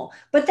minimal,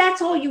 but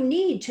that's all you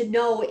need to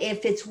know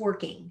if it's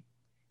working.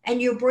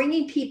 And you're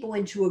bringing people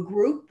into a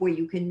group where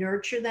you can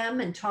nurture them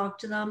and talk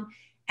to them.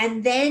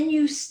 And then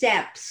you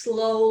step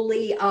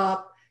slowly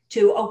up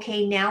to,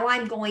 okay, now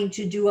I'm going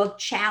to do a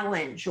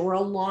challenge or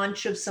a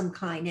launch of some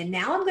kind. And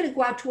now I'm going to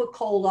go out to a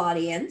cold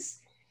audience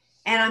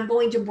and I'm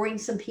going to bring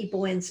some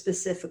people in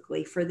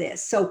specifically for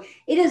this. So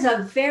it is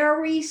a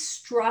very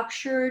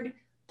structured,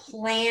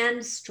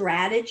 planned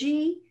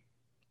strategy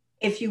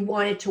if you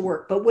want it to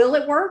work. But will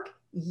it work?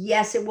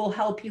 Yes, it will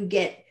help you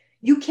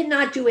you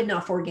cannot do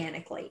enough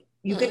organically.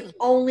 You can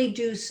only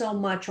do so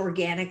much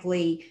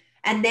organically.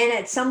 And then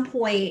at some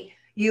point,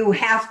 you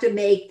have to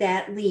make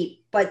that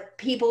leap. But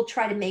people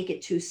try to make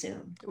it too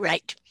soon.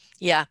 Right.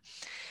 Yeah.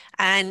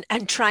 And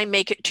try and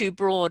make it too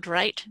broad,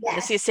 right?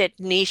 Yes. As you said,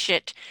 niche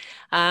it,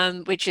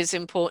 which is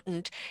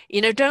important.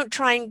 Don't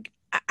try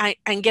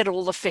and get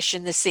all the fish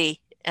in the sea.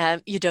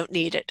 You don't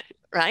need it,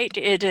 right?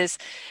 It is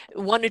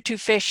one or two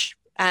fish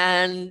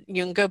and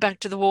you can go back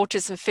to the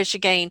waters and fish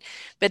again.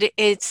 But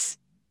it's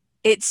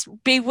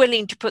be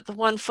willing to put the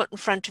one foot in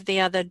front of the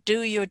other,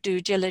 do your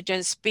due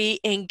diligence, be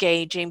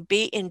engaging,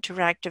 be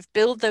interactive,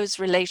 build those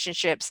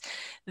relationships.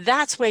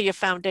 That's where your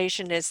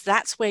foundation is.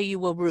 That's where you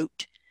will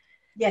root.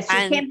 Yes,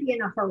 you can't be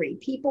in a hurry.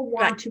 People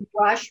want to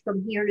rush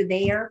from here to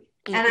there.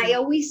 Mm-hmm. And I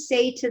always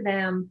say to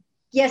them,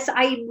 yes,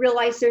 I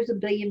realize there's a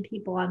billion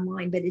people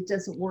online, but it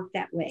doesn't work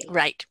that way.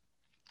 Right.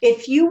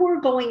 If you were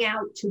going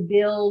out to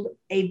build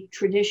a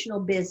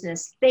traditional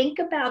business, think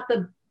about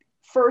the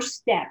first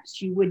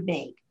steps you would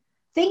make.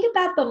 Think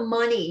about the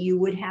money you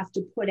would have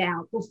to put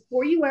out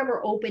before you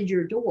ever opened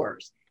your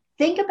doors.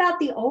 Think about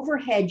the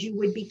overhead you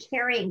would be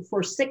carrying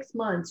for 6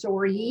 months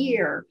or a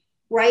year,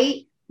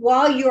 right?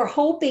 While you're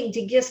hoping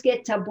to just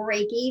get to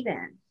break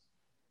even.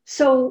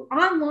 So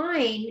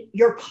online,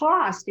 your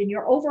cost and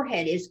your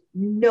overhead is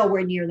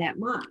nowhere near that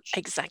much.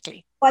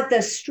 Exactly. But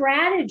the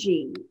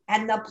strategy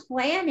and the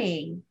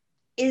planning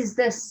is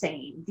the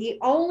same. The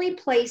only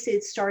place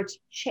it starts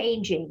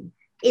changing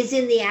is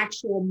in the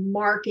actual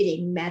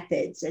marketing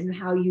methods and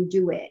how you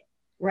do it,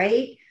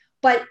 right?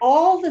 But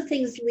all the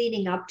things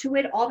leading up to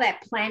it, all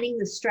that planning,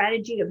 the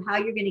strategy of how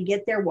you're going to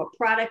get there, what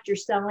product you're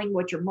selling,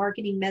 what your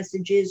marketing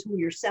message is, who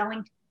you're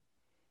selling,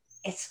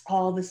 it's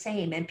all the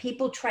same. And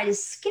people try to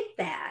skip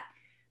that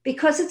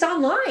because it's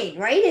online,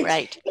 right?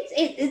 Right.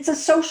 It's a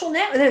social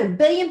network. There are 1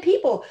 billion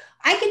people.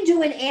 I can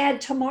do an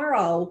ad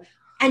tomorrow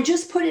and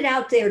just put it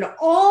out there to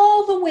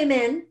all the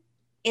women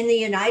in the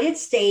United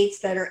States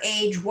that are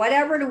age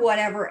whatever to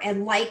whatever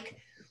and like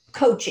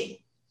coaching,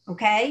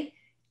 okay?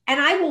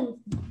 And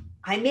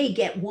I may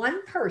get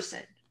one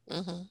person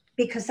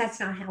because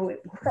that's not how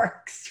it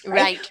works,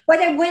 right? But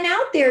I went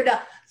out there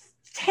to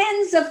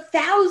tens of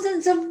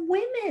thousands of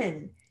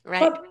women,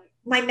 but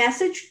my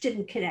message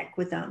didn't connect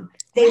with them.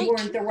 They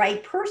weren't the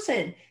right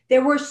person.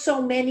 There were so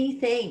many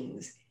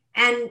things,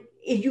 and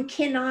you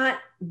cannot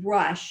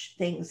rush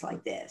things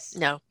like this.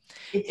 No,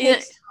 it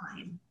takes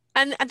time.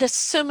 And there's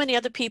so many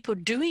other people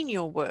doing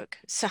your work.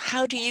 So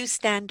how do you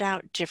stand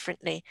out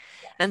differently?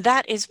 And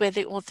that is where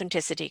the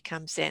authenticity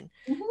comes in.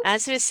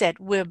 As we said,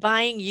 we're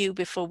buying you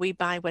before we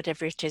buy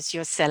whatever it is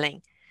you're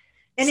selling.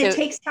 And it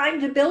takes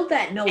time to build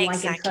that know,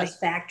 like, and trust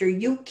factor.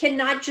 You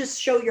cannot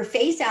just show your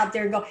face out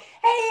there and go,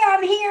 hey,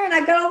 I'm here and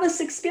I've got all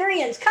this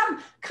experience. Come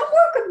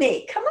work with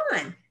me. Come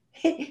on.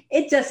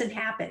 It doesn't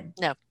happen.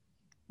 No.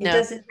 It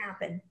doesn't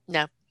happen.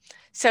 No.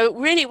 So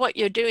really what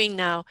you're doing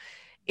now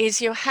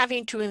is you're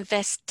having to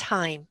invest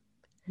time.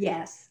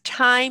 Yes.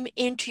 Time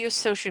into your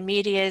social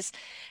medias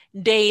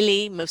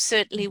daily, most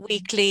certainly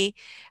weekly,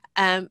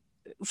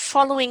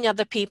 following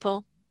other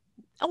people.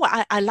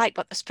 Oh, I like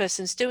what this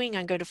person's doing.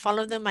 I'm going to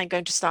follow them. I'm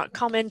going to start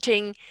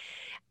commenting.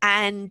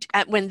 And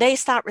when they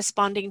start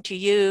responding to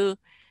you,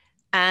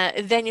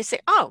 then you say,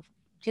 oh,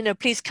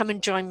 please come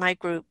and join my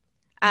group.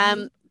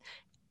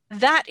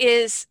 That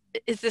is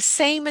the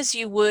same as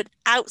you would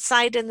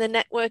outside in the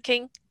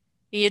networking.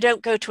 You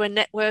don't go to a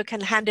network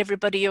and hand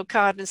everybody your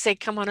card and say,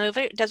 come on over.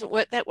 It doesn't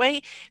work that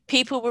way.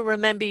 People will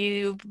remember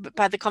you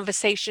by the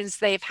conversations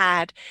they've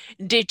had.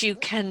 Did you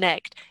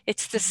connect?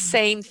 It's the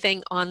same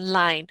thing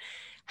online.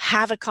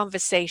 Have a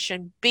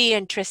conversation, be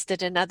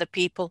interested in other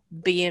people,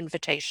 be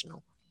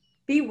invitational.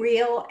 Be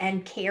real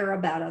and care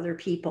about other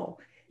people.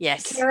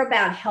 Yes. Care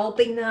about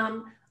helping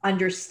them,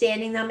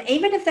 understanding them,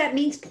 even if that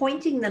means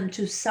pointing them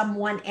to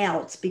someone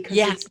else because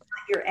it's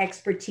not your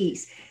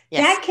expertise.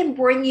 Yes. That can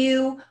bring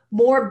you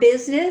more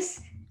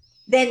business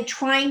than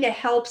trying to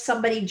help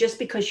somebody just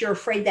because you're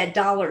afraid that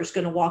dollar is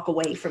going to walk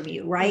away from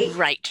you, right?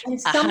 Right. And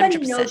somebody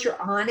 100%. Knows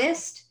you're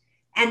honest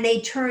and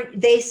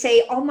they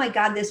say, oh my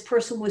God, this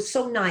person was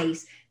so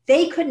nice.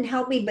 They couldn't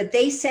help me, but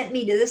they sent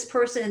me to this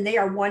person and they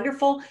are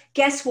wonderful.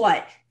 Guess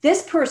what?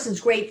 This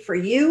person's great for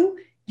you.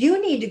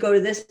 You need to go to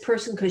this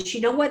person because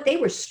you know what? They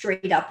were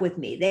straight up with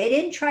me. They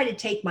didn't try to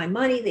take my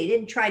money. They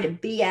didn't try to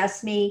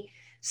BS me.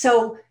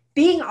 So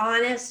being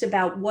honest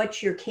about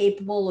what you're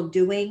capable of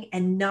doing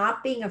and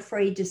not being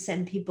afraid to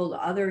send people to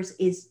others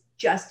is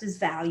just as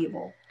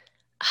valuable.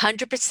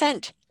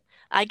 100%.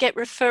 I get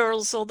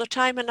referrals all the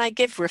time and I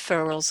give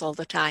referrals all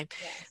the time.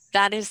 Yes.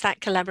 That is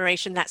that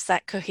collaboration. That's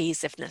that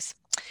cohesiveness.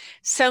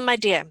 So my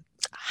dear,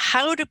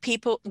 how do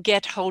people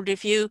get hold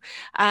of you?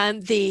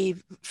 The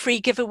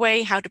free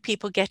giveaway, how do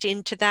people get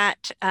into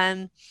that?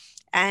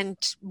 And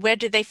where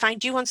do they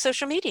find you on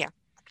social media?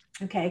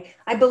 Okay.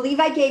 I believe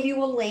I gave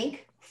you a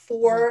link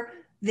for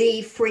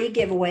the free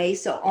giveaway.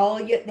 So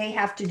they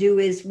have to do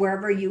is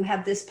wherever you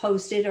have this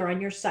posted or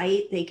on your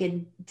site, they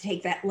can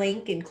take that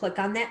link and click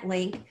on that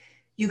link.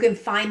 You can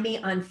find me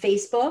on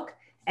Facebook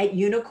at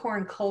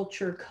Unicorn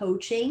Culture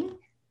Coaching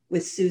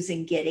with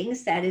Susan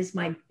Giddings. That is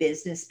my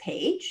business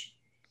page.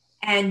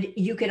 And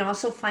you can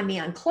also find me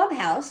on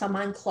Clubhouse. I'm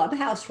on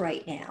Clubhouse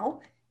right now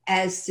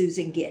as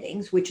Susan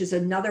Giddings, which is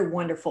another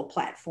wonderful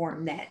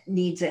platform that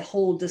needs a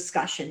whole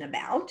discussion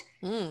about.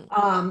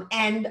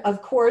 And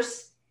of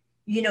course,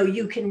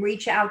 you can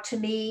reach out to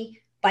me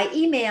by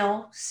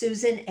email,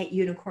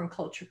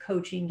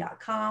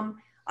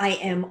 susan@unicornculturecoaching.com. I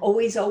am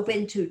always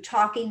open to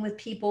talking with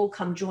people.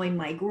 Come join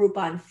my group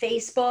on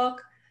Facebook.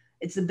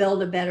 It's the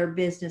Build a Better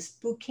Business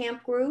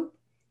Bootcamp group.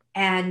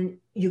 And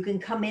you can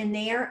come in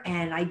there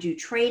and I do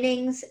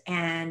trainings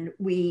and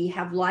we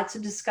have lots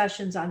of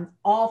discussions on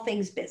all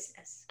things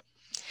business.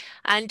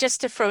 And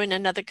just to throw in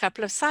another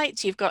couple of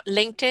sites, you've got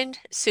LinkedIn,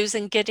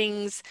 Susan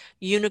Giddings,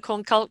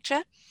 Unicorn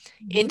Culture,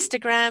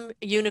 Instagram,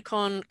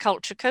 Unicorn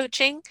Culture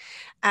Coaching,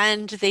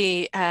 and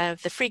the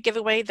free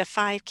giveaway, the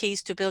 5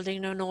 keys to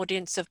building an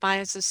audience of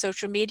buyers of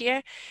social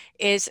media,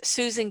 is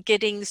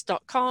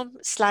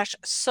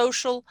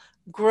susangiddings.com/social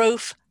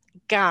growth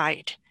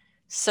guide.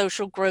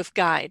 Social growth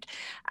guide.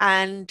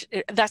 And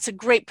that's a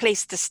great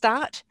place to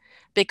start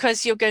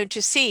because you're going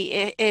to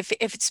see if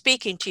it's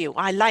speaking to you.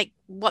 I like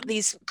what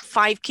these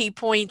 5 key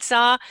points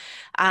are.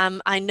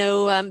 I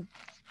know,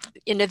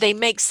 they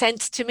make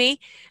sense to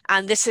me,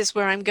 and this is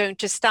where I'm going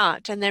to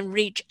start, and then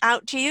reach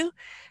out to you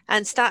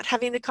and start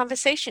having the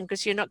conversation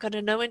because you're not going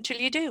to know until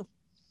you do.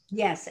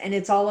 Yes. And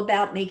it's all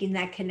about making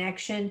that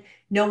connection.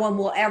 No one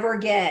will ever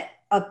get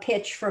a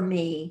pitch from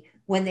me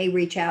when they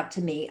reach out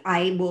to me.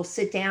 I will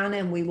sit down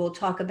and we will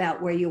talk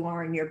about where you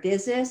are in your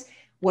business,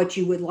 what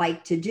you would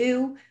like to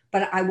do,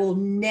 but I will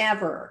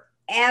never,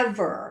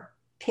 ever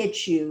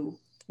pitch you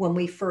when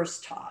we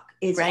first talk.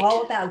 It's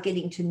all about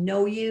getting to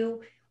know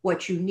you,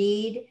 what you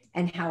need,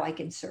 and how I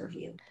can serve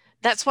you.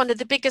 That's one of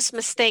the biggest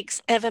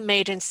mistakes ever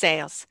made in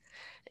sales.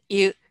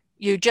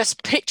 You're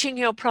just pitching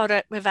your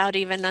product without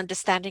even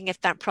understanding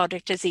if that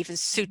product is even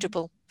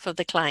suitable for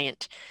the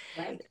client.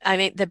 Right. I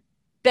mean, the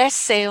best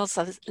sales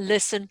are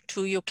listen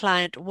to your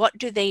client. What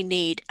do they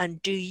need?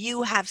 And do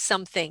you have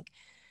something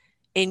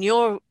in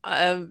your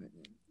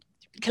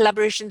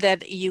collaboration there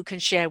that you can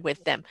share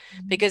with them?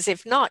 Because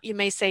if not, you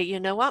may say, you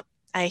know what,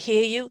 I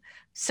hear you.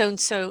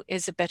 So-and-so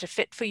is a better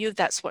fit for you.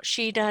 That's what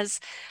she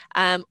does.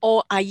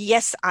 Or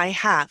yes, I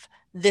have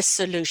this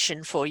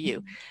solution for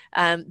you.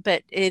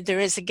 But there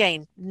is,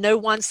 again, no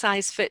one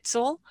size fits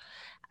all.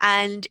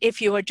 And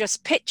if you are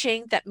just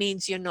pitching, that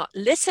means you're not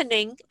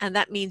listening, and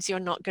that means you're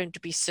not going to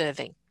be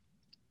serving.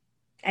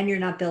 And you're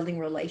not building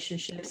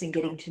relationships and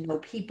getting to know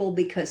people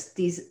because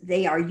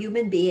they are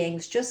human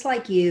beings just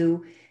like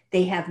you.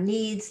 They have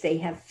needs, they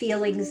have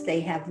feelings,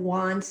 they have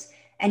wants,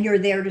 and you're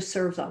there to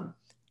serve them.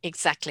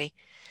 Exactly.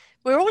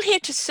 We're all here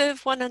to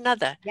serve one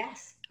another.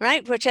 Yes.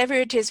 Right? Whichever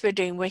it is we're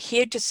doing, we're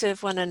here to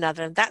serve one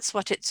another. And that's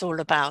what it's all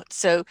about.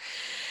 So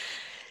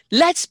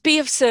let's be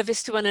of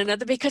service to one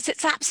another because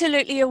it's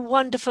absolutely a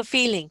wonderful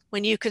feeling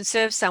when you can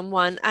serve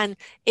someone and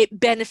it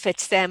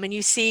benefits them and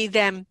you see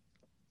them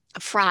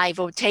thrive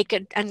or take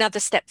another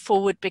step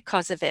forward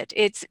because of it.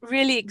 It's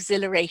really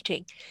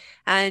exhilarating.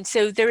 And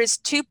so there is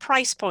 2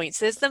 price points.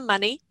 There's the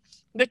money,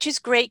 which is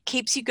great,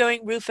 keeps you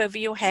going, roof over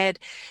your head,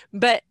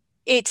 but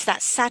it's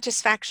that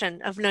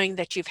satisfaction of knowing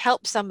that you've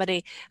helped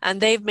somebody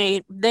and they've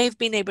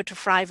been able to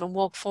thrive and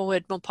walk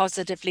forward more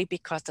positively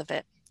because of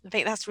it. I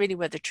think that's really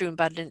where the true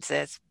abundance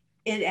is.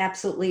 It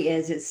absolutely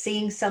is. It's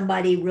seeing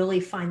somebody really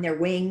find their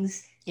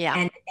wings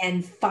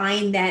and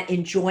find that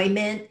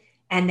enjoyment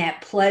and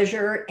that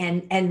pleasure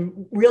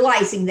and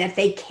realizing that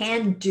they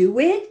can do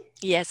it.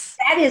 Yes.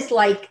 That is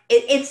like,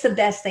 it's the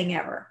best thing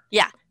ever.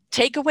 Yeah.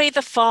 Take away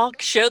the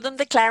fog, show them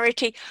the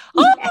clarity.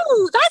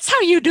 Oh, that's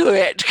how you do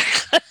it.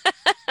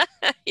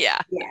 Yeah.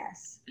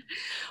 Yes.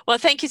 Well,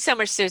 thank you so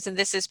much, Susan.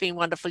 This has been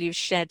wonderful. You've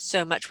shared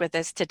so much with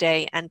us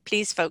today. And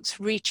please, folks,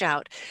 reach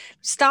out.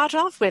 Start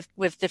off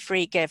with the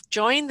free gift.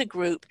 Join the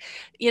group.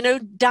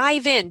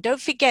 Dive in.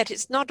 Don't forget,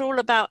 it's not all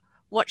about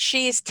what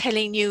she is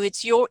telling you.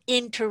 It's your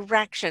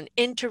interaction.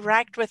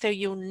 Interact with her.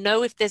 You'll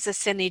know if there's a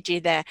synergy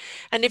there.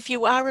 And if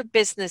you are a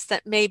business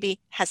that maybe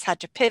has had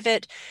to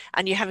pivot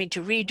and you're having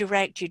to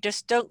redirect, you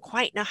just don't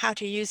quite know how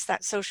to use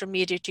that social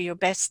media to your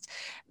best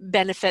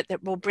benefit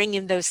that will bring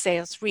in those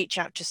sales, reach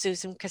out to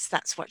Susan because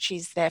that's what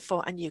she's there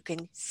for. And you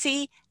can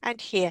see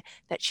and hear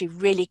that she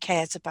really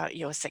cares about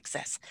your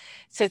success.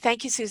 So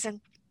thank you,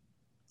 Susan.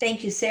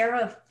 Thank you,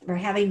 Sarah, for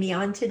having me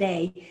on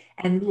today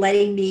and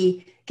letting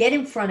me get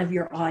in front of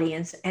your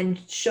audience and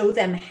show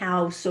them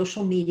how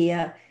social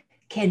media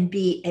can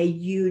be a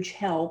huge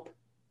help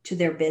to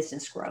their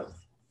business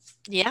growth.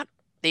 Yeah.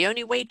 The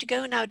only way to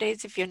go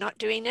nowadays, if you're not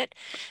doing it,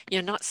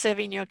 you're not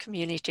serving your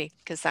community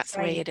because that's the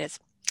way it is.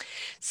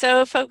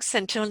 So, folks,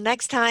 until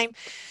next time,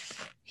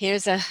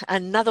 here's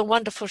another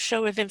wonderful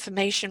show of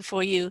information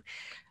for you.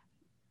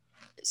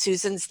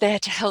 Susan's there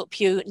to help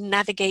you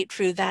navigate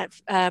through that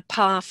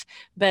path.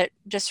 But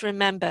just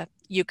remember,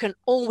 you can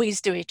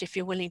always do it if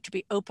you're willing to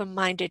be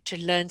open-minded to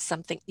learn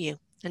something new.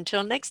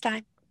 Until next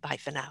time, bye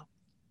for now.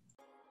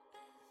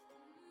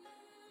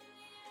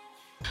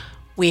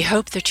 We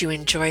hope that you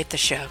enjoyed the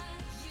show.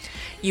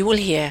 You will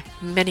hear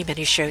many,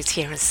 many shows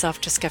here on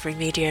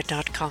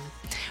selfdiscoverymedia.com.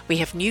 We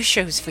have new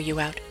shows for you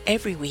out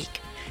every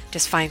week.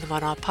 Just find them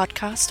on our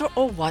podcast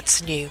or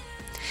What's New.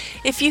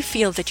 If you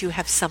feel that you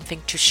have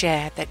something to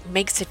share that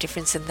makes a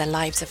difference in the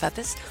lives of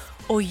others,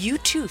 or you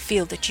too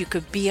feel that you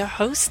could be a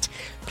host,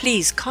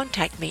 please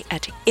contact me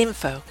at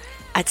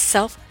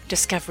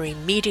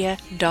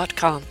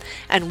info@selfdiscoverymedia.com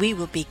and we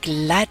will be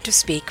glad to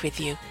speak with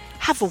you.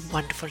 Have a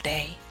wonderful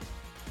day.